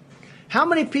ban? How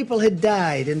many people had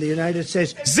died in the United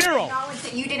States? Zero.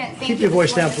 That you didn't think Keep your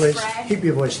voice down, please. Keep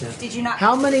your voice down. Did you not?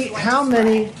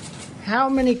 How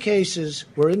many cases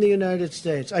were in the United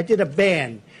States? I did a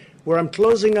ban where I'm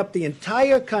closing up the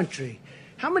entire country.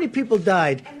 How many people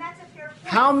died? And that's a fair point.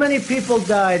 How many people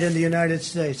died in the United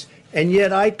States? And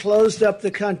yet I closed up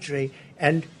the country,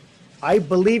 and I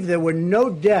believe there were no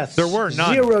deaths. There were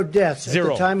none. 0 deaths Zero.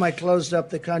 at the time I closed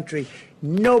up the country.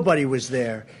 Nobody was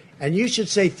there. And you should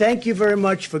say thank you very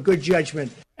much for good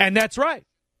judgment. And that's right.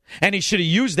 And he should have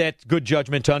used that good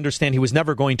judgment to understand he was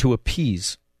never going to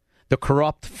appease the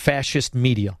corrupt fascist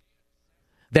media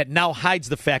that now hides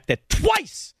the fact that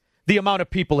twice the amount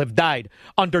of people have died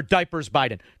under diapers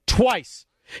Biden. Twice.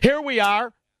 Here we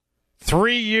are,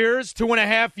 3 years,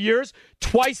 2.5 years,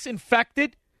 twice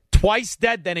infected, twice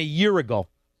dead than a year ago.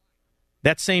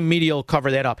 That same media will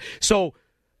cover that up. So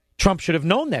Trump should have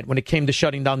known that when it came to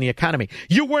shutting down the economy.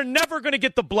 You were never going to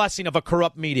get the blessing of a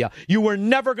corrupt media. You were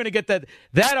never going to get that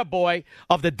attaboy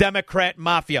of the Democrat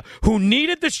mafia who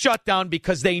needed the shutdown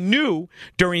because they knew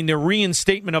during the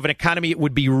reinstatement of an economy it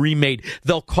would be remade.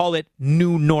 They'll call it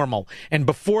new normal. And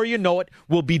before you know it,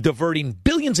 we'll be diverting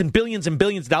billions and billions and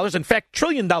billions of dollars, in fact,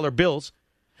 trillion-dollar bills,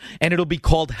 and it'll be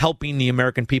called helping the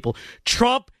American people.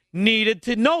 Trump needed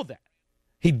to know that.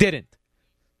 He didn't.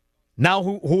 Now,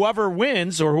 whoever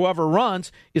wins or whoever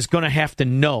runs is going to have to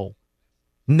know.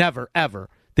 Never, ever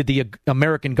did the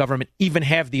American government even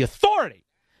have the authority,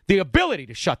 the ability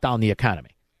to shut down the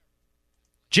economy.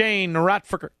 Jane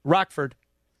Rockford.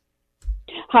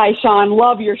 Hi, Sean.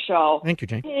 Love your show. Thank you,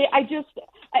 Jane. Hey,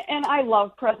 I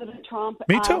love President Trump.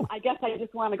 Me too. I guess I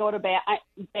just want to go to bat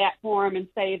for him and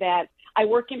say that I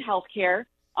work in healthcare.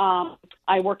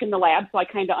 I work in the lab, so I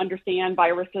kind of understand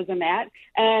viruses and that.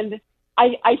 And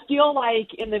I feel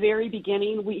like in the very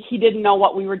beginning, he didn't know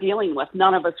what we were dealing with.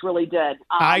 None of us really did.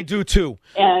 I do too.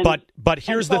 But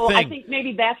here's the thing. I think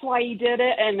maybe that's why he did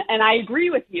it. And I agree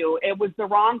with you. It was the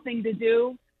wrong thing to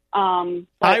do. But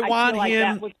I feel like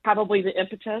that was probably the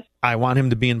impetus. I want him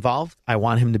to be involved. I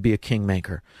want him to be a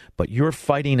kingmaker. But you're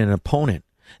fighting an opponent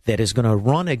that is going to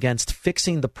run against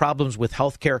fixing the problems with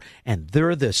health care, and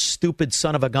they're the stupid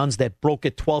son of a guns that broke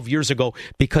it 12 years ago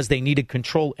because they needed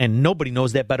control, and nobody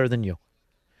knows that better than you.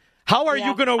 How are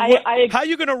you going to how are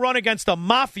you going to run against a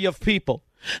mafia of people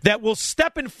that will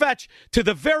step and fetch to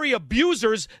the very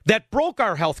abusers that broke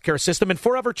our healthcare system and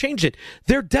forever changed it?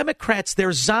 They're Democrats.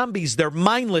 They're zombies. They're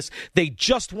mindless. They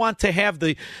just want to have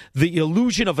the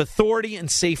illusion of authority and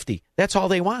safety. That's all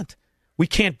they want. We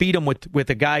can't beat them with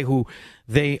a guy who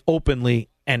they openly,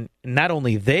 and not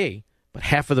only they, but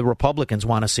half of the Republicans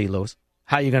want to see lose.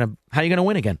 How are you gonna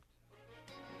win again?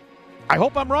 I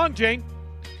hope I'm wrong, Jane.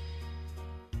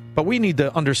 But we need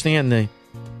to understand the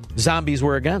zombies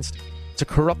we're against. It's a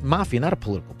corrupt mafia, not a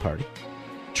political party.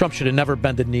 Trump should have never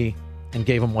bent the knee and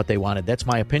gave them what they wanted. That's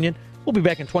my opinion. We'll be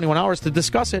back in 21 hours to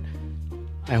discuss it.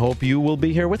 I hope you will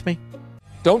be here with me.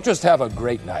 Don't just have a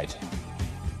great night.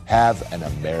 Have an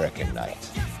American night.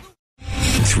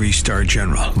 3-star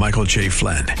General Michael J.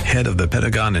 Flynn, head of the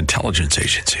Pentagon Intelligence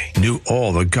Agency, knew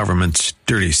all the government's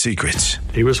dirty secrets.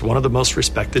 He was one of the most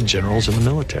respected generals in the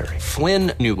military.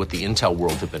 Flynn knew what the intel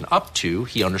world had been up to.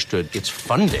 He understood its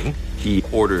funding. He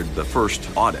ordered the first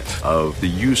audit of the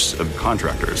use of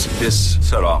contractors. This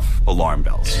set off alarm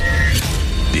bells.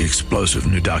 The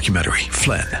explosive new documentary,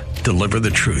 Flynn, Deliver the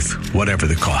Truth, Whatever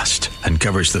the Cost,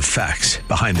 uncovers the facts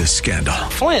behind this scandal.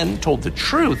 Flynn told the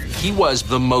truth. He was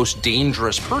the most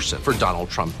dangerous person for Donald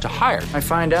Trump to hire. I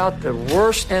find out the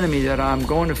worst enemy that I'm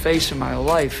going to face in my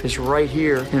life is right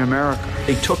here in America.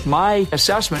 They took my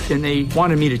assessment and they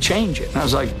wanted me to change it. And I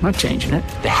was like, I'm not changing it.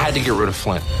 They had to get rid of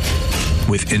Flynn.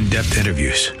 With in-depth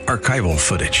interviews, archival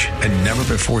footage, and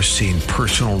never-before-seen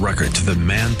personal records of the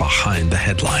man behind the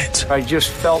headlines. I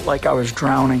just felt like I was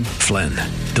drowning. Flynn,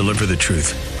 Deliver the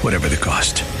Truth, Whatever the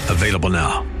Cost. Available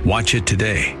now. Watch it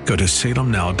today. Go to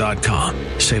salemnow.com.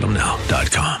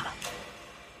 salemnow.com.